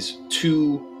these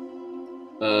two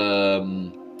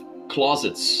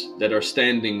closets that are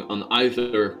standing on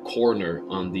either corner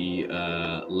on the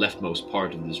leftmost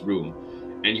part of this room,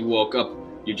 and you walk up.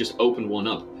 You just open one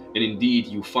up, and indeed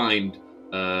you find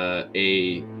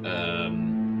a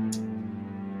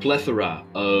plethora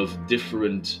of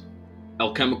different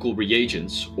alchemical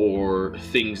reagents or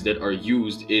things that are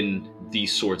used in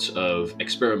these sorts of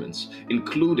experiments,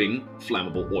 including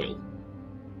flammable oil.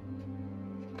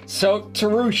 So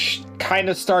Tarush kind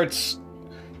of starts,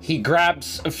 he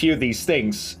grabs a few of these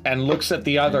things and looks at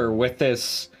the other with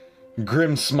this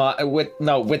grim smile,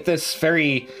 with this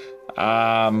very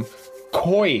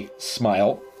coy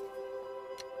smile.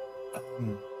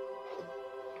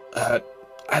 I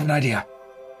have an idea.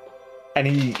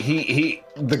 And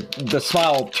the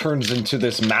smile turns into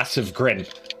this massive grin.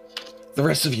 The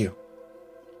rest of you,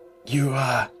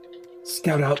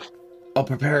 scout out I'll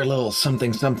prepare a little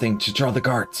something to draw the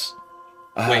guards.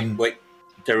 Wait,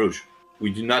 Tarouche. We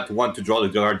do not want to draw the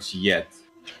guards yet.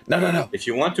 No. If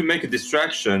you want to make a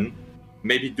distraction,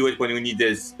 maybe do it when we need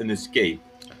an escape.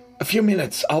 A few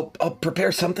minutes. I'll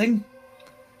prepare something.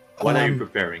 What are you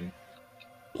preparing?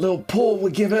 Little pull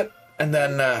we give it, and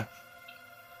then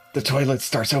the toilet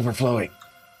starts overflowing.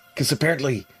 Because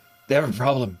apparently they have a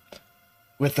problem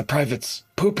with the privates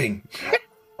pooping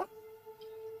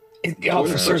in the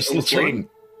officer's latrine.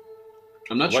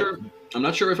 I'm not sure. I'm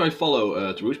not sure if I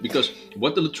follow Tarouche, because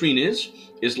what the latrine is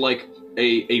like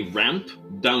a ramp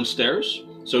downstairs.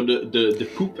 So the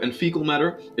poop and fecal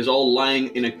matter is all lying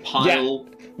in a pile.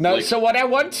 Yeah. No, so what I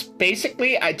want,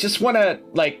 basically, I just want to,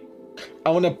 I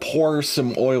want to pour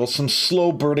some oil, some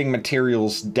slow burning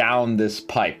materials down this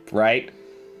pipe, right?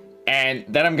 And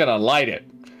then I'm going to light it.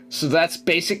 So that's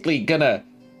basically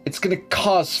it's going to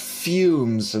cause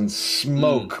fumes and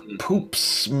smoke, poop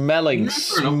smelling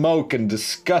smoke and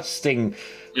disgusting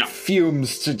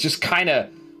fumes to just kind of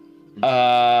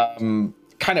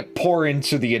pour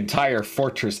into the entire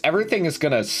fortress. Everything is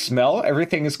going to smell.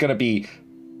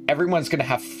 Everyone's going to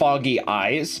have foggy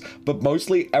eyes, but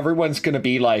mostly everyone's going to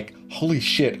be like, holy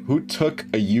shit, who took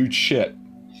a huge shit?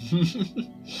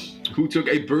 Who took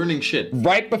a burning shit?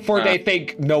 Right before they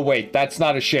think, no, wait, that's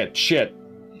not a shit. Shit.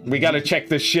 We got to check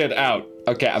this shit out.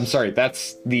 Okay, I'm sorry.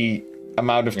 That's the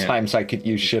amount of times I could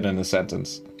use shit in a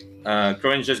sentence.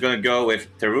 Corinne's just going to go with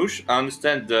Tarouche. I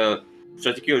understand the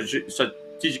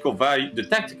strategical value, the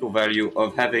tactical value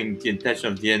of having the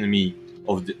intention of the enemy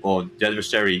or the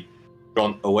adversary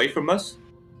drawn away from us,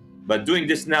 but doing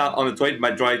this now on the toilet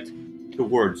might drive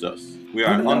towards us. We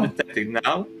are undetected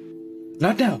now.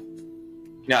 Not now.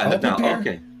 Yeah, not now.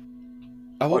 Okay.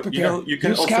 I will prepare. You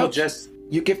can also just...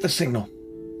 You give the signal.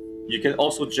 You can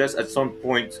also just at some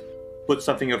point put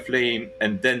something aflame,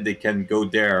 and then they can go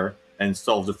there and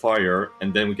solve the fire,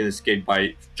 and then we can escape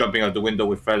by jumping out the window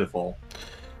with Featherfall.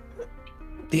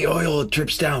 The oil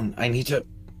drips down. It needs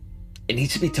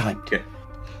to be timed. Okay.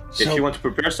 So, if you want to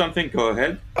prepare something, go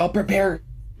ahead. I'll prepare.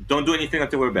 Don't do anything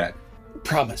until we're back.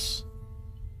 Promise.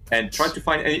 And try to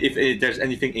find if there's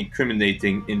anything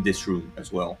incriminating in this room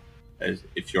as well, as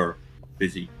if you're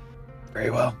busy. Very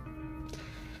well.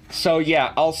 So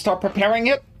yeah, I'll start preparing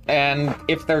it, and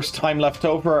if there's time left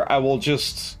over, I will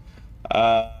just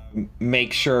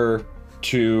make sure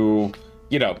to,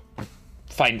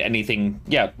 find anything,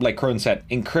 like Crone said,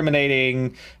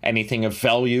 incriminating, anything of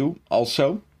value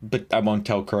also, but I won't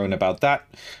tell Crone about that.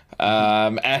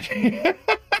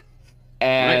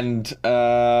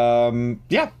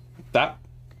 That.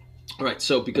 All right,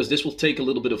 so because this will take a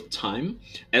little bit of time,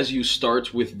 as you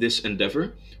start with this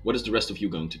endeavor, what is the rest of you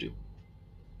going to do?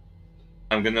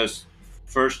 I'm going to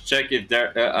first check if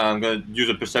there... I'm going to use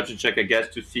a perception check, I guess,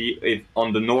 to see if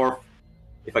on the north,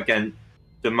 if I can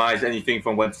demise anything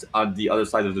from what's on the other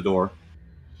side of the door.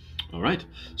 All right,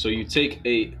 so you take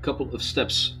a couple of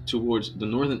steps towards the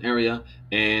northern area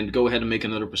and go ahead and make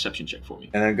another perception check for me.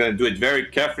 And I'm going to do it very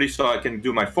carefully so I can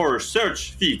do my forest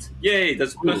search feat. Yay,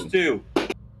 that's +2.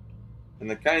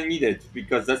 And I kind of need it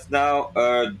because that's now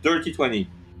dirty 20.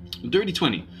 Dirty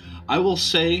 20. I will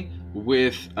say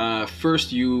with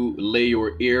first you lay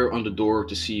your ear on the door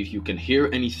to see if you can hear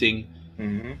anything.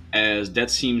 As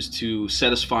that seems to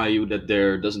satisfy you that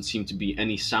there doesn't seem to be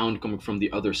any sound coming from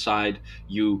the other side.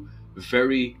 You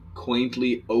very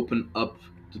quaintly open up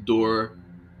the door,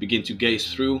 begin to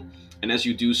gaze through, and as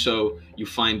you do so, you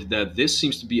find that this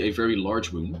seems to be a very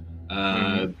large room.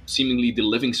 Seemingly the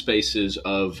living spaces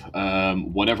of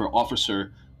whatever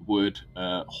officer would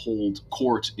hold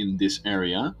court in this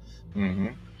area. Let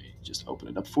me just open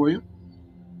it up for you.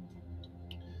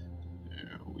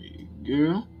 There we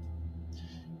go.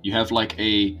 You have like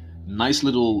a nice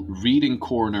little reading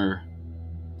corner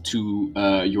to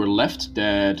your left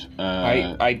that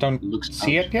I don't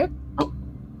see it yet. Oh,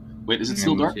 wait, is it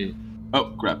still dark?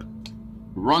 Oh, crap.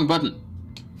 Wrong button.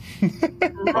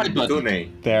 Right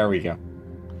button. There we go.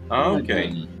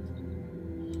 Okay. Here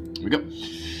we go.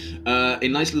 A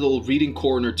nice little reading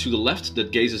corner to the left that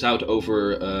gazes out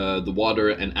over the water,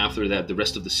 and after that the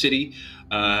rest of the city.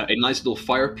 A nice little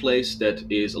fireplace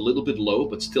that is a little bit low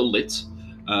but still lit.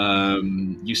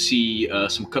 You see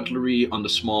some cutlery on the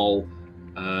small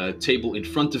table in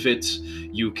front of it.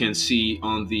 You can see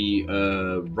on the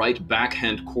right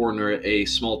backhand corner a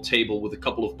small table with a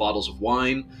couple of bottles of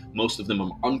wine. Most of them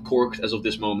are uncorked as of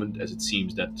this moment, as it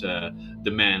seems that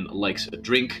the man likes a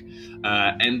drink.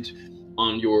 And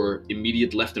on your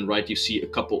immediate left and right, you see a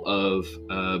couple of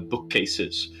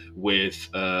bookcases with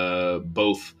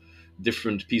both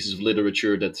different pieces of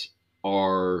literature that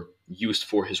are used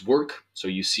for his work. So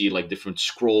you see like different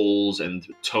scrolls and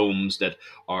tomes that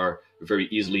are very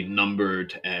easily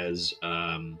numbered as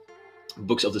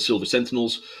books of the Silver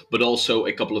Sentinels, but also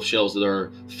a couple of shelves that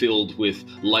are filled with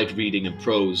light reading and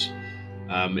prose.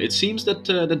 It seems that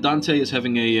that Dante is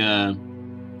having a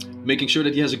making sure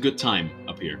that he has a good time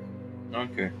up here.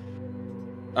 Okay.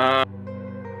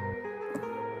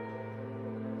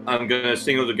 I'm gonna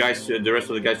signal the rest of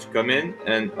the guys to come in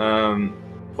and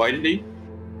quietly.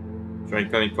 Try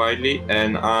and come in quietly,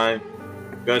 and I'm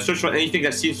gonna search for anything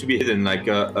that seems to be hidden, like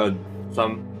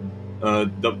some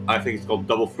I think it's called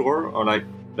double floor, or like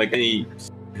any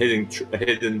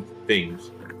hidden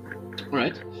things. All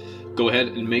right, go ahead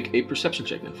and make a perception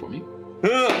check then for me.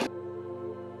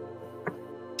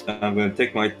 I'm gonna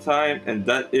take my time, and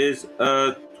that is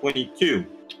 22.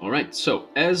 All right, so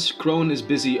as Crone is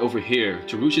busy over here,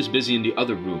 Tarush is busy in the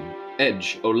other room.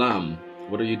 Edge, Olam,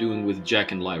 what are you doing with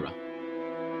Jack and Lyra?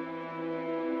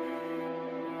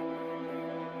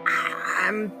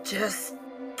 I'm just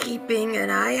keeping an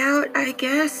eye out, I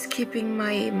guess. Keeping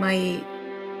my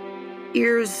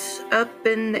ears up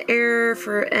in the air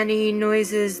for any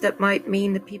noises that might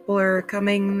mean that people are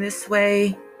coming this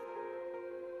way.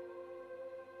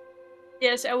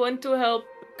 Yes, I want to help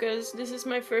because this is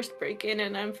my first break-in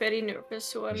and I'm very nervous,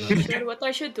 so I'm not sure what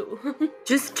I should do.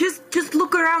 Just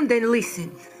look around and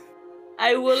listen.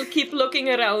 I will keep looking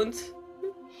around,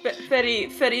 very,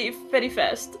 very, very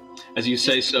fast. As you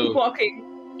say so, keep walking.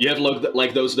 You have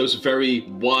like those very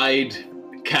wide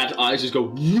cat eyes just go.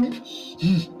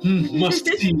 Must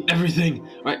see everything,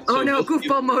 right? Oh so no,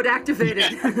 goofball mode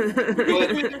activated. Yeah. Go ahead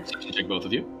and make a perception check, both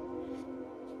of you.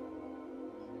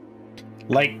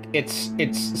 Like, it's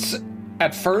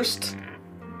at first,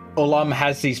 Olam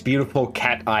has these beautiful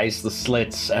cat eyes, the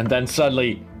slits, and then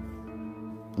suddenly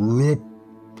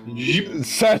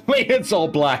it's all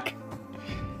black.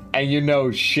 And you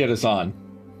know shit is on.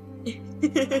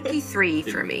 23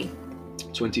 for me.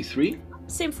 23?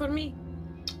 Same for me.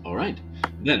 Alright.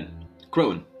 Then,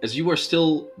 Crone, as you are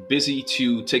still busy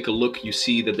to take a look, you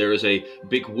see that there is a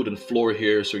big wooden floor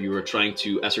here, so you are trying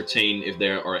to ascertain if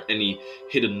there are any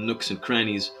hidden nooks and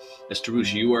crannies. As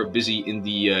Tarush, you are busy in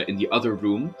the other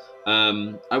room.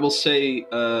 I will say,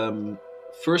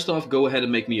 first off, go ahead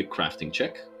and make me a crafting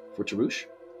check for Tarush.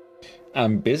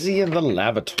 I'm busy in the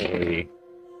lavatory.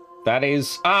 That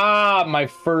is my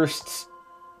first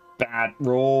bad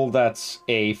roll. That's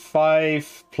a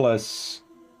 5 plus.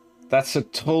 That's a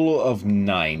total of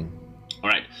 9. All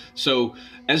right. So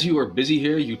as you are busy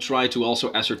here, you try to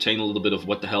also ascertain a little bit of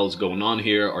what the hell is going on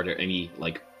here. Are there any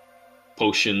like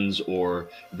potions or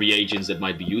reagents that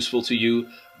might be useful to you?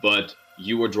 But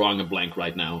you are drawing a blank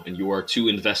right now, and you are too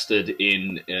invested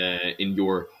in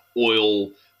your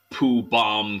oil poo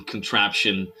bomb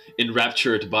contraption,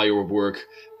 enraptured by your work,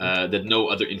 that no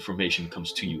other information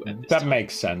comes to you at this time.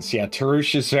 Makes sense. Yeah,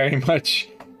 Tarush is very much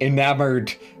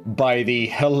enamored by the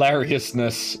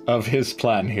hilariousness of his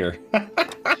plan here.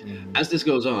 As this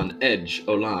goes on, Edge,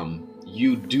 Olam,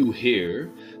 you do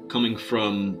hear, coming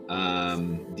from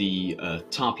the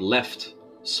top left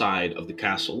side of the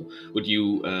castle, what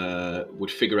you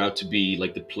would figure out to be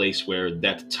like the place where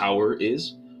that tower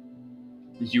is,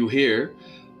 you hear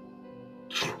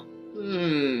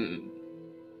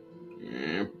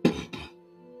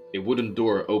a wooden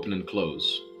door open and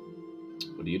close.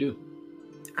 What do you do?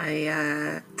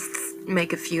 I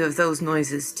make a few of those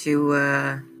noises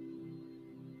to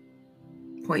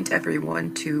point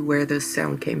everyone to where the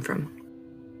sound came from.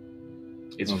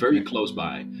 It's very close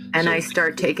by. And so, I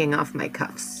start taking off my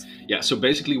cuffs. Yeah, so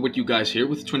basically what you guys hear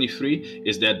with 23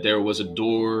 is that there was a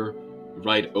door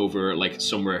right over, like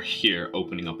somewhere here,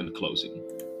 opening up and closing.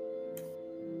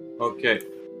 Okay.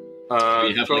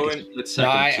 You have like a split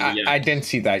second. No, I didn't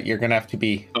see that. You're gonna have to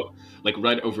be... Oh, like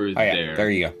right over there. Yeah, there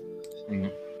you go. Mm-hmm.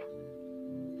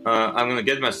 I'm gonna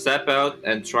get my sap out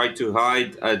and try to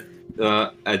hide at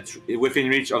within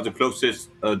reach of the closest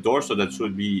door. So that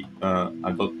should be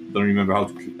I don't remember how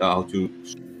to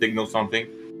signal something.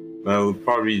 But it would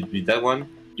probably be that one.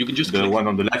 You can just the click. One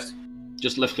on the left.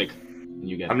 Just left click, and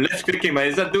you get. I'm left clicking, but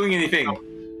is that doing anything? No.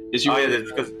 Is your... yeah,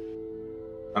 that's because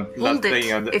I'm hold it.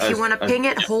 If you want to ping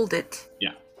it, hold it.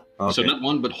 Yeah. Okay. So not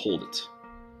one, but hold it.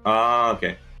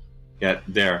 Okay. Yeah,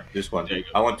 there. This one. There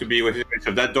I want to be within reach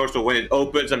of that door, so when it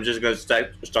opens, I'm just gonna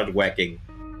start whacking.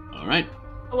 All right.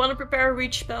 I want to prepare a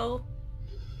reach spell.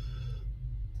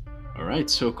 All right.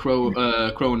 So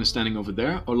Crone is standing over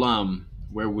there. Olam,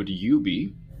 where would you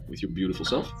be with your beautiful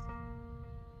self?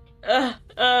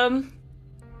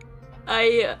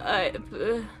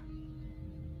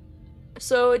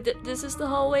 So this is the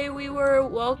hallway we were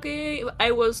walking.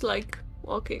 I was like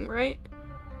walking, right?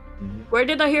 Mm-hmm. Where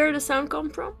did I hear the sound come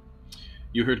from?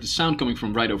 You heard the sound coming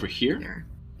from right over here.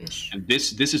 There-ish. And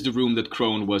this is the room that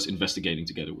Crone was investigating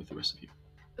together with the rest of you.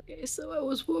 Okay, so I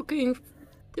was walking.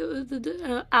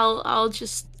 I'll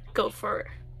just go for it.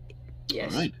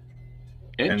 Yes. All right.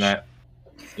 Edge.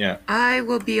 And I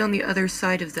will be on the other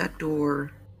side of that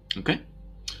door. Okay.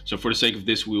 So for the sake of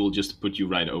this, we will just put you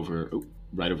right over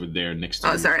there next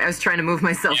to. Oh, sorry, I was trying to move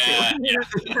myself too.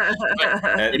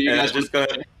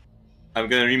 I'm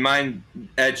gonna remind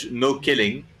Edge no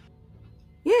killing.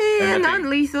 Yeah,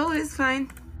 non-lethal is fine.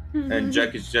 And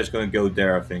Jack is just gonna go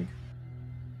there, I think.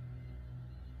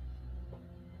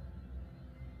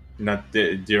 Not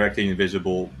directly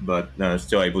invisible, but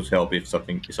still able to help if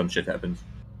some shit happens.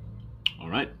 All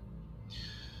right.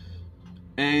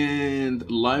 And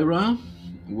Lyra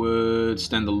would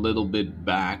stand a little bit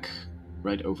back,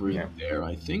 right over there,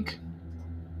 I think.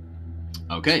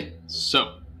 Okay,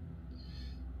 so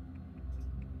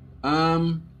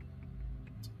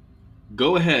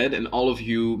go ahead and all of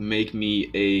you make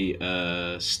me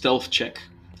a stealth check.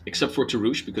 Except for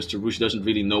Tarush, because Tarush doesn't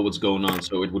really know what's going on,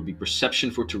 so it would be perception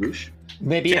for Tarush.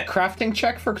 Maybe a crafting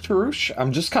check for Tarush?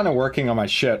 I'm just kind of working on my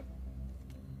shit.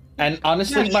 And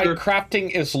honestly, my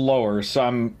crafting is lower, so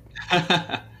I'm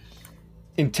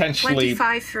intentionally...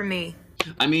 25 for me.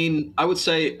 I mean, I would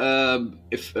say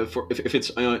if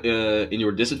it's in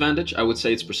your disadvantage, I would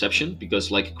say it's perception, because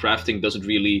like crafting doesn't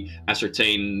really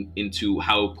ascertain into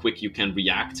how quick you can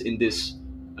react in this...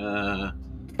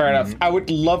 Fair enough. I would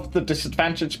love the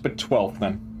disadvantage, but 12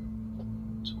 then.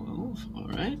 12,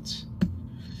 alright.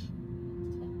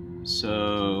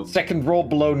 So... Second roll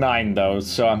below 9 though,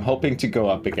 so I'm hoping to go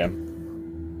up again.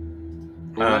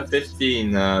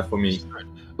 15 for me.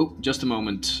 Oh, just a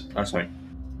moment. Oh, sorry.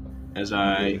 As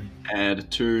I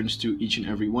add turns to each and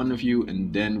every one of you,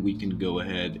 and then we can go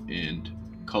ahead and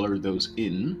color those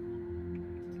in.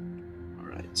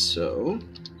 Alright, so...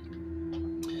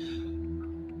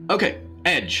 Okay.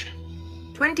 Edge.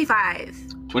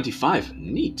 25. 25.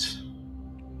 Neat.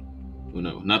 Oh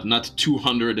no, not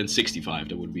 265.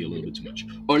 That would be a little bit too much.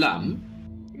 Orlam.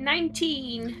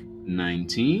 19.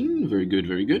 19. Very good,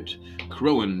 very good.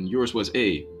 Crowan, yours was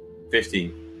a...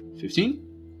 15. 15?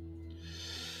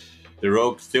 The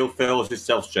rogue still fails his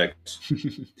stealth checks.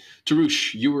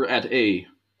 Tarush, you were at a...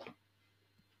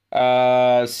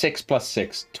 6 plus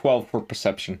 6. 12 for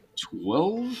perception.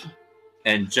 12?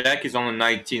 And Jack is on a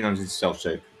 19 on his stealth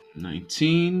check.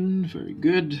 19, very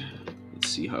good. Let's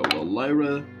see how well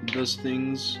Lyra does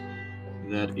things.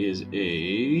 That is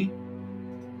a...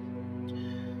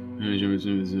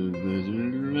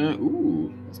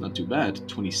 Ooh, that's not too bad.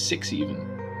 26 even.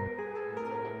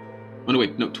 Oh no,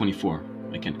 wait, no, 24.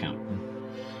 I can't count.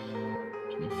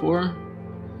 24.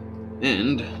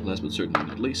 And, last but certainly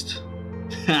not least...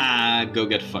 Ha! Go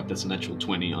get fucked. That's a natural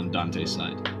 20 on Dante's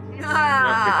side.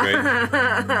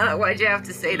 Why'd you have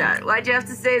to say that? Why'd you have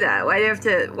to say that? Why'd you have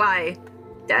to... Why?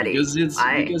 Daddy, because it's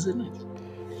why? Because it is.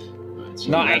 Right, so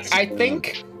no, I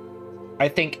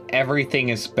think everything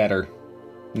is better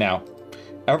now.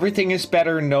 Everything is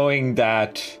better knowing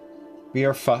that we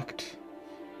are fucked.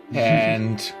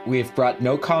 And we've brought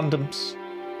no condoms.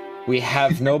 We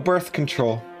have no birth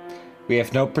control. We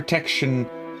have no protection.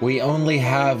 We only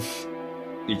have...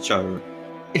 each other.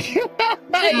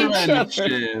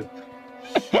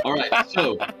 All right,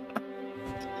 so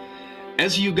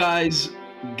as you guys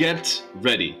get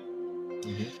ready,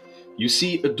 you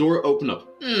see a door open up,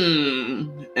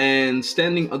 and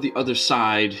standing on the other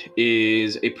side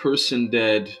is a person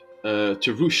that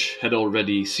Tarush had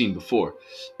already seen before.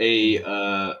 A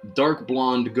dark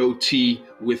blonde goatee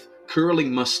with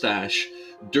curling mustache,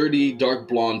 dirty dark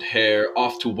blonde hair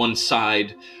off to one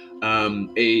side,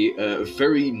 a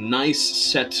very nice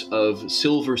set of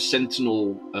silver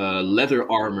sentinel leather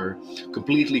armor,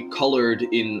 completely colored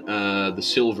in the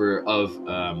silver of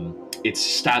its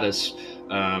status,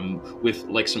 with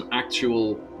like some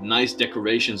actual nice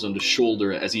decorations on the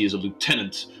shoulder, as he is a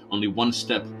lieutenant, only one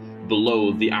step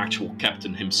below the actual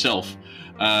captain himself,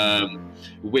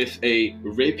 with a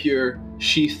rapier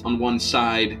sheath on one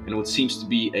side and what seems to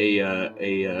be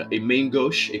a main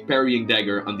gauche, a parrying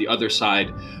dagger on the other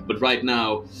side. But right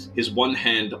now, his one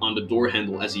hand on the door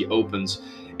handle as he opens,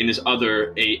 in his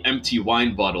other a empty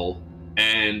wine bottle,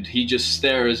 and he just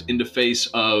stares in the face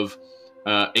of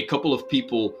a couple of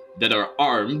people that are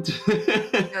armed.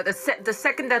 No, the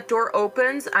second that door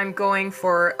opens, I'm going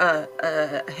for a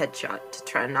headshot to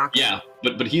try and knock him. Yeah,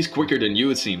 but he's quicker than you,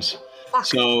 it seems. Fuck.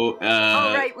 So,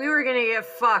 oh, right, we were gonna get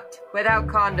fucked without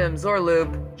condoms or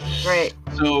lube. Great.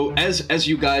 So, as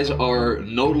you guys are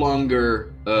no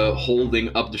longer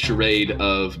holding up the charade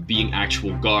of being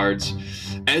actual guards.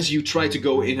 As you try to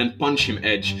go in and punch him,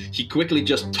 Edge, he quickly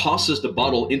just tosses the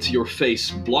bottle into your face,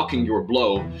 blocking your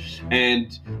blow.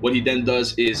 And what he then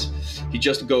does is he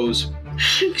just goes,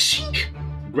 shink, shink,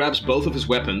 grabs both of his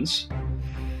weapons,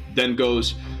 then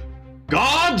goes,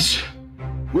 "Guards!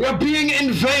 We are being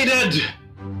invaded!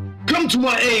 Come to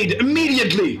my aid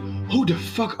immediately! Who the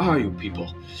fuck are you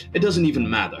people? It doesn't even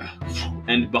matter."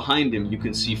 And behind him you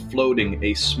can see floating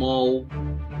a small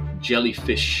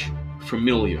jellyfish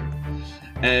familiar,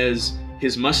 as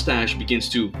his mustache begins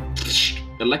to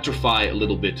electrify a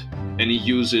little bit, and he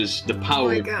uses the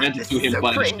power granted to him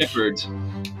by the shepherd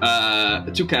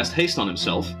to cast haste on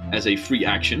himself as a free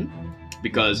action,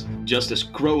 because just as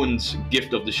Crowan's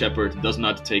gift of the shepherd does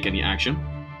not take any action.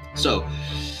 So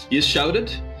he has shouted,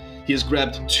 he has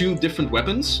grabbed 2 different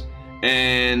weapons,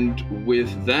 and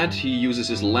with that he uses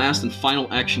his last and final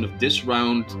action of this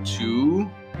round to,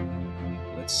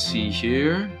 let's see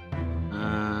here,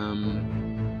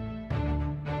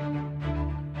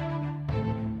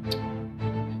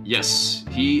 yes,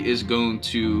 he is going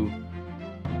to,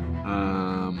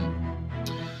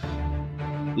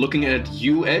 looking at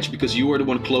you, Edge, because you are the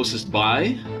one closest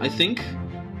by, I think.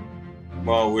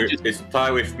 Well, it's a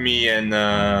tie with me and...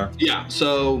 Yeah,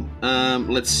 so,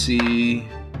 let's see.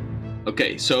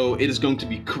 Okay, so it is going to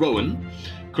be Crowan.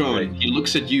 Crowan, he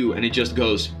looks at you and he just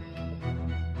goes,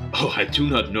 "Oh, I do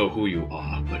not know who you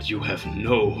are, but you have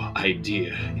no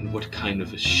idea in what kind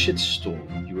of a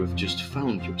shitstorm you have just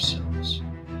found yourselves.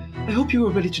 I hope you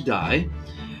are ready to die,"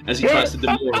 as he tries to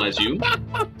demoralize you.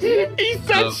 He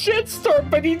said shitstorm,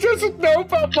 but he doesn't know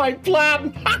about my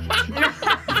plan.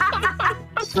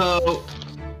 So,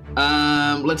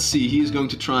 let's see. He's going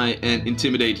to try and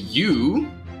intimidate you,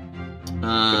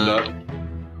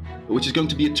 which is going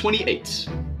to be a 28.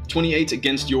 28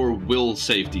 against your will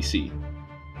save DC.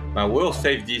 My will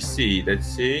save DC. Let's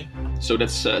see. So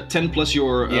that's 10 plus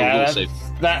your will save.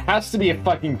 That has to be a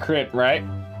fucking crit, right?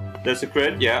 That's a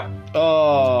crit, yeah. Oh.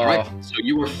 All right. So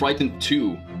you were frightened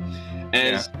too,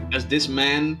 as this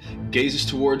man gazes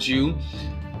towards you,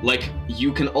 like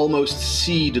you can almost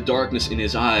see the darkness in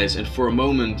his eyes, and for a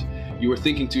moment you were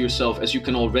thinking to yourself, as you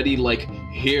can already like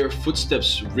hear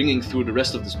footsteps ringing through the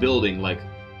rest of this building, like,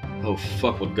 oh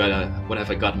fuck, what have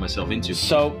I gotten myself into?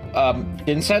 So,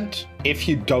 Vincent, if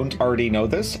you don't already know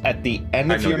this, at the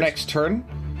end of your next turn,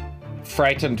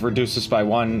 frightened reduces by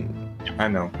 1. I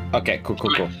know. Okay,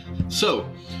 cool. So,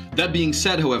 that being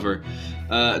said, however,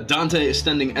 Dante is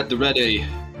standing at the ready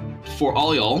for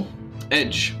all y'all.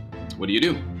 Edge, what do you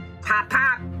do? Pop,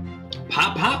 pop.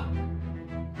 Pop, pop?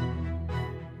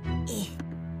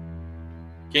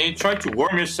 Can you try to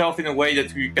worm yourself in a way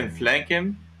that you can flank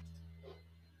him?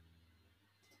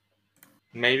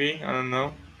 Maybe? I don't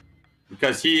know.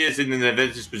 Because he is in an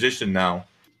advantageous position now.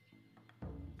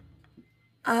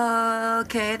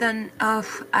 Okay, then,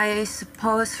 I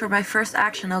suppose for my first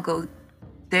action I'll go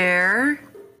there.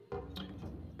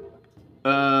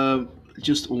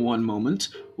 Just one moment.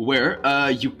 Where?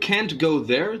 You can't go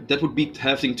there. That would be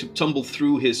having to tumble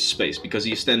through his space, because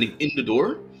he is standing in the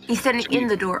door. He's standing in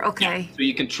the door, okay. Yeah. So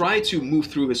you can try to move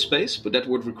through his space, but that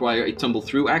would require a tumble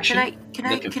through action.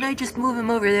 Can I just move him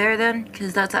over there then?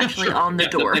 Because that's actually on the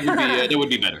door. That would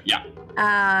be better, yeah.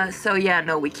 So yeah,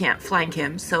 no, we can't flank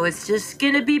him, so it's just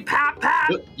gonna be pop pop!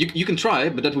 Well, you can try,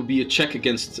 but that would be a check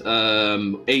against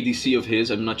ADC of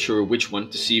his, I'm not sure which one,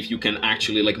 to see if you can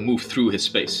actually like move through his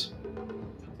space.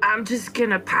 I'm just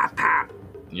gonna pop pop.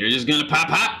 You're just gonna pop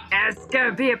pop? It's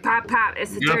gonna be a pop pop.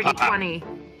 It's a dirty 20.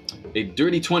 A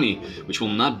dirty 20, which will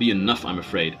not be enough, I'm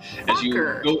afraid. As you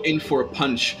go in for a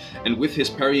punch, and with his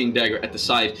parrying dagger at the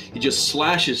side, he just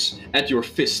slashes at your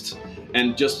fist.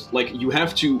 And just, like, you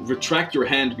have to retract your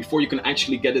hand before you can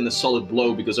actually get in a solid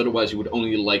blow, because otherwise you would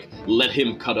only, like, let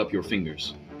him cut up your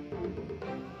fingers.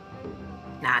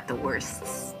 Not the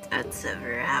worst that's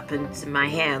ever happened to my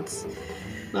hands.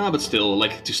 But still,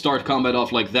 like, to start combat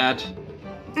off like that...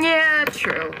 Yeah,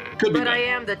 true. Could be but better. I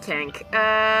am the tank.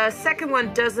 Second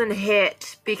one doesn't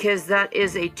hit, because that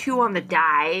is a 2 on the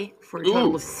die, for a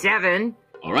total of 7.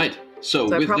 Alright, so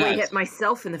with I probably that, hit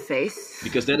myself in the face.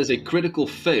 because that is a critical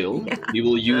fail, he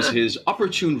will use his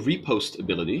opportune riposte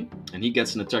ability, and he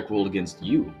gets an attack roll against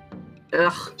you.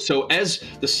 Ugh. So as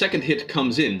the second hit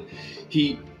comes in,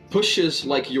 he pushes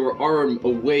like your arm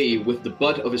away with the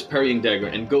butt of his parrying dagger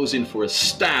and goes in for a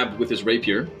stab with his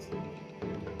rapier.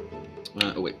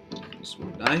 Just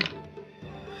one die.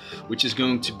 Which is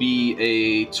going to be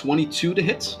a 22 to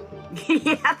hit.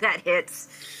 Yeah, that hits.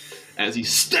 As he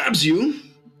stabs you.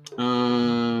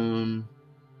 The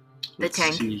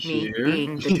tank, me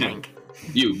being the tank.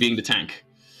 You being the tank.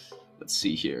 let's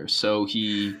see here. So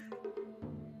he.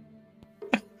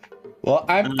 Well,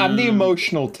 I'm the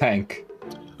emotional tank.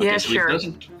 Okay, Yeah, so sure.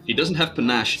 He doesn't have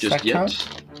panache just yet.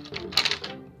 Count?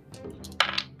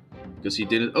 Because he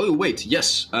didn't. Oh wait,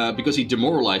 yes. Because he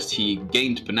demoralized, he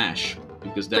gained panache.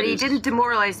 Because that But he didn't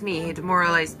demoralize me. He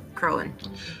demoralized Crowlin.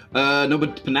 No,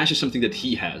 but panache is something that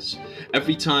he has.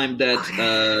 Every time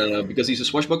that, because he's a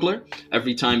swashbuckler,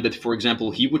 every time that, for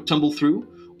example, he would tumble through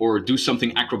or do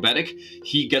something acrobatic,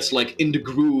 he gets like in the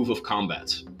groove of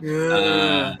combat.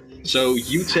 So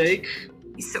you take.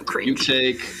 He's so cringe. You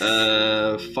take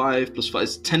 5 plus 5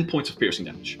 is 10 points of piercing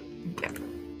damage. Okay.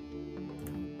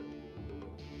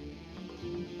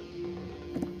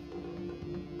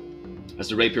 As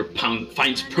the rapier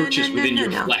finds purchase within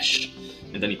your flesh,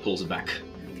 and then he pulls it back.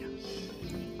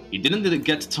 He didn't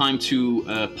get time to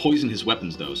poison his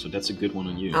weapons though, so that's a good one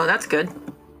on you. Oh, that's good.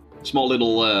 Small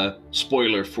little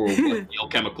spoiler for what the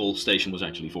alchemical station was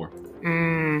actually for.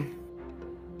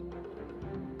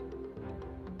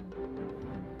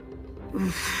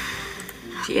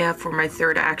 Yeah, for my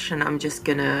third action, I'm just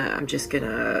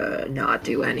gonna not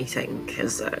do anything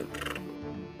because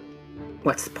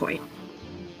what's the point?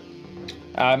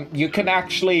 You can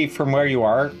actually, from where you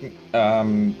are,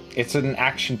 it's an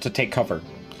action to take cover.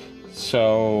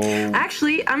 So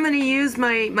actually, I'm gonna use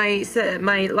my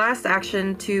last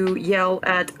action to yell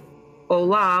at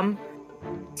Olam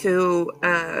to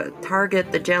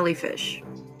target the jellyfish.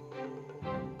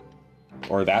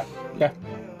 Or that, yeah.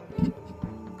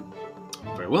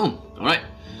 Very well. All right.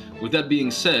 With that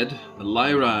being said,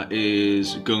 Lyra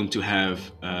is going to have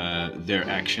their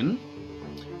action.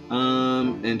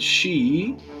 And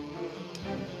she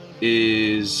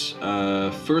is,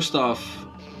 first off,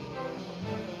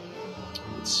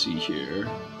 let's see here.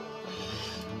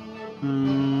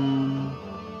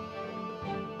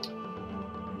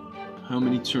 How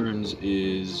many turns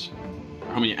is,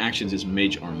 or how many actions is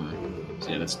mage armor? So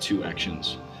yeah, that's 2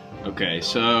 actions. Okay,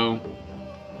 so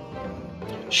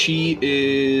she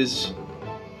is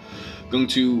going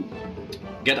to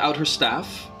get out her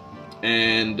staff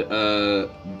and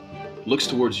looks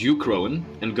towards you, Crowan,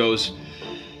 and goes,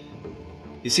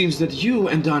 "It seems that you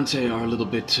and Dante are a little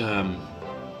bit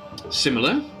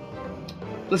similar.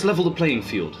 Let's level the playing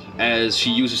field," as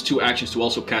she uses 2 actions to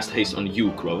also cast haste on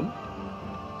you, Crowan.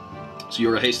 So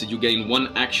you're hasted, you gain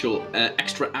 1 actual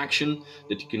extra action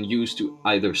that you can use to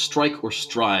either strike or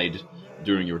stride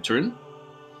during your turn.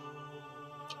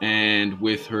 And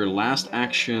with her last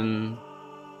action,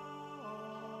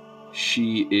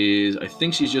 she is, I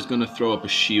think she's just gonna throw up a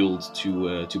shield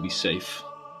to be safe.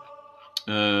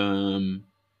 Yeah.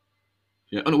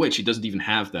 Oh no, wait, she doesn't even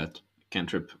have that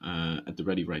cantrip at the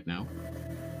ready right now.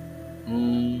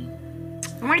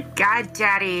 Oh my god,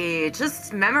 Daddy!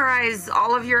 Just memorize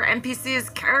all of your NPC's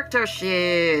character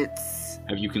sheets.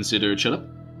 Have you considered shut up?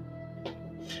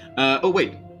 Oh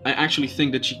wait, I actually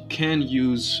think that she can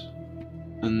use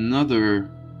another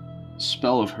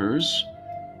spell of hers,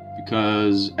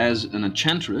 because as an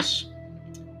enchantress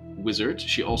wizard,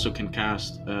 she also can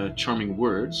cast Charming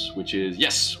Words, which is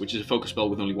a focus spell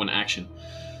with only 1 action.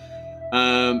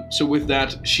 So with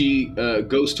that, she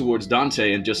goes towards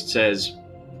Dante and just says,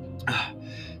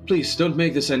 "Please don't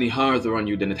make this any harder on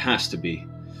you than it has to be.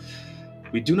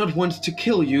 We do not want to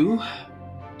kill you,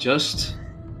 just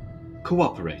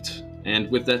cooperate." And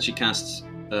with that, she casts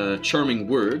Charming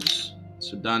Words.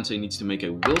 So Dante needs to make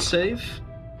a will save.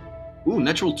 Ooh,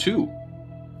 natural 2.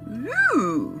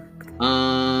 Ooh.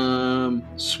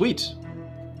 Sweet.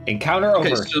 Encounter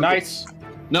over. So, nice.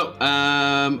 No,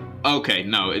 okay,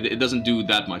 no, it doesn't do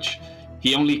that much.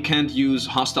 He only can't use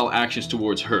hostile actions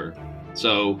towards her.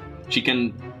 So she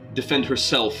can defend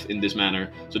herself in this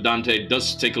manner. So Dante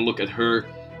does take a look at her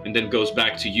and then goes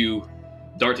back to you,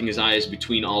 darting his eyes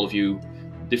between all of you,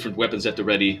 different weapons at the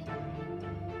ready.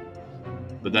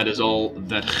 But that is all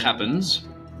that happens,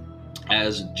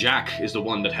 as Jack is the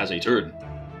one that has a turn.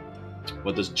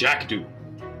 What does Jack do?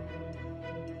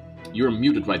 You're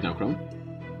muted right now, Crone.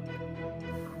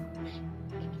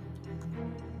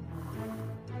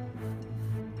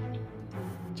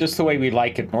 Just the way we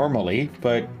like it normally,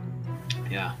 but...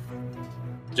 Yeah.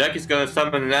 Jack is gonna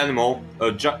summon an animal,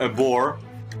 a boar.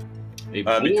 A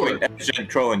boar? Between Edge and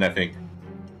Crowan, I think.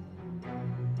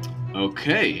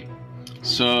 Okay.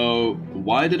 So,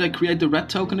 why did I create the red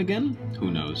token again?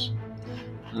 Who knows?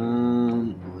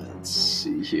 Let's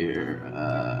see here.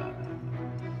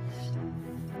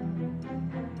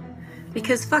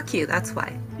 Because fuck you, that's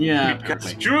why. Yeah,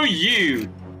 Because apparently. screw you!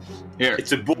 Here.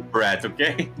 It's a bull rat,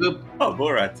 okay? Boop, Oh,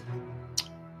 bull rat.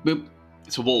 boop.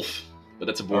 It's a wolf, but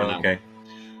that's a boar now. Okay.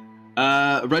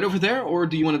 Right over there, or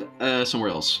do you want it somewhere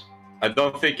else? I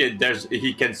don't think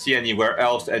he can see anywhere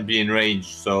else and be in range,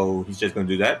 so he's just gonna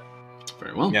do that.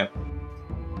 Very well. Yeah.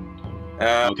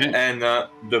 Okay. And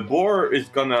the boar is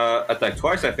gonna attack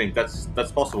twice. I think that's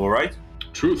possible, right?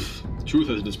 Truth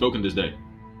has been spoken this day.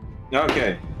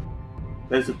 Okay.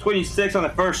 There's a 26 on the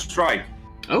first strike.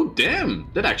 Oh damn!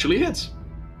 That actually hits.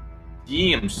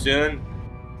 Damn, son.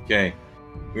 Okay.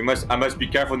 I must be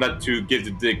careful not to give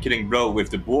the killing blow with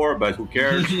the boar, but who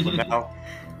cares for now?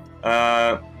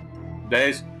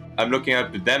 I'm looking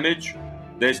at the damage.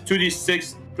 There's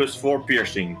 2d6 plus 4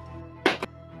 piercing.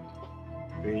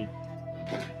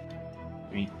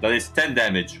 That is 10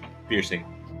 damage piercing.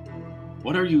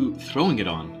 What are you throwing it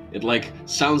on? It like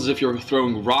sounds as if you're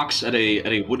throwing rocks at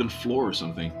a wooden floor or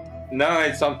something. No,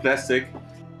 it's on plastic,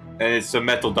 and it's a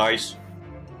metal dice.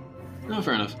 No,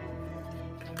 fair enough.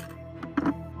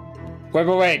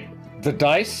 Wait. The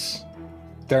dice?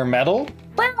 They're metal?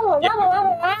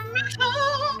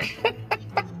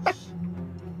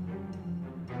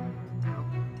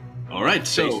 All right.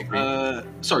 So,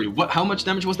 sorry. What? How much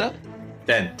damage was that?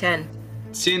 10. 10.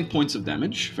 10 points of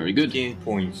damage. Very good. 10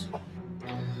 points.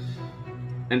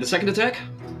 And the second attack?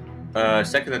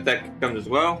 Second attack comes as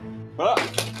well. Ah,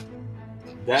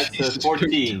 that's a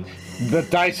 14. The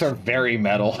dice are very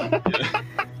metal.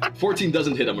 14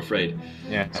 doesn't hit, I'm afraid.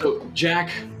 Yeah. So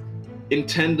Jack, in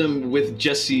tandem with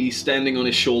Jesse standing on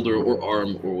his shoulder or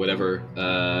arm or whatever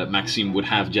Maxime would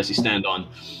have Jesse stand on,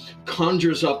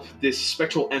 conjures up this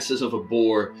spectral essence of a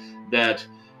boar that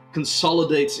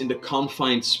consolidates in the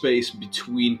confined space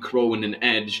between Crowan and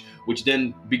Edge, which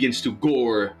then begins to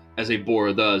gore as a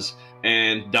boar does.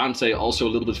 And Dante, also a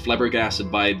little bit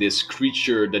flabbergasted by this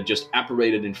creature that just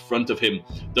apparated in front of him,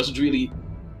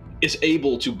 is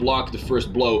able to block the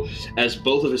first blow as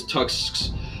both of his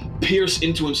tusks pierce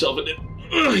into himself, and then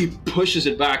he pushes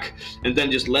it back and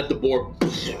then just let the boar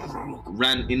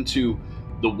ran into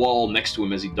the wall next to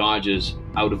him as he dodges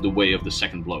out of the way of the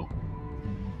second blow.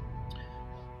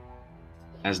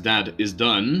 As that is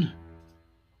done,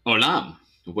 Olam,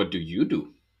 what do you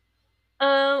do?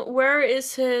 Where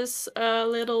is his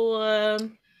little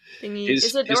thingy?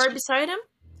 Is it right beside him?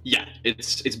 Yeah,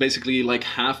 it's basically like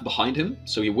half behind him,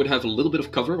 so he would have a little bit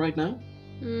of cover right now.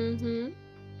 Mm-hmm.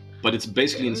 But it's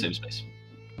basically in the same space.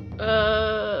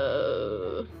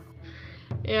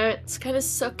 Yeah, it's kind of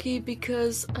sucky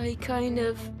because I kind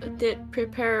of did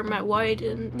prepare my wide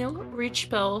and reach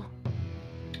spell,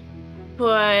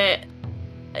 but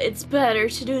it's better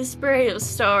to do spray of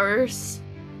stars.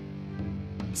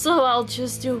 So I'll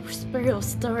just do spray of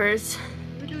stars.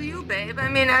 What do you, babe? I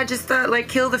mean, I just thought like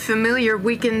kill the familiar,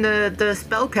 weaken the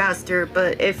spellcaster,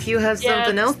 but if you have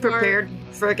something else prepared,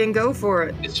 frickin' go for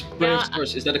it. It's spray of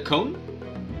stars. Is that a cone?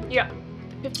 Yeah,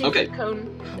 15-foot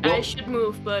cone. Well, I should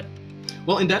move, but.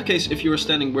 Well, in that case, if you are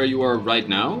standing where you are right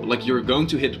now, like you're going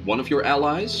to hit one of your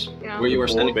allies, where you are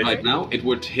standing right now, it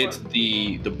would hit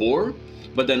the boar,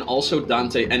 but then also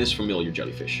Dante and his familiar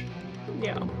jellyfish.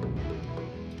 Yeah.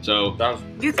 So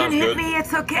you can hit me.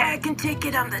 It's okay. I can take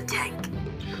it on the tank.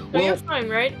 Well, you're fine,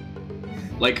 right?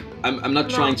 Like I'm not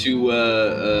trying to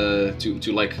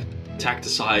like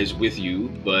tacticize with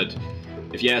you, but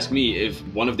if you ask me, if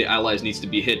one of the allies needs to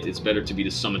be hit, it's better to be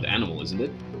the summoned animal, isn't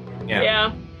it?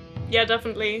 Yeah. Yeah,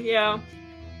 definitely. Yeah.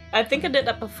 I think I did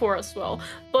that before as well.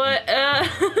 But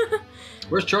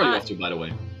where's Charlie off to, by the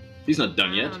way? He's not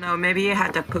done yet. I don't know. Maybe he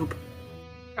had to poop.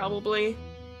 Probably.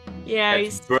 Yeah,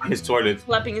 he's his toilet.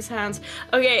 Flapping his hands.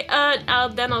 Okay,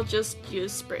 then I'll just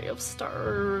use spray of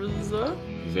stars.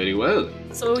 Very well.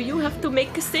 So you have to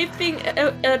make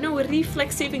a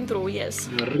reflex saving throw, yes.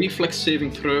 Reflex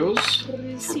saving throws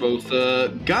for both,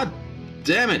 god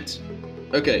damn it!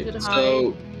 Okay,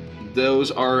 so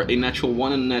those are a natural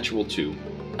 1 and a natural 2.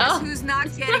 Oh. Who's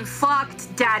not getting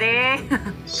fucked, daddy?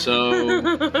 So...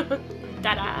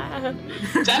 Ta-da!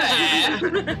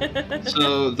 Ta-da!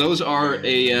 So those are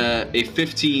a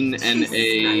 15 and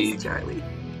a... Nice, Charlie.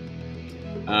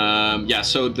 Yeah,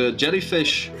 so the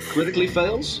jellyfish critically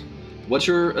fails. What's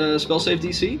your spell save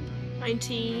DC?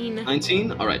 19.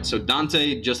 19? Alright, so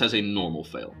Dante just has a normal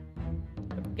fail.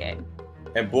 Okay.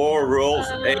 And Boar rolls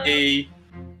a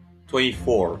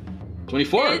 24.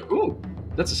 24? Ooh,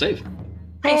 that's a save.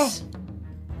 Nice.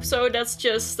 So that's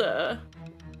just,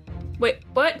 wait,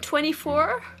 what?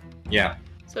 24? Yeah.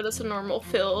 So that's a normal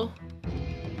fail.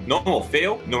 Normal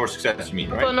fail? Normal success, you mean,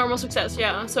 right? Well, normal success,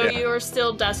 yeah. So you're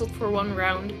still dazzled for 1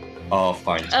 round. Oh,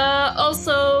 fine.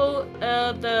 Also,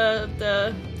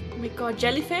 the oh my god,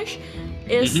 jellyfish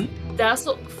is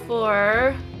dazzled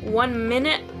for 1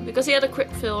 minute because he had a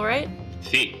crit fail, right?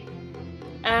 See.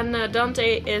 And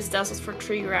Dante is dazzled for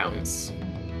 3 rounds.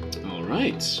 All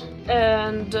right.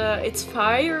 And it's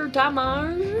fire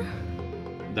damage.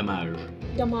 Damage.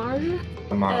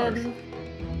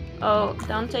 Oh,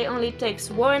 Dante only takes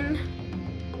 1.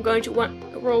 I'm going to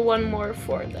roll 1 more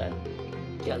for the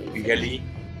jelly.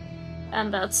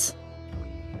 And that's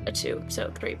a 2,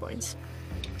 so 3 points.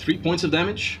 3 points of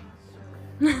damage?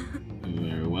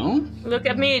 Very well. Look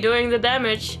at me doing the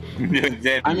damage.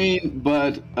 I mean,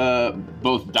 but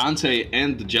both Dante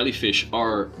and the jellyfish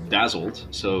are dazzled,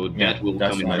 so that will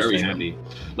come in very handy.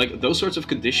 Like, those sorts of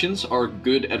conditions are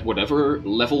good at whatever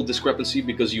level discrepancy,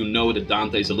 because you know that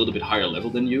Dante is a little bit higher level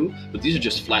than you, but these are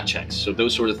just flat checks, so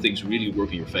those sort of things really work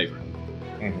in your favor.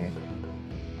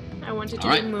 I wanted to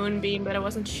do Moonbeam, but I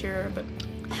wasn't sure, but...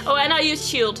 Oh, and I used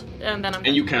Shield, and then I'm...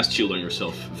 And you cast Shield on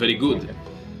yourself. Very good. Okay.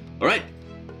 Alright.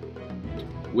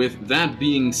 With that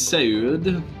being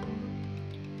said...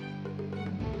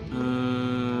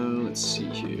 let's see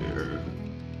here...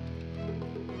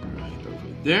 Right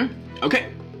over there.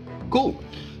 Okay, cool.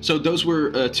 So those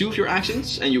were 2 of your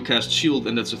actions, and you cast Shield,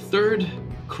 and that's a 3rd.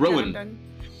 Crowan,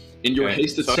 in your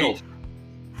haste itself.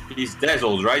 He's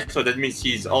dazzled, right? So that means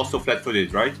he's also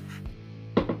flat-footed, right?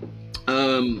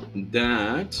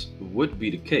 That would be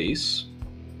the case.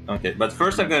 Okay, but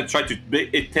first I'm gonna try to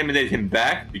intimidate him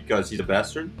back because he's a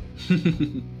bastard.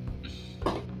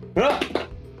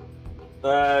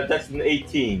 That's an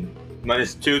 18.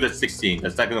 Minus 2, that's 16.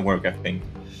 That's not gonna work, I think.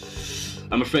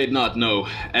 I'm afraid not, no.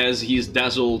 As he's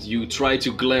dazzled, you try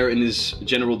to glare in his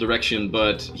general direction,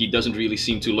 but he doesn't really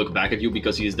seem to look back at you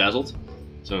because he is dazzled.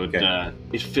 So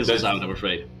it fizzles out, I'm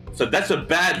afraid. So that's a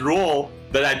bad roll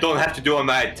that I don't have to do on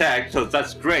my attack, so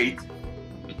that's great.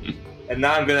 And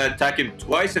now I'm gonna attack him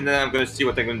twice, and then I'm gonna see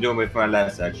what I'm gonna do with my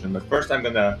last action. But first I'm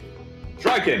gonna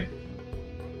strike him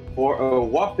for a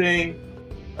whopping,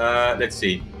 let's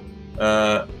see,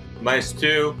 minus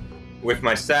 2 with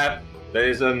my sap. That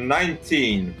is a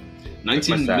 19.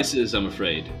 19 misses, I'm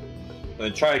afraid. I'm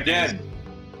gonna try again.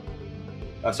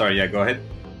 Sorry, yeah, go ahead.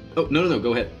 Oh, no,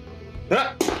 go ahead.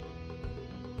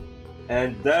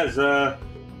 And that's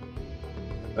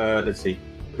let's see,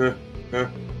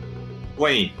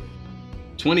 20.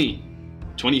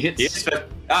 20 hits. Yes, it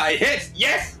hits.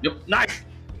 Yes. Yep. Nice.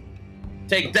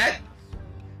 Take that.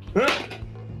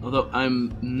 Although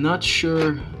I'm not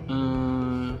sure.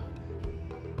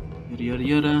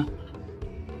 Yada.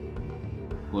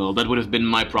 Well, that would have been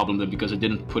my problem then, because I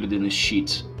didn't put it in the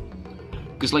sheet.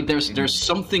 Because like there's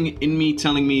something in me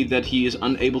telling me that he is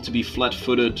unable to be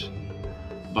flat-footed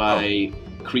by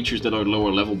creatures that are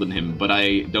lower level than him, but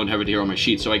I don't have it here on my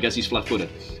sheet, so I guess he's flat-footed.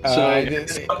 So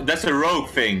that's a rogue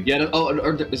thing. Yeah.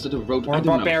 Or is it a rogue? Or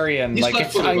barbarian? Like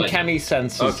it's uncanny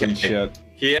senses and shit.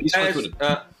 He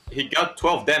got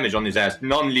 12 damage on his ass,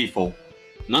 non-lethal.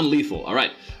 Non-lethal. All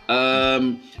right.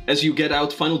 As you get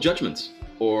out, final judgment,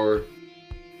 or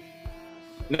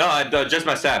no, just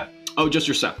my sap. Oh, just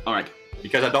your sap. All right.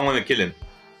 Because I don't want to kill him.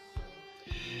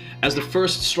 As the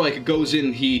first strike goes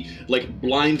in, he, like,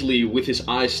 blindly, with his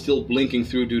eyes still blinking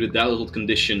through due to dazzled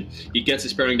condition, he gets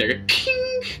his parrying dagger,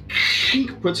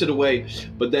 puts it away,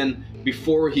 but then,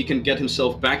 before he can get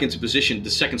himself back into position, the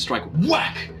second strike,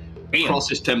 whack, across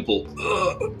his temple.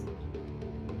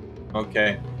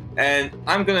 Okay. And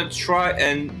I'm gonna try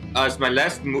and, as my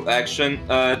last action,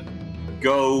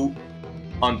 go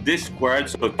on this square,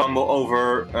 so tumble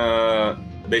over,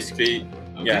 basically,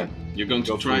 okay. Yeah. You're going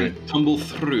to try and tumble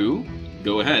through.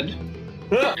 Go ahead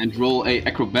and roll a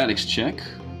acrobatics check.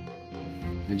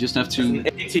 I just have to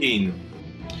 18.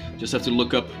 Just have to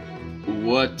look up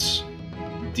what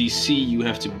DC you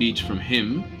have to beat from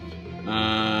him.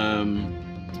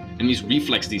 And he's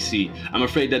reflex DC. I'm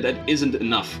afraid that isn't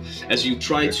enough. As you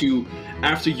try to,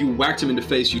 after you whacked him in the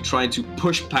face, you try to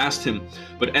push past him.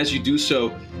 But as you do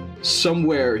so,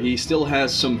 somewhere he still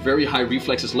has some very high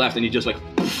reflexes left, and he just like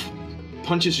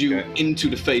punches you into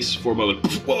the face for a moment.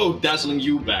 Whoa, dazzling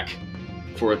you back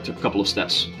for a couple of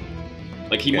steps.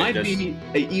 Like he might be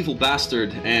an evil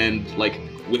bastard and like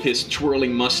with his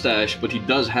twirling mustache, but he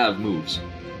does have moves.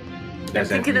 I'm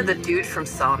thinking of the dude from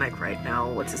Sonic right now.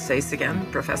 What's his face again?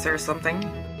 Professor or something?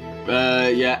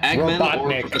 Yeah, Eggman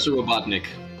Robotnik. or Professor Robotnik.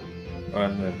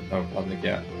 Robotnik,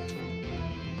 yeah.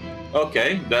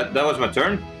 Okay, that was my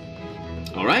turn.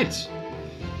 All right.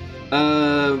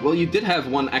 Well, you did have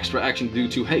one extra action due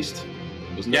to haste.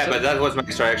 Wasn't yeah, but that was my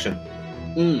extra action.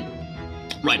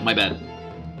 Right, my bad.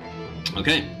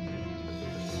 Okay.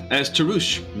 As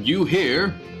Tarush, you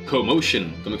hear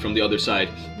commotion coming from the other side.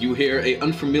 You hear a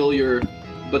unfamiliar,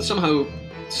 but somehow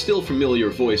still familiar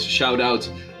voice shout out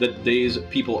that these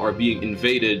people are being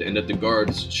invaded and that the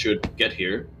guards should get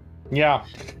here. Yeah.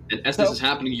 And as this is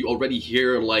happening, you already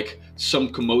hear like some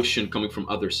commotion coming from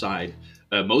other side.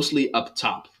 mostly up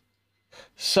top.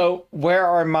 So where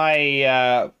are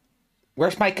my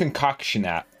where's my concoction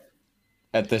at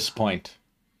this point?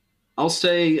 I'll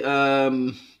say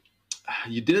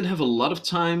you didn't have a lot of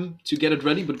time to get it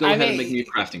ready, but go ahead and make me a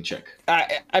crafting check.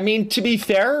 I mean, to be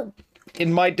fair,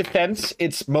 in my defense,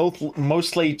 it's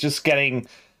mostly just getting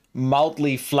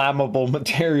mildly flammable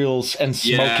materials and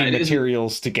smoking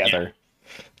materials together.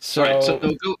 So, all right, so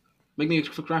go make me a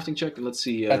crafting check, and let's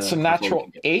see. That's a natural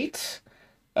 8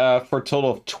 for a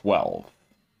total of 12.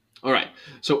 All right,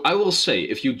 so I will say,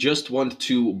 if you just want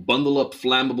to bundle up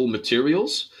flammable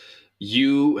materials,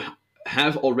 you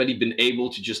have already been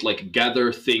able to just like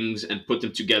gather things and put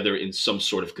them together in some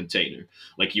sort of container.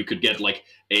 Like you could get like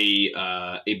a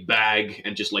bag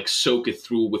and just like soak it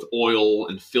through with oil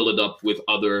and fill it up with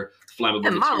other flammable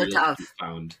materials that you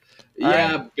found.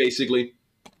 Basically.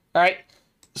 All right,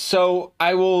 so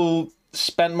I will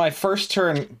spend my first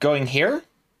turn going here.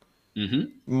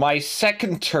 My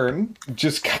second turn,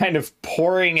 just kind of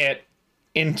pouring it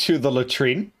into the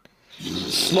latrine.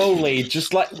 Slowly,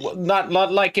 just like, not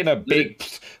like in a big,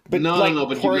 but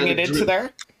pouring it into there.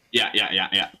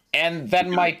 Yeah. And then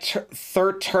my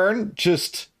third turn,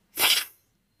 just...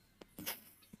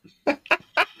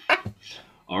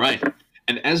 All right.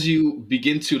 And as you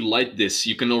begin to light this,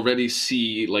 you can already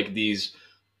see like these...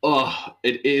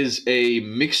 it is a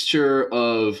mixture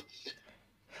of...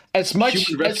 As much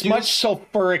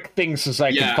sulfuric things as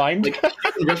I can find. Like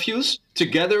refuse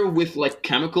together with like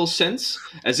chemical scents,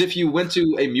 as if you went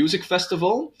to a music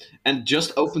festival and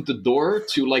just opened the door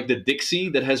to like the Dixie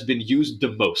that has been used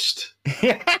the most.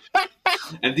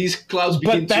 And these clouds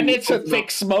begin to... But then it's a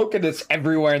thick smoke and it's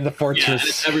everywhere in the fortress. Yeah,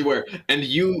 it's everywhere. And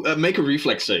you make a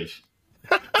reflex save.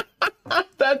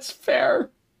 That's fair.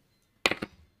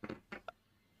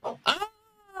 I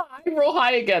roll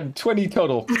high again. 20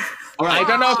 total. All right. I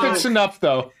don't know if it's enough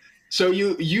though. So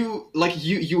you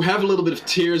have a little bit of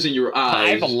tears in your eyes. I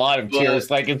have a lot of tears.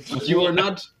 Like you are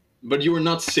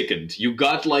not sickened. You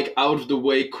got like out of the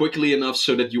way quickly enough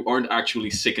so that you aren't actually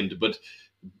sickened. But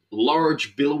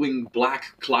large billowing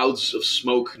black clouds of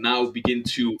smoke now begin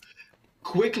to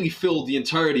quickly fill the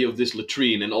entirety of this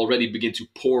latrine and already begin to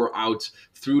pour out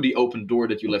through the open door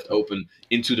that you left open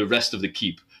into the rest of the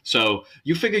keep. So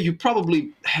you figure you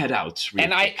probably head out.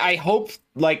 And I hope,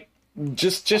 like,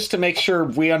 just to make sure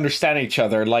we understand each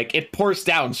other, like, it pours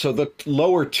down, so the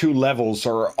lower 2 levels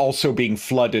are also being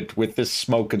flooded with this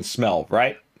smoke and smell,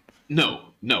 right? No,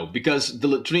 because the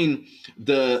latrine,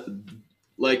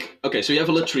 okay, so you have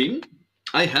a latrine.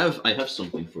 I have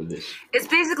something for this. It's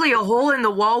basically a hole in the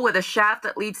wall with a shaft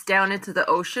that leads down into the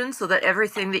ocean, so that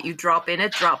everything that you drop in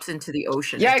it drops into the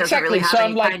ocean. Yeah, exactly. Really so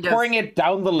I'm like pouring it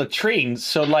down the latrine,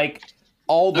 so like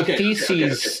all the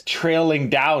feces trailing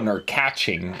down or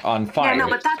catching on fire. Yeah, no,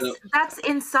 but that's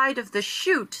inside of the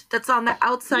chute. That's on the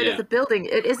outside of the building.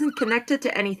 It isn't connected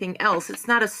to anything else. It's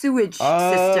not a sewage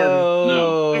system.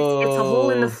 No. It's a hole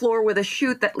in the floor with a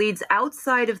chute that leads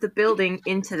outside of the building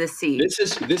into the sea.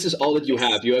 This is all that you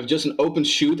have. You have just an open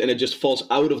chute and it just falls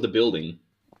out of the building.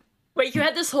 Wait, you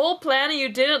had this whole plan and you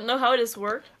didn't know how this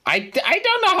worked? I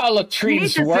don't know how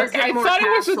latrines work. I thought it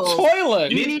was a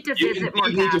toilet. You need to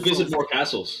visit more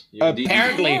castles.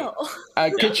 Apparently.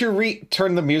 Could you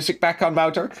turn the music back on,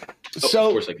 Wouter? So,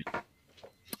 of course I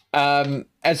can.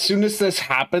 As soon as this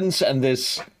happens and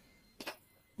this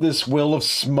will of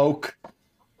smoke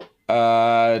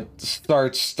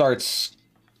starts,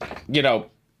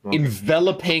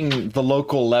 enveloping the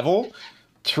local level,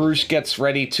 Tarush gets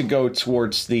ready to go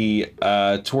towards the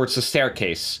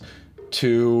staircase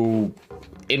to,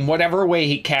 in whatever way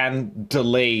he can,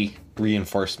 delay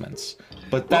reinforcements.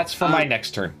 But that's for my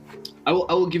next turn. I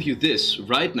will give you this.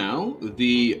 Right now,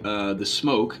 the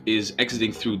smoke is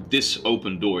exiting through this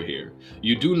open door here.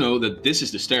 You do know that this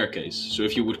is the staircase. So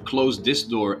if you would close this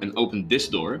door and open this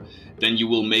door, then you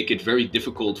will make it very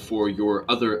difficult for your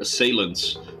other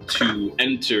assailants to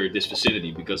enter this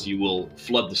vicinity because you will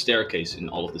flood the staircase in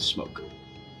all of the smoke.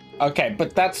 Okay,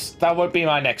 but that would be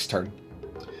my next turn.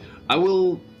 I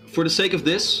will, for the sake of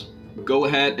this, go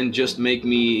ahead and just make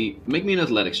me an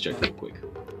athletics check real quick.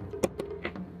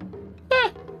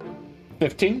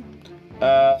 15.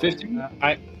 15.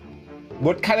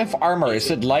 What kind of armor?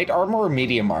 Is it light armor or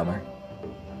medium armor?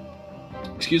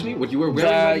 Excuse me? What you were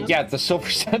wearing? Yeah, the Silver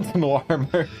Sentinel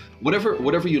armor.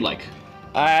 Whatever you like.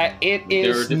 It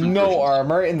is no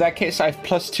armor. In that case, I have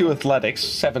 +2 athletics,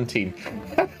 17.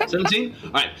 17?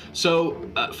 All right. So,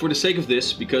 for the sake of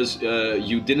this, because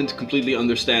you didn't completely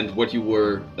understand what you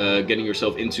were getting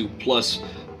yourself into, plus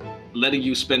letting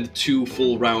you spend 2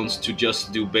 full rounds to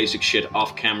just do basic shit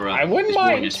off camera. I wouldn't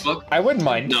mind. I wouldn't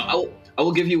mind. No, I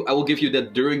will give you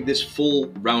that during this full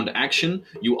round action,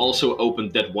 you also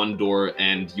opened that one door,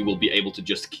 and you will be able to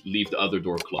just leave the other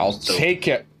door closed. I'll take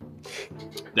it.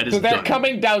 That is so they're done.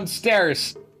 coming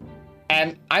downstairs,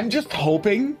 and I'm just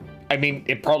hoping. I mean,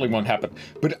 it probably won't happen,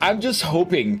 but I'm just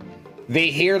hoping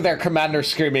they hear their commander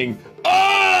screaming,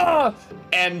 "Ah!"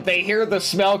 And they hear the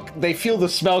smell. They feel the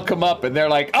smell come up, and they're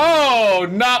like, "Oh,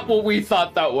 not what we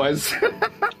thought that was."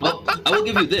 Well, I will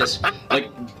give you this. Like,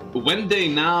 when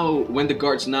the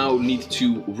guards now need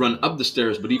to run up the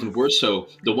stairs, but even worse so,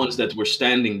 the ones that were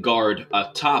standing guard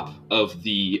atop of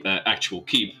the actual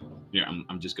keep. Here,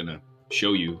 I'm just gonna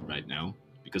show you right now,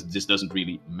 because this doesn't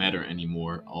really matter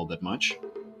anymore all that much.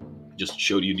 Just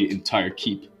showed you the entire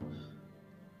keep.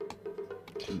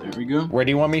 And there we go. Where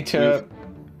do you want me to?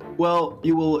 Well,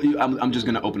 you will. I'm just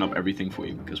gonna open up everything for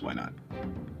you, because why not?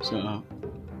 So,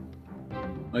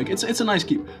 like, it's a nice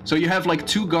keep. So you have like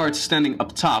 2 guards standing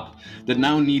up top that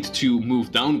now need to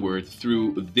move downward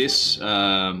through this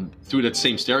through that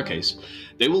same staircase.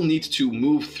 They will need to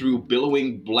move through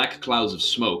billowing black clouds of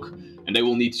smoke, and they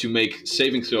will need to make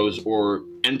saving throws or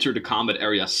enter the combat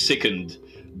area sickened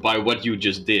by what you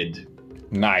just did.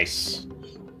 Nice.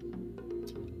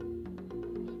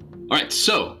 All right,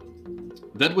 so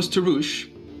that was Tarouche,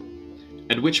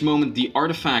 at which moment the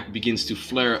artifact begins to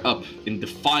flare up in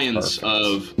defiance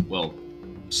of, well,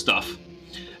 stuff.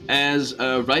 As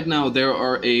right now there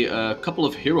are a couple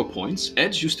of hero points.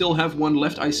 Edge, you still have 1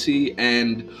 left, I see,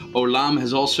 and Olam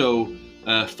has also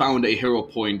found a hero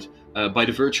point by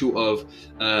the virtue of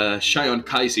Shion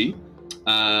Kaisi,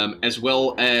 as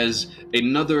well as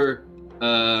another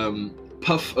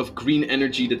puff of green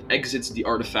energy that exits the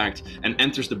artifact and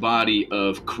enters the body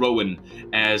of Crowan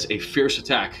as a fierce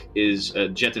attack is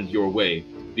jetted your way,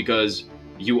 because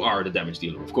you are the damage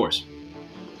dealer, of course.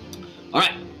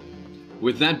 Alright,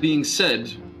 with that being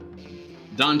said,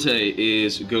 Dante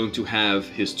is going to have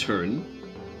his turn,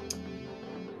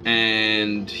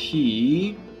 and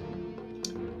he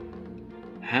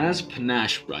has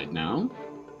Panache right now.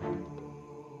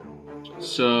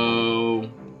 So,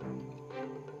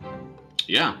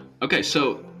 yeah. Okay,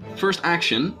 so first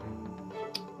action,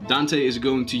 Dante is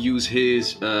going to use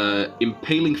his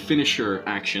Impaling Finisher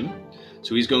action.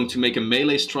 So he's going to make a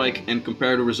melee strike and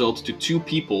compare the result to 2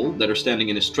 people that are standing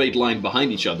in a straight line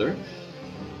behind each other,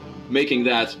 making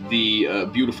that the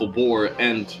beautiful boar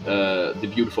and the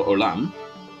beautiful Olam.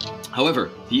 However,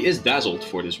 he is dazzled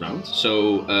for this round,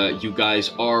 so you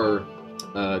guys are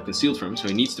concealed from him, so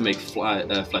he needs to make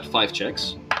flat 5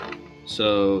 checks.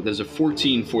 So there's a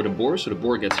 14 for the boar, so the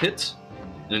boar gets hit,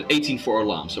 and an 18 for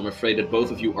Olam, so I'm afraid that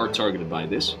both of you are targeted by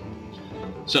this.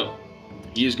 So,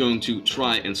 he is going to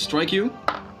try and strike you.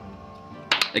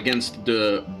 Against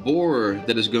the boar,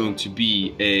 that is going to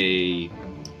be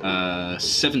a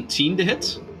 17 to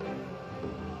hit.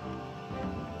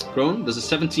 Crone, does a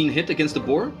 17 hit against the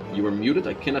boar? You are muted,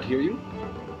 I cannot hear you.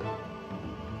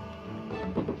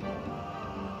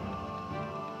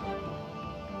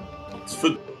 It's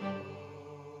foot.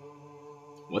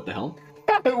 What the hell?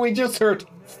 We just heard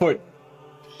foot.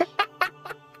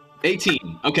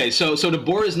 18. Okay, so the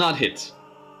boar is not hit.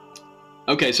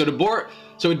 Okay, so the boar,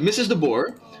 so it misses the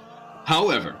boar.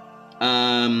 However,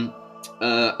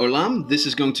 Olam, this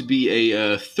is going to be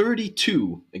a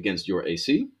 32 against your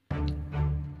AC.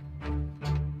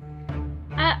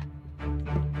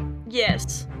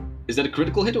 Yes. Is that a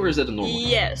critical hit or is that a normal?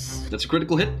 Yes. That's a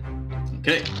critical hit?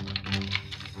 Okay.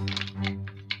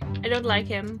 I don't like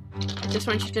him. I just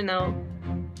want you to know.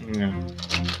 Yeah.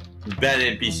 Bad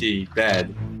NPC,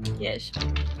 bad. Yes.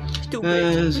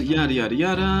 Stupid. Yada yada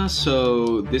yada.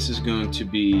 So this is going to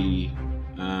be,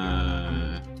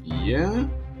 yeah.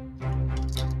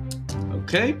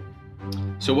 Okay.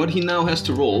 So what he now has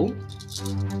to roll is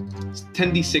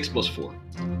 10d6 plus 4.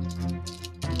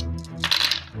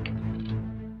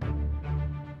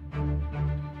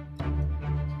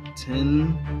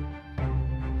 $10,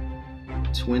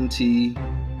 20.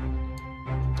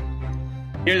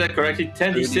 Hear that correctly?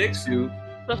 10d6?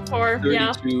 Plus 4, 32,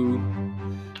 yeah.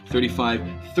 35,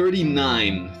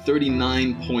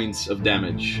 39 points of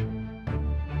damage.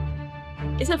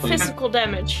 It's a physical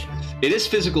damage. It is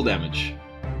physical damage.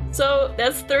 So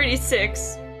that's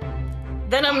 36.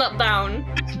 Then I'm not down.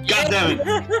 God damn it!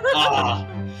 Ah,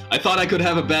 I thought I could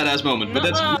have a badass moment, but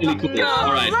that's really cool. No.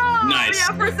 All right, nice.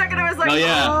 Yeah, for a second I was like, Oh,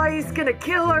 yeah. he's gonna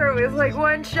kill her with like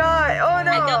 1 shot. Oh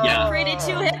no! I got Yeah.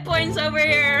 32 hit points over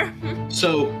here.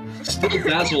 So, still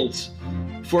dazzled,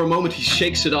 for a moment he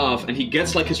shakes it off and he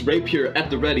gets like his rapier at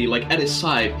the ready, like at his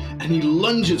side, and he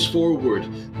lunges forward.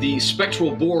 The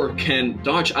spectral boar can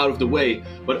dodge out of the way,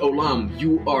 but Olam,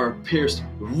 you are pierced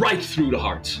right through the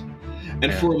heart.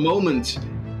 And for a moment,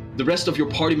 the rest of your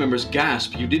party members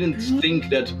gasp. You didn't think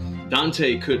that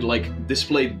Dante could like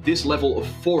display this level of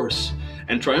force,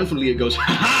 and triumphantly it goes,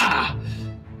 "Ha ha!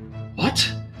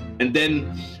 What?" And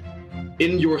then,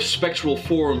 in your spectral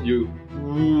form, you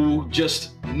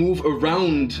just move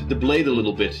around the blade a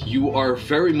little bit. You are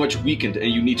very much weakened,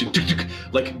 and you need to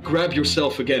like grab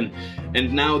yourself again.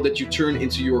 And now that you turn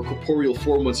into your corporeal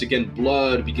form once again,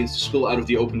 blood begins to spill out of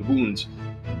the open wound.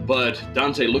 But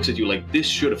Dante looks at you like this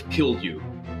should have killed you,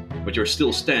 but you're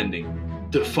still standing.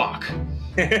 The fuck?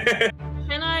 Can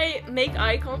I make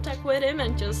eye contact with him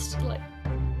and just like?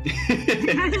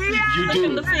 You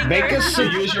do. Make a so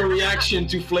use your reaction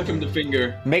to flick him the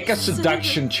finger. Make a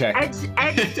seduction check.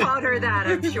 Edge taught her that,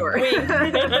 I'm sure.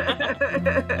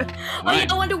 I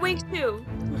want to wink too.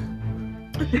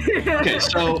 Okay,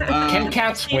 so can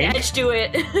cats wink? Edge do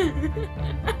it.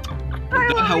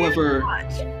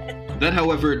 That,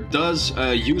 however, does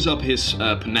use up his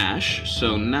panache.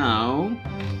 So now,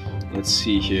 let's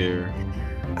see here.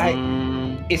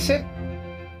 Is it?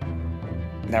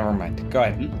 Never mind. Go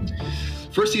ahead.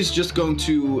 First, he's just going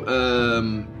to.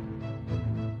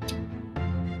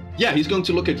 He's going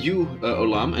to look at you,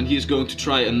 Olam, and he's going to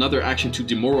try another action to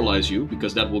demoralize you,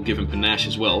 because that will give him panache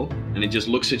as well. And he just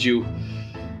looks at you.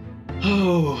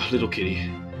 Oh, little kitty.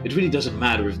 It really doesn't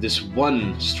matter if this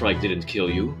one strike didn't kill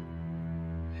you.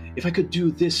 If I could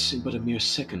do this in but a mere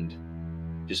second,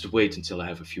 just wait until I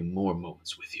have a few more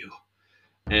moments with you.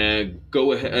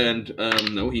 Go ahead and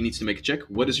no, he needs to make a check.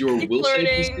 What is your will save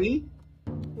DC?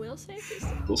 Will save?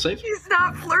 Will save? He's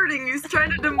not flirting. He's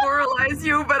trying to demoralize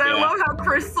you. But I love how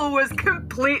Crystal was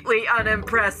completely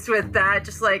unimpressed with that.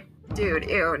 Just like, dude,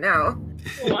 ew, no.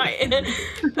 Why?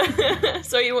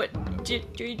 So do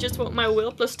you just want my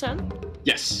will plus 10?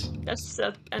 Yes. That's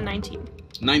a 19.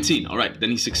 19. All right, then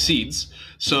he succeeds.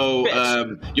 So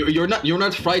you're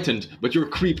not frightened, but you're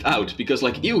creeped out because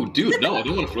like, ew, dude, no, I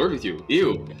don't want to flirt with you.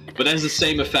 Ew. But that has the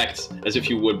same effect as if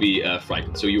you would be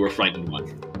frightened. So you are frightened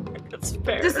one. That's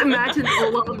fair. Just imagine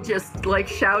Olam just like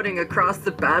shouting across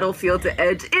the battlefield to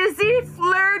Edge, "Is he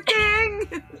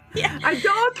flirting? Yeah. I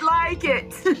don't like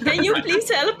it." Can you please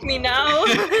help me now?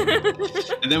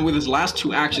 And then with his last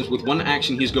two actions, with one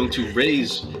action he's going to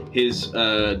raise his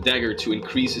dagger to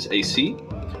increase his AC.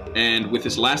 And with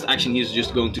his last action he's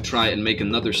just going to try and make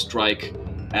another strike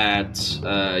at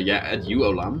you,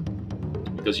 Olam.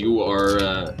 Because you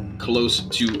are close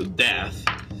to death.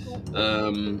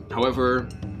 However,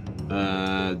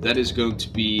 that is going to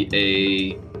be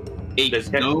a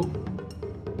 8. No?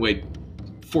 Wait,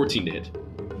 14 to hit.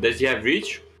 Does he have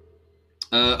reach?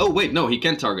 Oh wait, no, he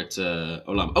can target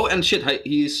Olam. Oh, and shit,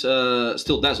 he's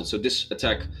still dazzled, so this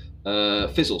attack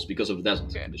fizzles because of the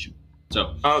dazzled condition.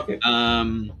 So,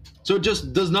 so it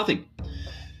just does nothing.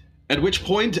 At which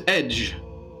point, Edge,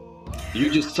 you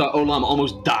just saw Olam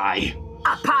almost die.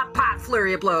 Pop, pop,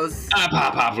 flurry of blows. Pop,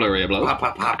 pop, flurry of blows. Pop,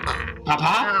 pop, pop. Pop,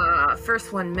 pop.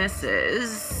 First one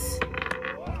misses.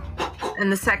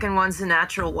 And the second one's a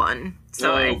natural one.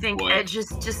 So I think Edge is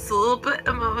just a little bit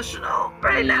emotional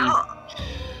right now.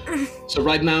 So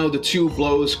right now, the two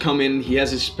blows come in. He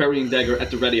has his parrying dagger at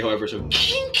the ready, however, so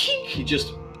he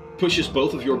just pushes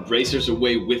both of your bracers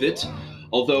away with it.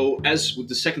 Although, as with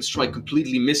the second strike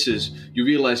completely misses, you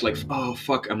realize like, oh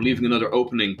fuck, I'm leaving another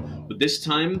opening. But this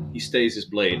time, he stays his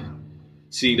blade.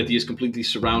 Seeing that he is completely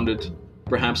surrounded,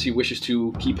 perhaps he wishes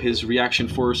to keep his reaction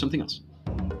for something else.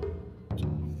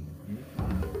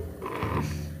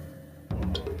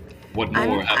 What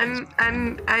more happens?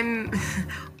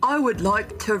 I would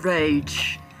like to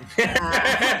rage. You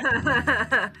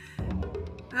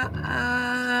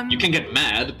can get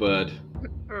mad, but...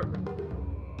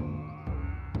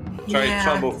 Try to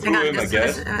tumble through him, I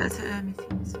guess.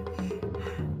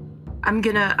 I'm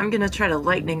gonna try to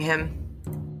lightning him.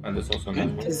 And that's also nice.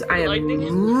 Because I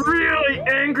am really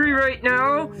angry right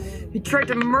now. He tried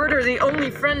to murder the only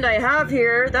friend I have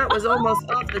here. That was almost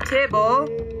off the table.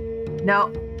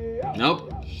 No.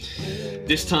 Nope.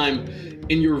 This time,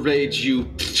 in your rage,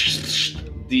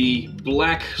 the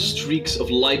black streaks of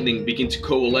lightning begin to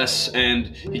coalesce, and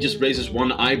he just raises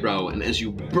one eyebrow, and as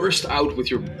you burst out with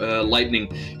your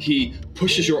lightning, he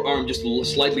pushes your arm just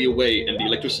slightly away, and the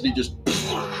electricity just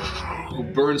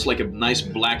burns like a nice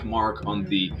black mark on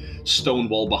the stone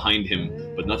wall behind him,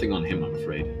 but nothing on him, I'm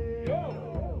afraid.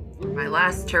 My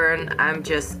last turn, I'm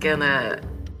just gonna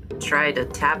try to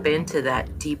tap into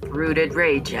that deep-rooted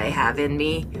rage I have in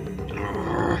me.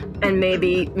 And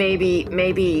maybe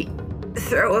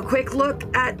throw a quick look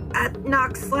at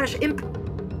Nox/Imp.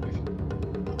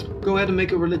 Go ahead and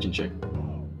make a religion check.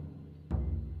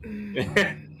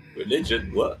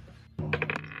 Religion? What?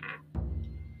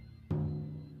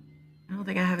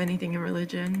 think I have anything in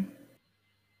religion.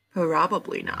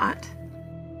 Probably not.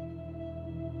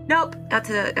 Nope, that's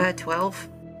a 12.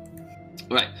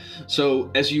 Right. So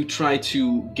as you try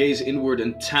to gaze inward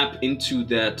and tap into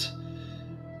that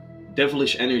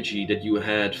devilish energy that you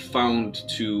had found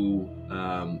to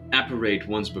apparate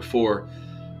once before,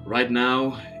 right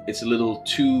now it's a little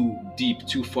too deep,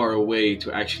 too far away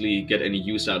to actually get any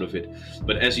use out of it.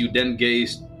 But as you then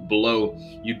gaze below,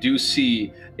 you do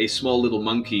see a small little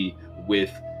monkey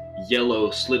with yellow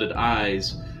slitted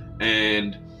eyes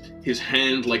and his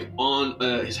hand like on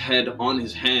his head on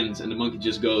his hands, and the monkey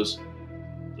just goes,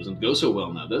 "Doesn't go so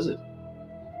well now, does it?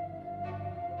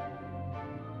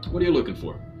 What are you looking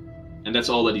for?" And that's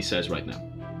all that he says right now.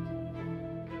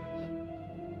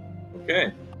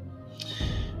 Okay.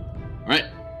 All right.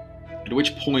 At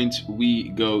which point we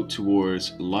go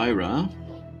towards Lyra.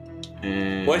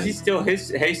 And Was he still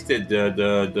hasted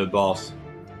the boss?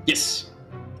 Yes.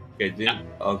 Okay. Yeah.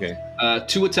 Okay.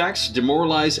 2 attacks,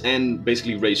 demoralize, and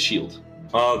basically raise shield.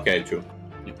 Oh, okay, true.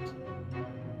 Yep.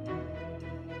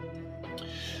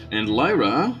 And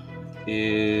Lyra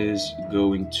is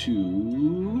going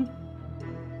to.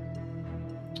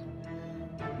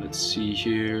 Let's see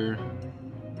here.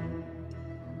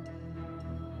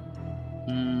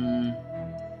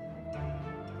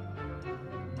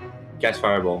 Cast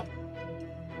Fireball.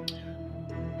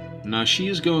 Now she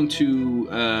is going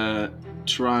to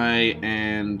try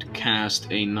and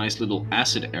cast a nice little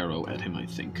acid arrow at him, I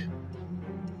think.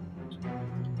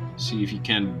 See if he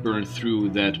can burn through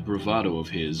that bravado of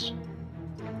his.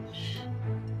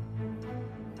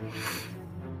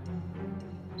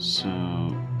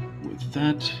 So, with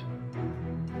that,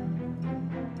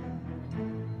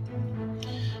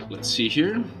 let's see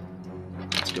here.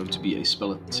 It's going to be a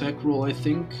spell attack roll, I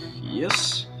think.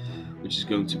 Yes. Which is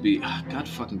going to be... God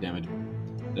fucking damn it.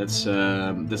 That's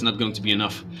not going to be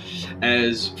enough.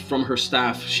 As from her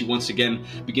staff, she once again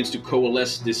begins to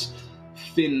coalesce this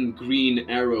thin green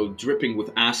arrow dripping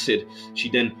with acid. She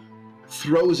then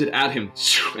throws it at him,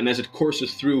 and as it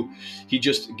courses through, he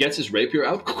just gets his rapier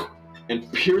out and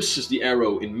pierces the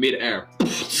arrow in midair,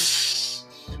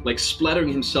 like splattering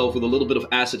himself with a little bit of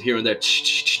acid here and there,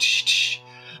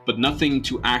 but nothing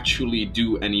to actually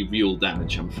do any real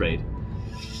damage, I'm afraid.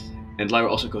 And Lyra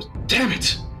also goes, "Damn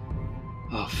it!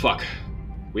 Oh, fuck.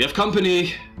 We have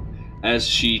company!" As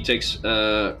she takes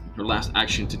her last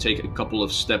action to take a couple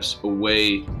of steps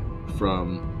away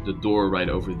from the door right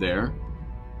over there.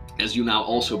 As you now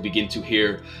also begin to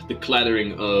hear the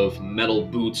clattering of metal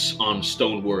boots on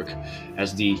stonework,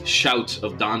 as the shout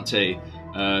of Dante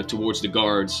towards the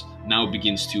guards now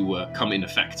begins to come in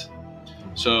effect.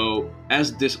 So,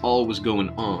 as this all was going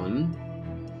on,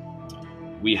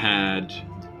 we had,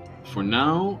 for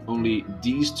now, only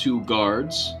these 2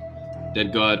 guards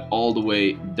that got all the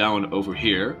way down over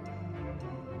here.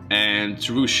 And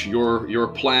Tarush, your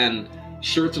plan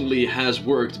certainly has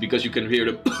worked, because you can hear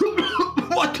the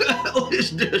 "What the hell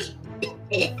is this?"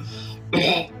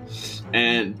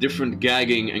 and different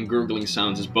gagging and gurgling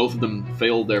sounds as both of them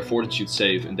failed their fortitude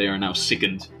save, and they are now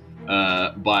sickened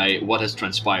by what has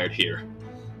transpired here.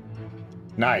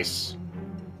 Nice.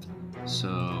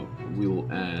 So we will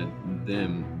add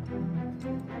them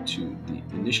to the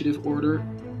initiative order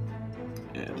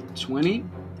at 20.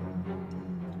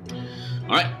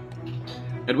 All right.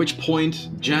 At which point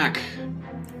Jack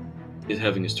is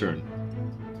having his turn.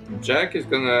 Jack is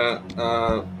gonna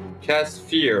cast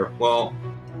Fear. Well,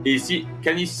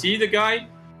 can he see the guy?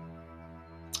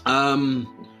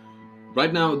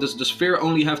 Right now, does Fear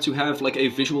only have to have like a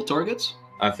visual target?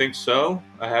 I think so.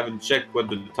 I haven't checked what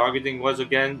the targeting was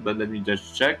again, but let me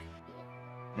just check.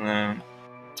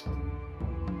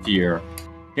 Fear.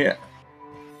 Yeah.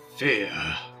 Fear.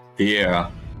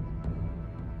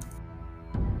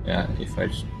 Yeah, if I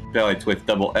spell it with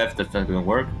double F, that's not gonna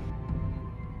work.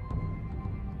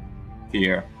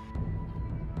 Fear.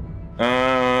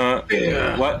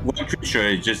 What creature?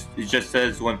 It just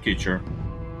says one creature.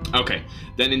 Okay,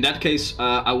 then in that case,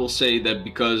 I will say that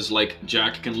because like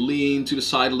Jack can lean to the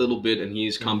side a little bit and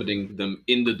he's combating them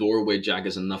in the doorway, Jack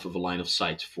has enough of a line of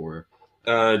sight for...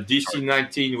 DC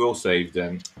 19 will save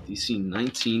then. DC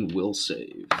 19 will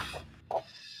save.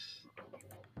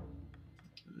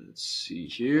 Let's see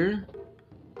here.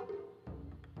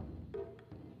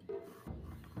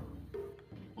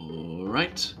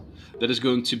 Alright. That is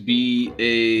going to be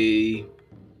a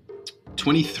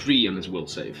 23 on his will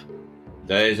save.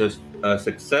 That is a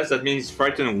success. That means he's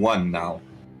frightened 1 now.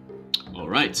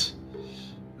 Alright.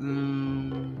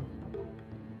 Yada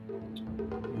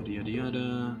yada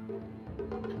yada.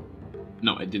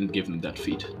 No, I didn't give him that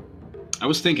feat. I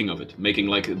was thinking of it, making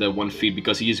like the 1 feat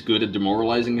because he is good at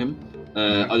demoralizing him.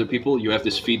 other people, you have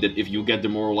this feat that if you get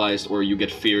demoralized or you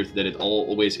get feared, that it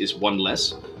always is one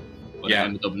less. But I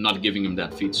ended up not giving him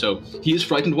that feat, so he is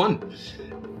frightened 1.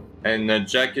 And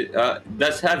Jack,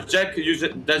 does Jack use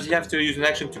it? Does he have to use an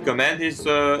action to command his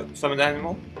summoned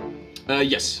animal?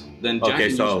 Yes. Then Jack can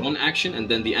use 1 action, and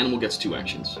then the animal gets 2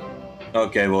 actions.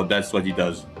 Okay, well that's what he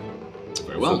does.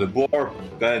 Very well. So the boar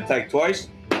gonna attack twice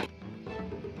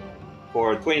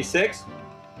for 26.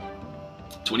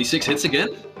 26 hits again.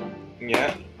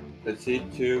 Yeah. Let's see,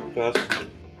 2 plus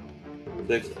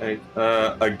 6, 8.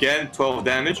 Again, 12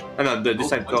 damage. No, this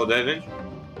time 12 damage.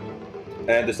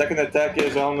 And the second attack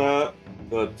is on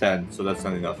 10, so that's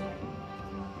not enough.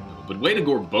 But way to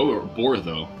go, boar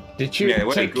though. Did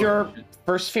you take your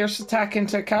first fierce attack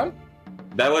into account?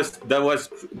 That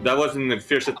wasn't a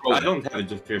fierce attack. I don't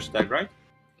have a fierce attack, right?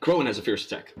 Crone has a fierce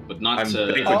attack, but not.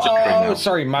 Oh,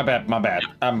 sorry, my bad. Yeah.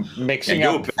 I'm mixing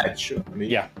up.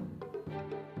 Yeah.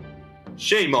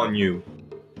 Shame on you.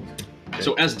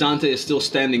 So as Dante is still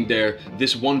standing there,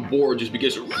 this one boar just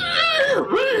begins to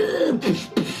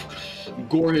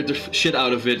gore hit the shit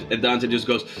out of it, and Dante just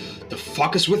goes, "The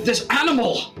fuck is with this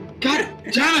animal? God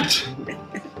damn it!"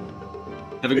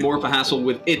 Having more of a hassle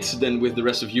with it than with the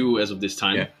rest of you as of this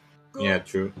time. Yeah,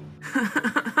 true.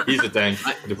 He's a tank.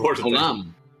 The boar's a tank.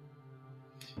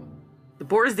 The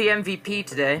boar is the MVP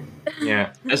today.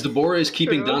 Yeah. As the boar is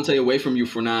keeping Dante away from you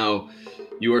for now,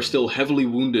 you are still heavily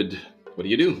wounded. What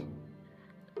do?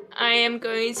 I am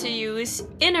going to use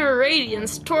Inner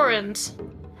Radiance Torrent,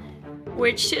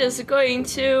 which is going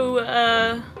to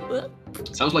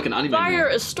sounds like an anime. Fire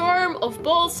a storm of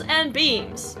bolts and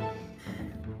beams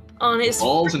on his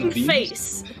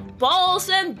face. Balls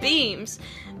and beams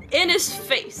in his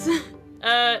face.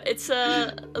 It's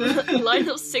a line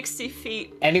of 60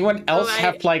 feet. Anyone else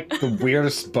have like the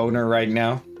weirdest boner right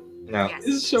now? No. Yes.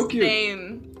 This is so cute.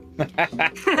 Same.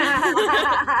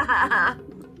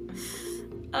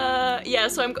 Yeah,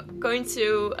 so I'm going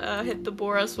to hit the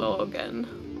boar as well again.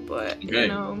 But, you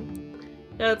know,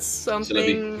 that's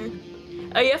something...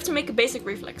 you have to make a basic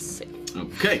reflex save.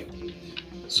 Okay.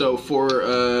 So for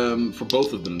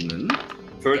both of them then...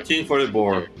 13 for the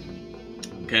boar.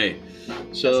 Okay.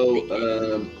 So,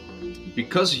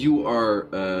 because you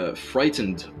are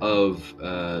frightened of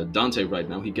Dante right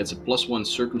now, he gets a +1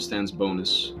 circumstance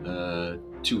bonus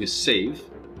to his save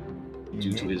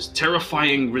due to his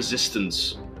terrifying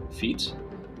resistance feat,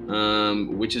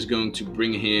 which is going to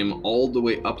bring him all the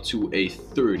way up to a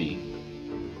 30.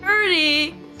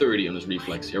 30? 30 on his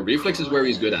reflex. Yeah, reflex is where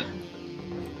he's good at.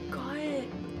 Got it.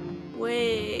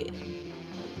 Wait.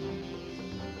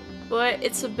 But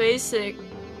it's a basic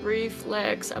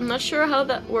reflex. I'm not sure how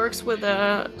that works with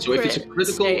a. So if it's a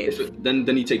critical, then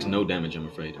he takes no damage, I'm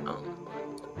afraid. Oh.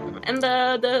 And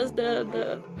the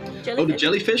jellyfish? Oh, the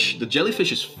jellyfish? The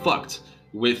jellyfish is fucked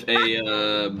with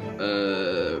a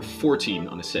 14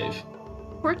 on a save.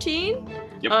 14?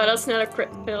 Yep. Oh, that's not a crit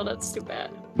fail. That's too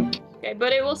bad. Okay,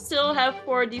 but it will still have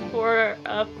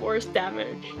 4d4 force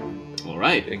damage. All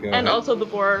right. And also the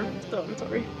boar stone.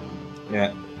 Sorry.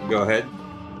 Yeah. Go ahead.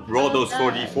 Roll those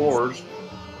 4d4s.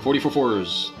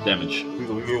 44's damage.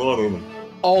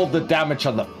 All the damage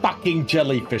on the fucking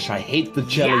jellyfish. I hate the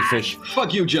jellyfish. Yeah.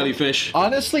 Fuck you, jellyfish.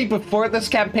 Honestly, before this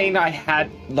campaign, I had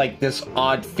like this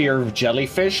odd fear of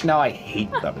jellyfish. Now I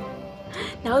hate them.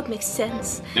 Now it makes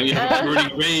sense. Now you have a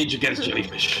burning rage against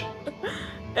jellyfish.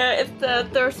 It's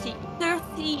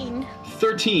 13.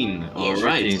 13. All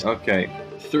right. Okay.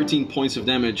 13 points of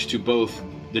damage to both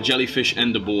the jellyfish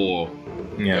and the boar.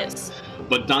 Yeah. Yes.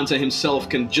 But Dante himself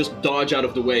can just dodge out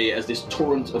of the way as this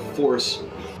torrent of force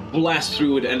blasts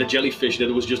through it, and the jellyfish that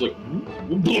was just like...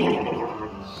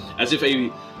 as if a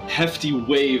hefty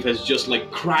wave has just like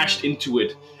crashed into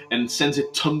it and sends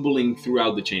it tumbling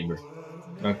throughout the chamber.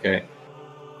 Okay.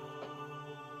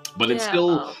 But it's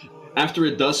still... After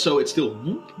it does so, it still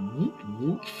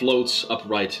floats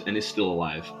upright and is still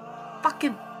alive.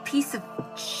 Fucking piece of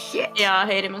shit. Yeah, I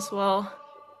hate him as well.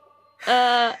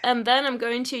 And then I'm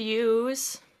going to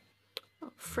use... Oh,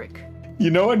 frick.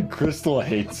 You know when Crystal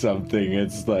hates something,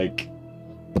 it's like...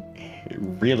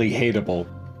 really hateable.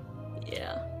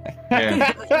 Yeah.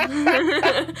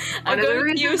 One of the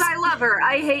reasons I love her.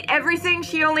 I hate everything.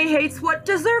 She only hates what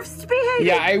deserves to be hated.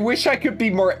 Yeah, I wish I could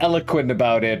be more eloquent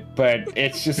about it, but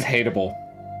it's just hateable.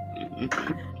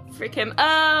 Frick him.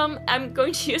 I'm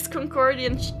going to use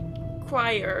Concordian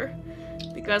Choir.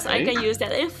 Because I can use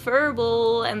that in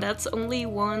verbal, and that's only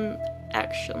one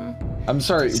action. I'm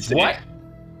sorry, what?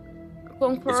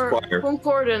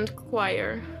 Concordant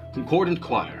Choir. Concordant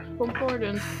Choir.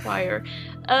 Concordant Choir.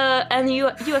 And you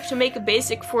have to make a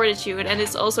basic fortitude, and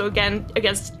it's also again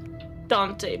against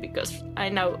Dante because I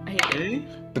know I hate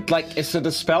it. But like, is it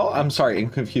a spell? I'm sorry, I'm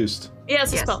confused. Yeah,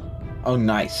 it's a spell. Oh,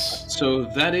 nice. So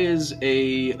that is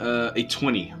a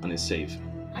 20 on his save.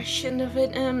 I shouldn't have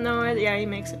hit him. No, yeah, he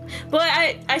makes it. But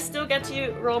I still get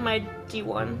to roll my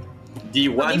D1.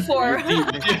 D1?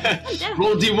 D4. Yeah.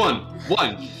 Roll D1.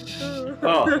 1.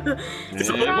 Oh.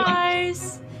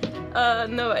 Surprise!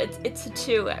 No, it's a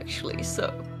 2 actually.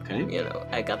 So Okay. you know,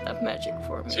 I got that magic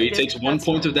for me. So he takes 1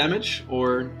 point of damage,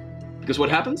 or because what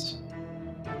happens?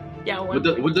 Yeah,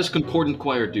 What does Concordant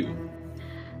Choir do?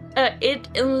 It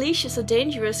unleashes a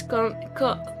dangerous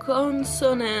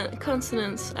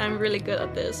consonance. I'm really good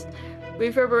at this.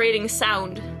 Reverberating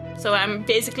sound. So I'm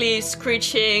basically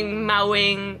screeching,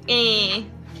 mowing,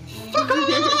 Fuck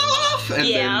off! And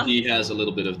Yeah. then he has a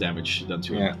little bit of damage done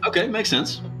to him. Okay, makes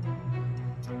sense.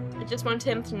 I just want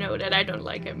him to know that I don't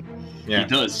like him. Yeah.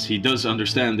 He does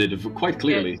understand it quite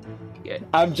clearly. Good.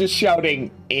 I'm just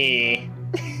shouting, eh.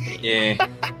 Yeah.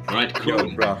 Alright, cool.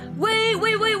 Yo, bro. Wait!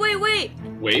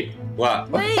 Wait. What?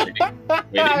 Wait!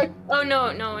 Waiting. Oh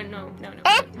no. No. Wait. No.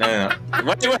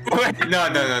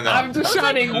 I'm just I was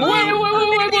shouting, like,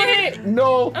 wait.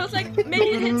 No. I was like, maybe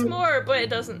it hits more, but it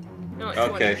doesn't. No, it's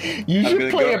Okay. You I'm should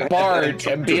gonna play go a bard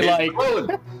and be like,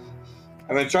 I'm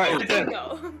gonna try one. There it. you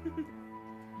go.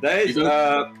 That is,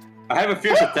 I have a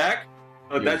fierce attack,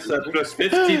 so that's plus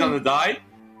 15 on the die,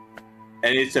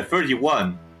 and it's a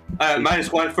 31.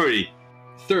 Minus 130.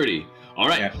 30.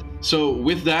 Alright. Yeah. So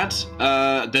with that,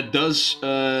 that does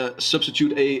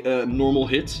substitute a normal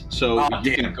hit. So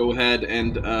you can go ahead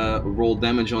and roll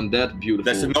damage on that.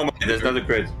 Beautiful. That's a normal hit, that's not a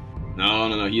crit.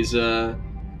 No.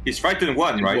 He's frightened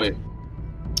 1, right?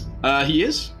 He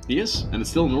is, and it's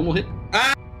still a normal hit.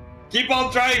 Keep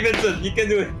on trying, Vincent, you can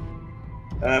do it.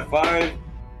 5,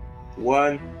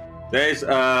 1. There's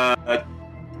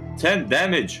 10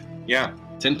 damage. Yeah.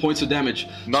 10 points of damage.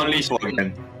 Non-lethal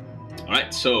again.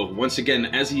 Alright, so once again,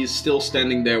 as he is still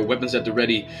standing there, weapons at the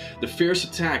ready, the fierce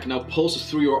attack now pulses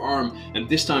through your arm, and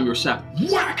this time your sap,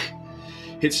 whack!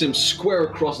 Hits him square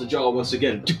across the jaw once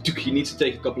again. He needs to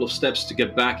take a couple of steps to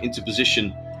get back into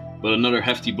position, but another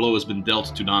hefty blow has been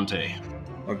dealt to Dante.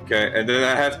 Okay, and then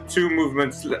I have 2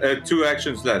 movements, 2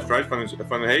 actions left, right, from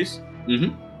the haste?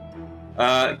 Mm-hmm.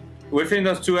 Within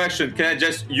those 2 actions, can I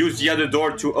just use the other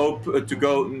door to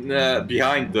go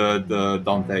behind the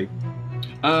Dante?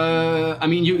 I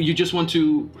mean, you just want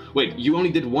to... Wait, you only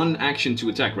did 1 action to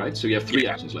attack, right? So you have 3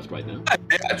 actions left right now.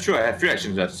 Yeah, sure, I have 3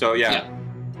 actions left, so yeah.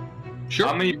 Sure.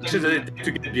 How many actions does it take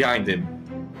to get behind him?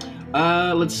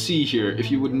 Let's see here. If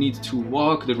you would need to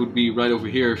walk, that would be right over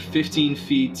here, 15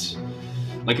 feet.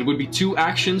 Like, it would be 2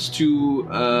 actions to...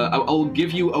 I'll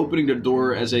give you opening the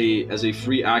door as a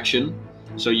free action.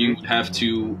 So you have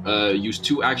to use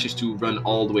 2 actions to run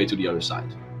all the way to the other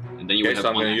side. And then you would have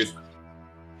so 1 action.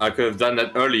 I could have done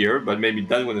that earlier, but maybe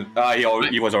that wouldn't...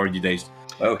 he was already dazed.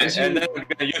 Okay, and then I'm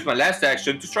gonna use my last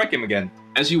action to strike him again.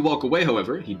 As you walk away,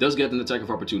 however, he does get an attack of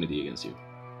opportunity against you.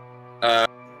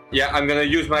 Yeah, I'm gonna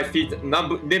use my feet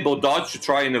nimble dodge to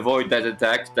try and avoid that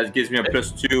attack. That gives me a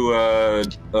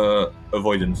 +2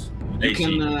 avoidance. You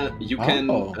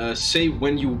can say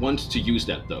when you want to use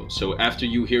that, though. So after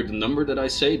you hear the number that I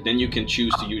say, then you can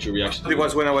choose to use your reaction. It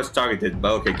was when I was targeted,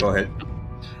 but okay, go ahead.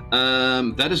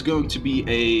 That is going to be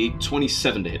a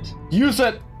 27 to hit. use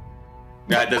it.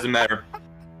 Yeah, it doesn't matter.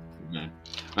 No.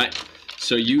 Right.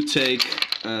 So you take.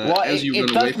 Well, as you it run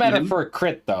away does from matter him, for a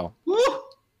crit, though. Woo!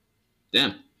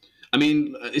 Damn. I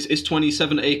mean, is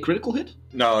 27 a critical hit?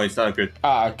 No, it's not good.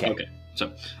 Okay. Okay.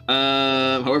 So,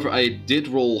 however, I did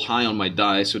roll high on my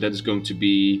die, so that is going to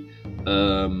be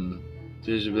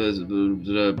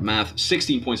math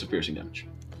 16 points of piercing damage.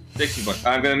 16 points.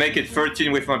 I'm gonna make it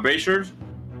 13 with my bracers.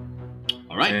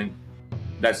 All right. And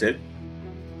that's it.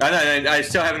 And I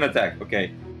still have an attack.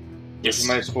 Okay. Yes.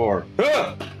 -4.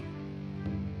 Ah!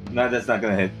 No, that's not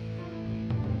gonna hit.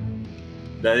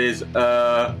 That is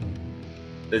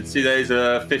let's see, that is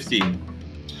 15.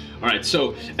 All right.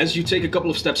 So as you take a couple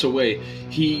of steps away,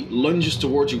 he lunges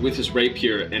towards you with his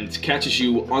rapier and catches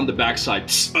you on the backside.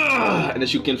 And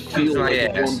as you can feel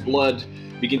like the warm blood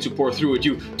begin to pour through it,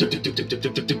 you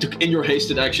in your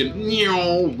hasted action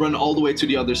run all the way to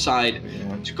the other side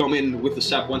to come in with the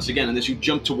sap once again. And as you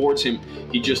jump towards him,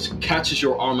 he just catches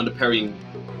your arm on the parrying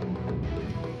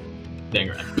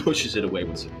dagger and pushes it away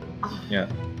once again. Yeah.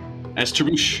 As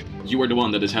Tarush, you are the one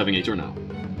that is having a turn now.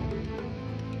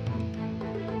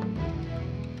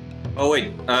 Oh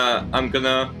wait, I'm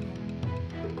gonna.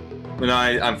 No,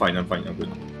 I'm fine. I'm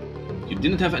good. You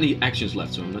didn't have any actions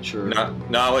left, so I'm not sure.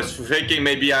 No, I was thinking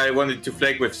maybe I wanted to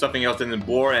flank with something else than the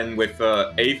boar and with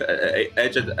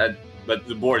edge at but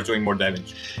the board is doing more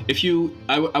damage. If you,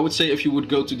 I would say if you would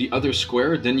go to the other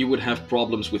square, then you would have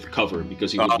problems with cover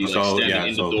because he would be like standing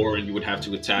in the door and you would have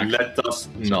to attack. Let us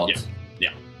not.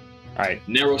 Yeah. All right.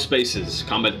 Narrow spaces,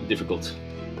 combat difficult.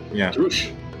 Yeah.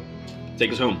 Tarush,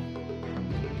 take us home.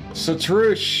 So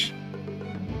Tarush,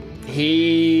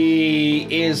 he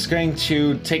is going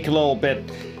to take a little bit.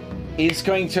 He's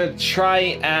going to try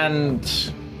and...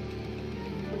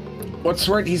 What's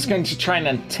the word? He's going to try and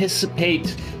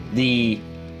anticipate the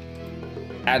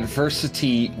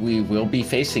adversity we will be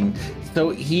facing.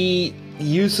 So he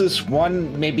uses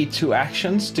 1, maybe 2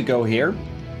 actions to go here.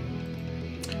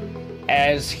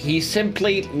 As he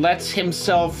simply lets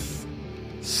himself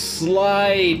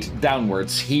slide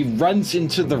downwards. He runs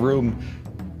into the room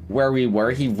where we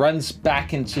were. He runs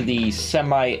back into the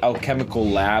semi-alchemical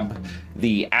lab,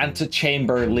 the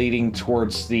antechamber leading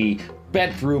towards the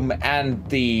bedroom and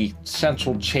the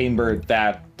central chamber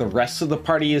that the rest of the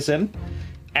party is in.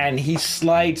 And he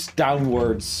slides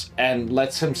downwards and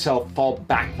lets himself fall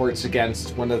backwards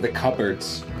against one of the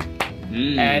cupboards.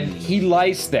 And he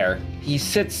lies there. He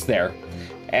sits there.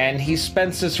 And he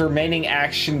spends his remaining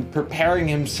action preparing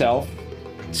himself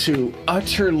to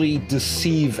utterly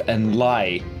deceive and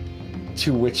lie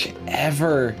to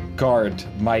whichever guard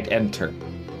might enter.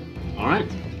 All right.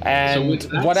 And so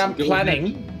that, what I'm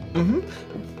planning...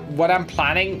 What I'm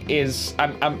planning is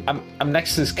I'm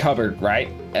next to this cupboard, right?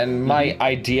 And my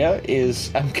idea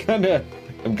is I'm gonna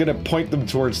point them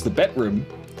towards the bedroom,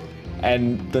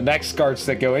 and the next guards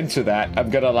that go into that, I'm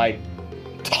gonna like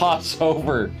toss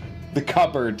over the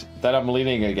cupboard that I'm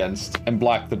leaning against and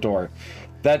block the door.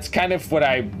 That's kind of what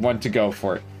I want to go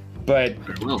for. But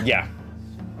yeah.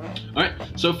 All right.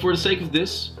 So for the sake of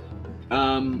this,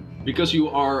 because you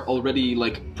are already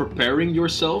like preparing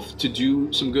yourself to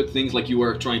do some good things, like you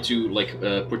are trying to like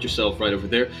put yourself right over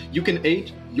there, you can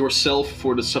aid yourself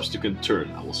for the subsequent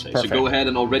turn, I will say. Perfect. So go ahead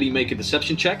and already make a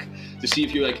deception check to see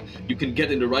if you can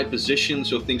get in the right position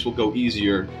so things will go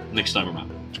easier next time around.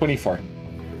 24.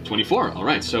 24. All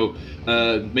right. So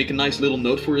make a nice little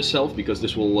note for yourself, because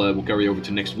this will carry over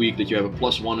to next week, that you have a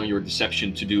 +1 on your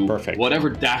deception to do whatever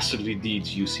dastardly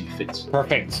deeds you see fit.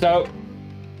 Perfect.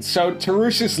 So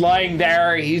Tarush is lying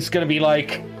there. He's gonna be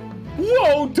like,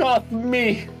 "Woe doth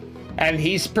me," and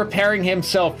he's preparing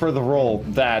himself for the role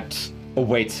that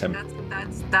awaits him.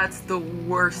 That's the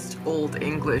worst old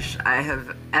English I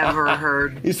have ever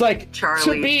heard. He's like,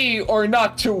 Charlie, "To be or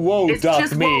not to woe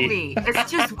doth me." Woe me.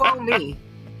 It's just woe me.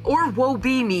 Or woe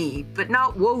be me, but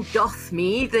not woe doth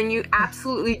me. Then you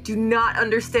absolutely do not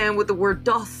understand what the word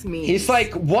doth means. He's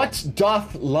like, "What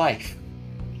doth life?"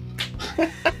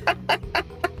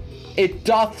 It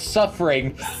doth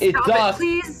suffering. It doth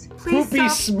please poopy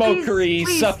stop. smokery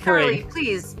please, suffering. Charlie,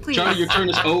 please. Charlie, your turn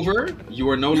is over. You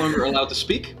are no longer allowed to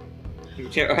speak.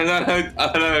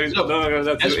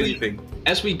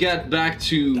 As we get back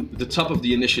to the top of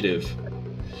the initiative,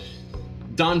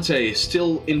 Dante,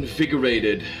 still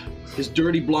invigorated, his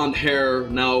dirty blonde hair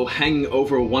now hanging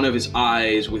over one of his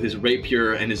eyes with his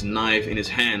rapier and his knife in his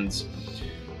hands.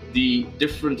 The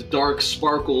different dark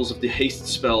sparkles of the haste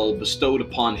spell bestowed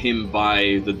upon him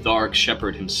by the Dark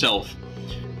Shepherd himself.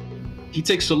 He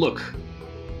takes a look.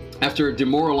 After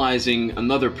demoralizing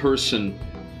another person,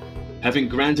 having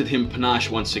granted him panache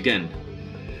once again,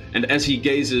 and as he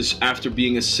gazes after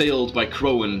being assailed by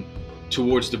Crowan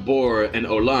towards the boar and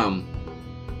Olam,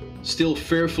 still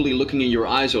fearfully looking in your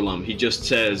eyes, Olam, he just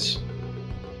says,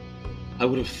 "I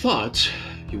would have thought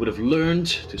you would have learned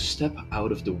to step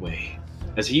out of the way."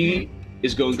 As he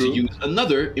is going to use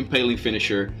another impaling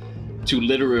finisher to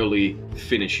literally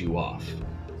finish you off.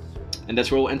 And that's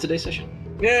where we'll end today's session.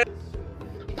 Yeah.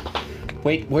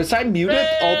 Wait, was I muted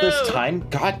all this time?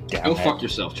 God damn it. Go fuck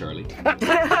yourself, Charlie.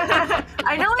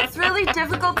 I know it's really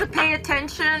difficult to pay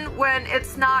attention when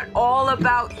it's not all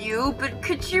about you, but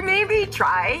could you maybe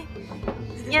try?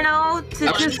 You know,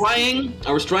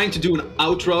 I was trying to do an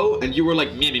outro, and you were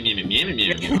like, me,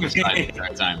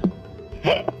 that time.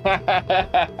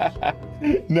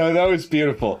 No, that was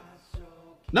beautiful.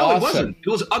 No, awesome. It wasn't. It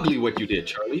was ugly what you did,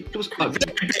 Charlie. It was ugly.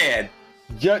 Bad.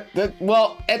 Yeah,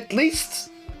 well, at least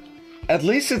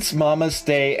it's Mama's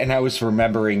Day, and I was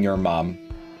remembering your mom.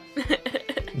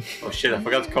 Oh shit! I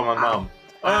forgot to call my mom.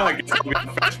 Oh, I guess I'll be on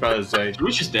Fresh Mother's Day.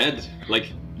 Tarush is dead.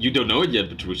 Like, you don't know it yet,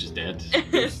 but Tarush is dead.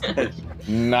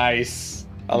 Nice.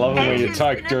 I love the way you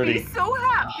talk dirty. Be so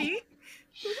happy.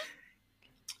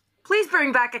 Please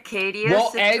bring back Acadia.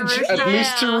 Well, Edge, at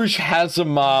least Tarush has a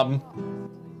mom.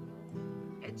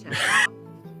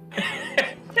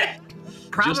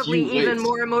 Probably even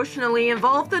more emotionally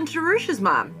involved than Tarush's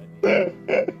mom.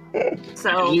 So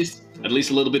at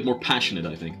least a little bit more passionate,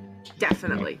 I think.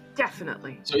 Definitely,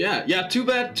 definitely. So yeah. Too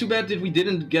bad that we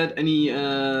didn't get any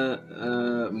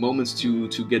moments to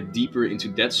get deeper into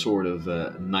that sort of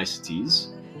niceties.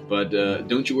 But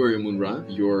don't you worry, Munra.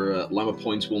 Your llama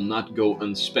points will not go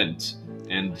unspent.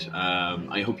 And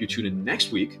I hope you tune in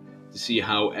next week to see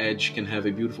how Edge can have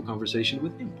a beautiful conversation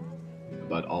with him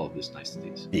about all of this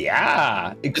niceties.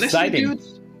 Yeah, exciting. Next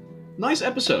week, dude, nice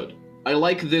episode. I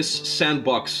like this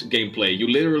sandbox gameplay. You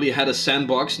literally had a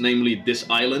sandbox, namely this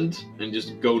island, and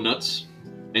just go nuts.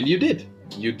 And you did.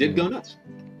 You did go nuts.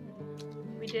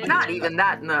 We did. Not even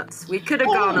that nuts. We could have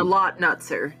gone a lot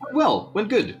nutser. Well, went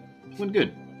good. Went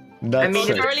good. That's I mean,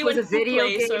 if Charlie it was a went full video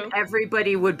play, game, so-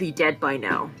 everybody would be dead by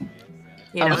now.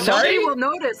 You know, I'm sorry? nobody will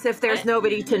notice if there's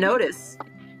nobody to notice.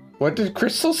 What did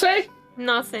Crystal say?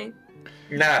 Nothing.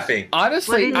 Nothing.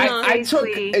 Honestly, What did you I say, took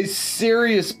sweetie? a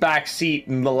serious backseat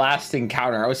in the last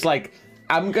encounter. I was like,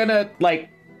 I'm gonna, like,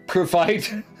 provide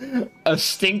a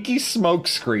stinky smoke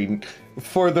screen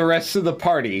for the rest of the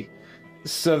party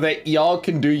so that y'all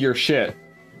can do your shit.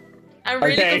 I'm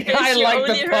really Okay, convinced I you like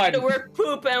the only heard pun. the word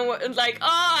poop and were like,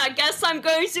 I guess I'm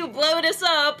going to blow this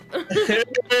up.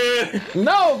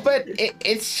 No, but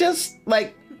it's just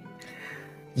like,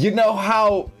 you know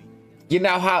how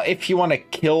if you want to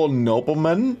kill a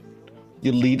nobleman,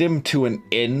 you lead him to an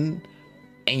inn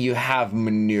and you have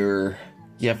manure.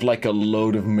 You have like a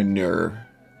load of manure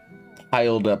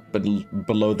piled up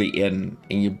below the inn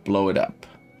and you blow it up,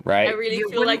 right? I really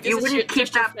feel like this you is wouldn't keep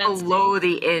just your that fancy. below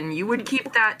the inn. You would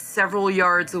keep that several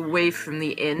yards away from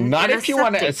the inn. Not in a if you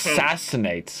want to septic tank.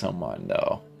 assassinate someone,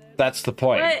 though. That's the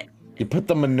point. What? You put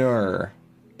the manure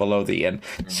below the inn.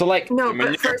 So, like, No,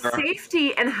 but for Manure.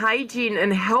 safety and hygiene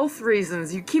and health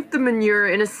reasons, you keep the manure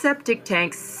in a septic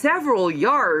tank several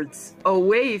yards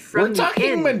away from we're the talking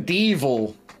inn.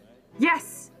 medieval.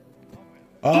 Yes.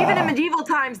 Even in Ah, medieval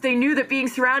times, they knew that being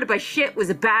surrounded by shit was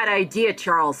a bad idea,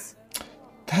 Charles.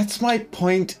 that's my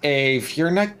point, Ave. You're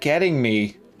not getting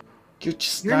me. You're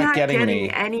just You're not getting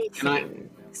me. anything,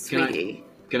 sweetie.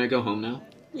 Can I go home now?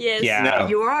 Yes. Yeah. No.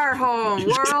 You are home.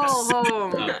 We're all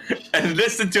home. No. And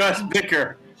listen to us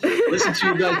bicker. Listen to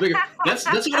you guys bigger. That's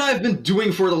what I've been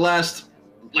doing for the last,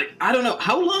 like, I don't know.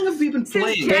 How long have we been Since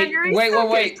playing? January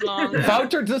Wait. Long.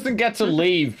 Voucher doesn't get to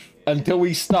leave until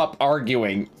we stop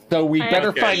arguing. So we better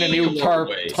Okay. find a new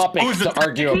Always. topic Who's the to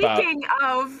argue about. Speaking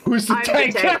of, Who's the I'm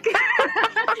tank? the tank.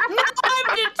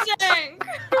 I'm the tank.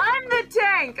 I'm the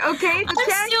tank, okay? The I'm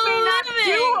tank still may not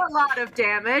living. do a lot of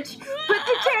damage, but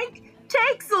the tank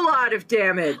takes a lot of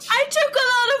damage. I took a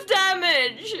lot of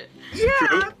damage.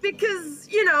 Yeah, because,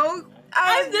 you know,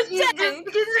 I'm the you tank.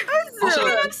 just- Also-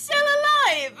 But I'm still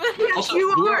alive. yes, Also,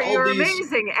 you who are are. all You're these-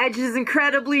 amazing. Edge is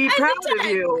incredibly I'm proud the of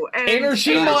tank. you. And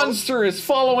Energy Guys. monster is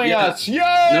following Yeah. us.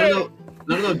 Yay!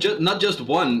 No, not just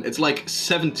one. It's like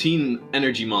 17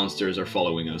 energy monsters are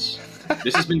following us.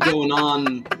 This has been going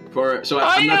on for. So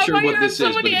I'm not sure what this so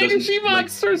is, but many it energy doesn't. Like,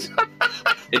 monsters.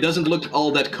 it doesn't look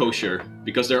all that kosher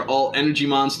because they're all energy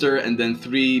monster and then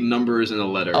 3 numbers and a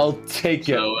letter. I'll take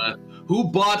it. So who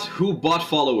bought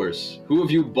followers? Who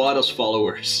of you bought us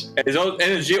followers? His own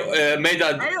energy made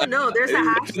that. I don't know. There's a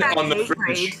hashtag on the hate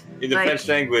French, raid. in the Like- French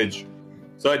language.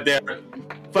 So there,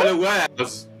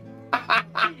 followers. I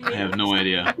have no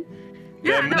idea.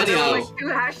 Yeah, Yeah, no, many there were else. like 2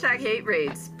 hashtag hate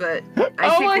raids, but I Oh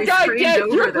think my we god, screamed yeah,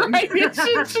 over you're them. right.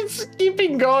 It's just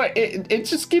keeping going. It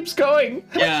just keeps going.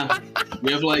 Yeah,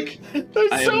 we have like.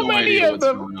 There's I have so no many idea of what's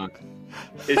them. going on.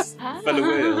 It's Ah.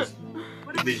 followers.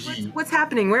 What's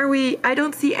happening? Where are we? I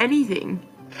don't see anything.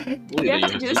 Well, You then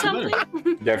have to do better.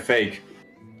 something. They're fake.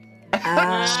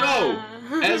 So,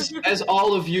 as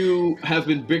all of you have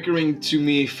been bickering to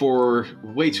me for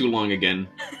way too long again,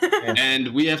 and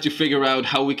we have to figure out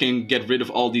how we can get rid of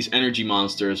all these energy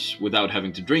monsters without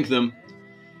having to drink them,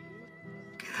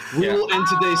 we Yeah. will end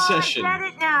today's session. I get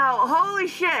it now. Holy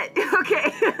shit.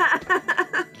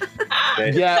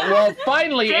 Okay. Yeah, well,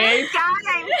 finally, Abe. Thank God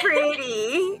I'm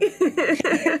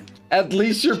pretty. At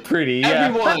least you're pretty. Yeah.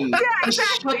 Everyone, Yeah,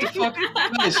 just shut the fuck,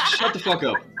 guys, shut the fuck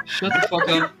up. Shut the fuck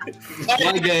up. It's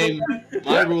my game,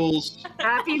 my rules.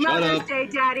 Happy Shut Mother's up. Day,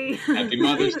 Daddy. Happy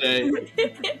Mother's Day.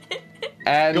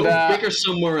 And Go bicker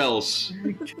somewhere else.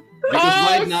 Because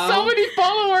right now, so many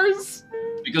followers.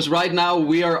 because right now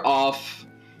we are off.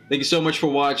 Thank you so much for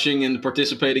watching and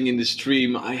participating in the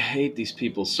stream. I hate these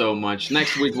people so much.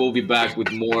 Next week we'll be back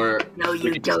with more No, you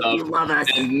freaking don't. stuff You love us.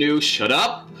 and new. Shut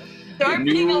up. Start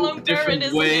being a New long different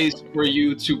isn't ways it? for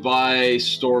you to buy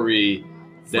story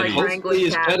that like hopefully wrangling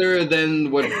is cats. better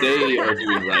than what they are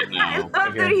doing right I now. love that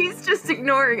Okay. he's just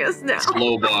ignoring us now.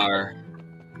 Slow bar.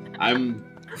 I'm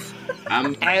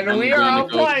And I'm we are gonna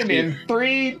go offline sleep. in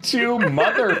 3, 2,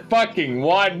 motherfucking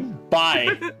 1.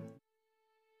 Bye.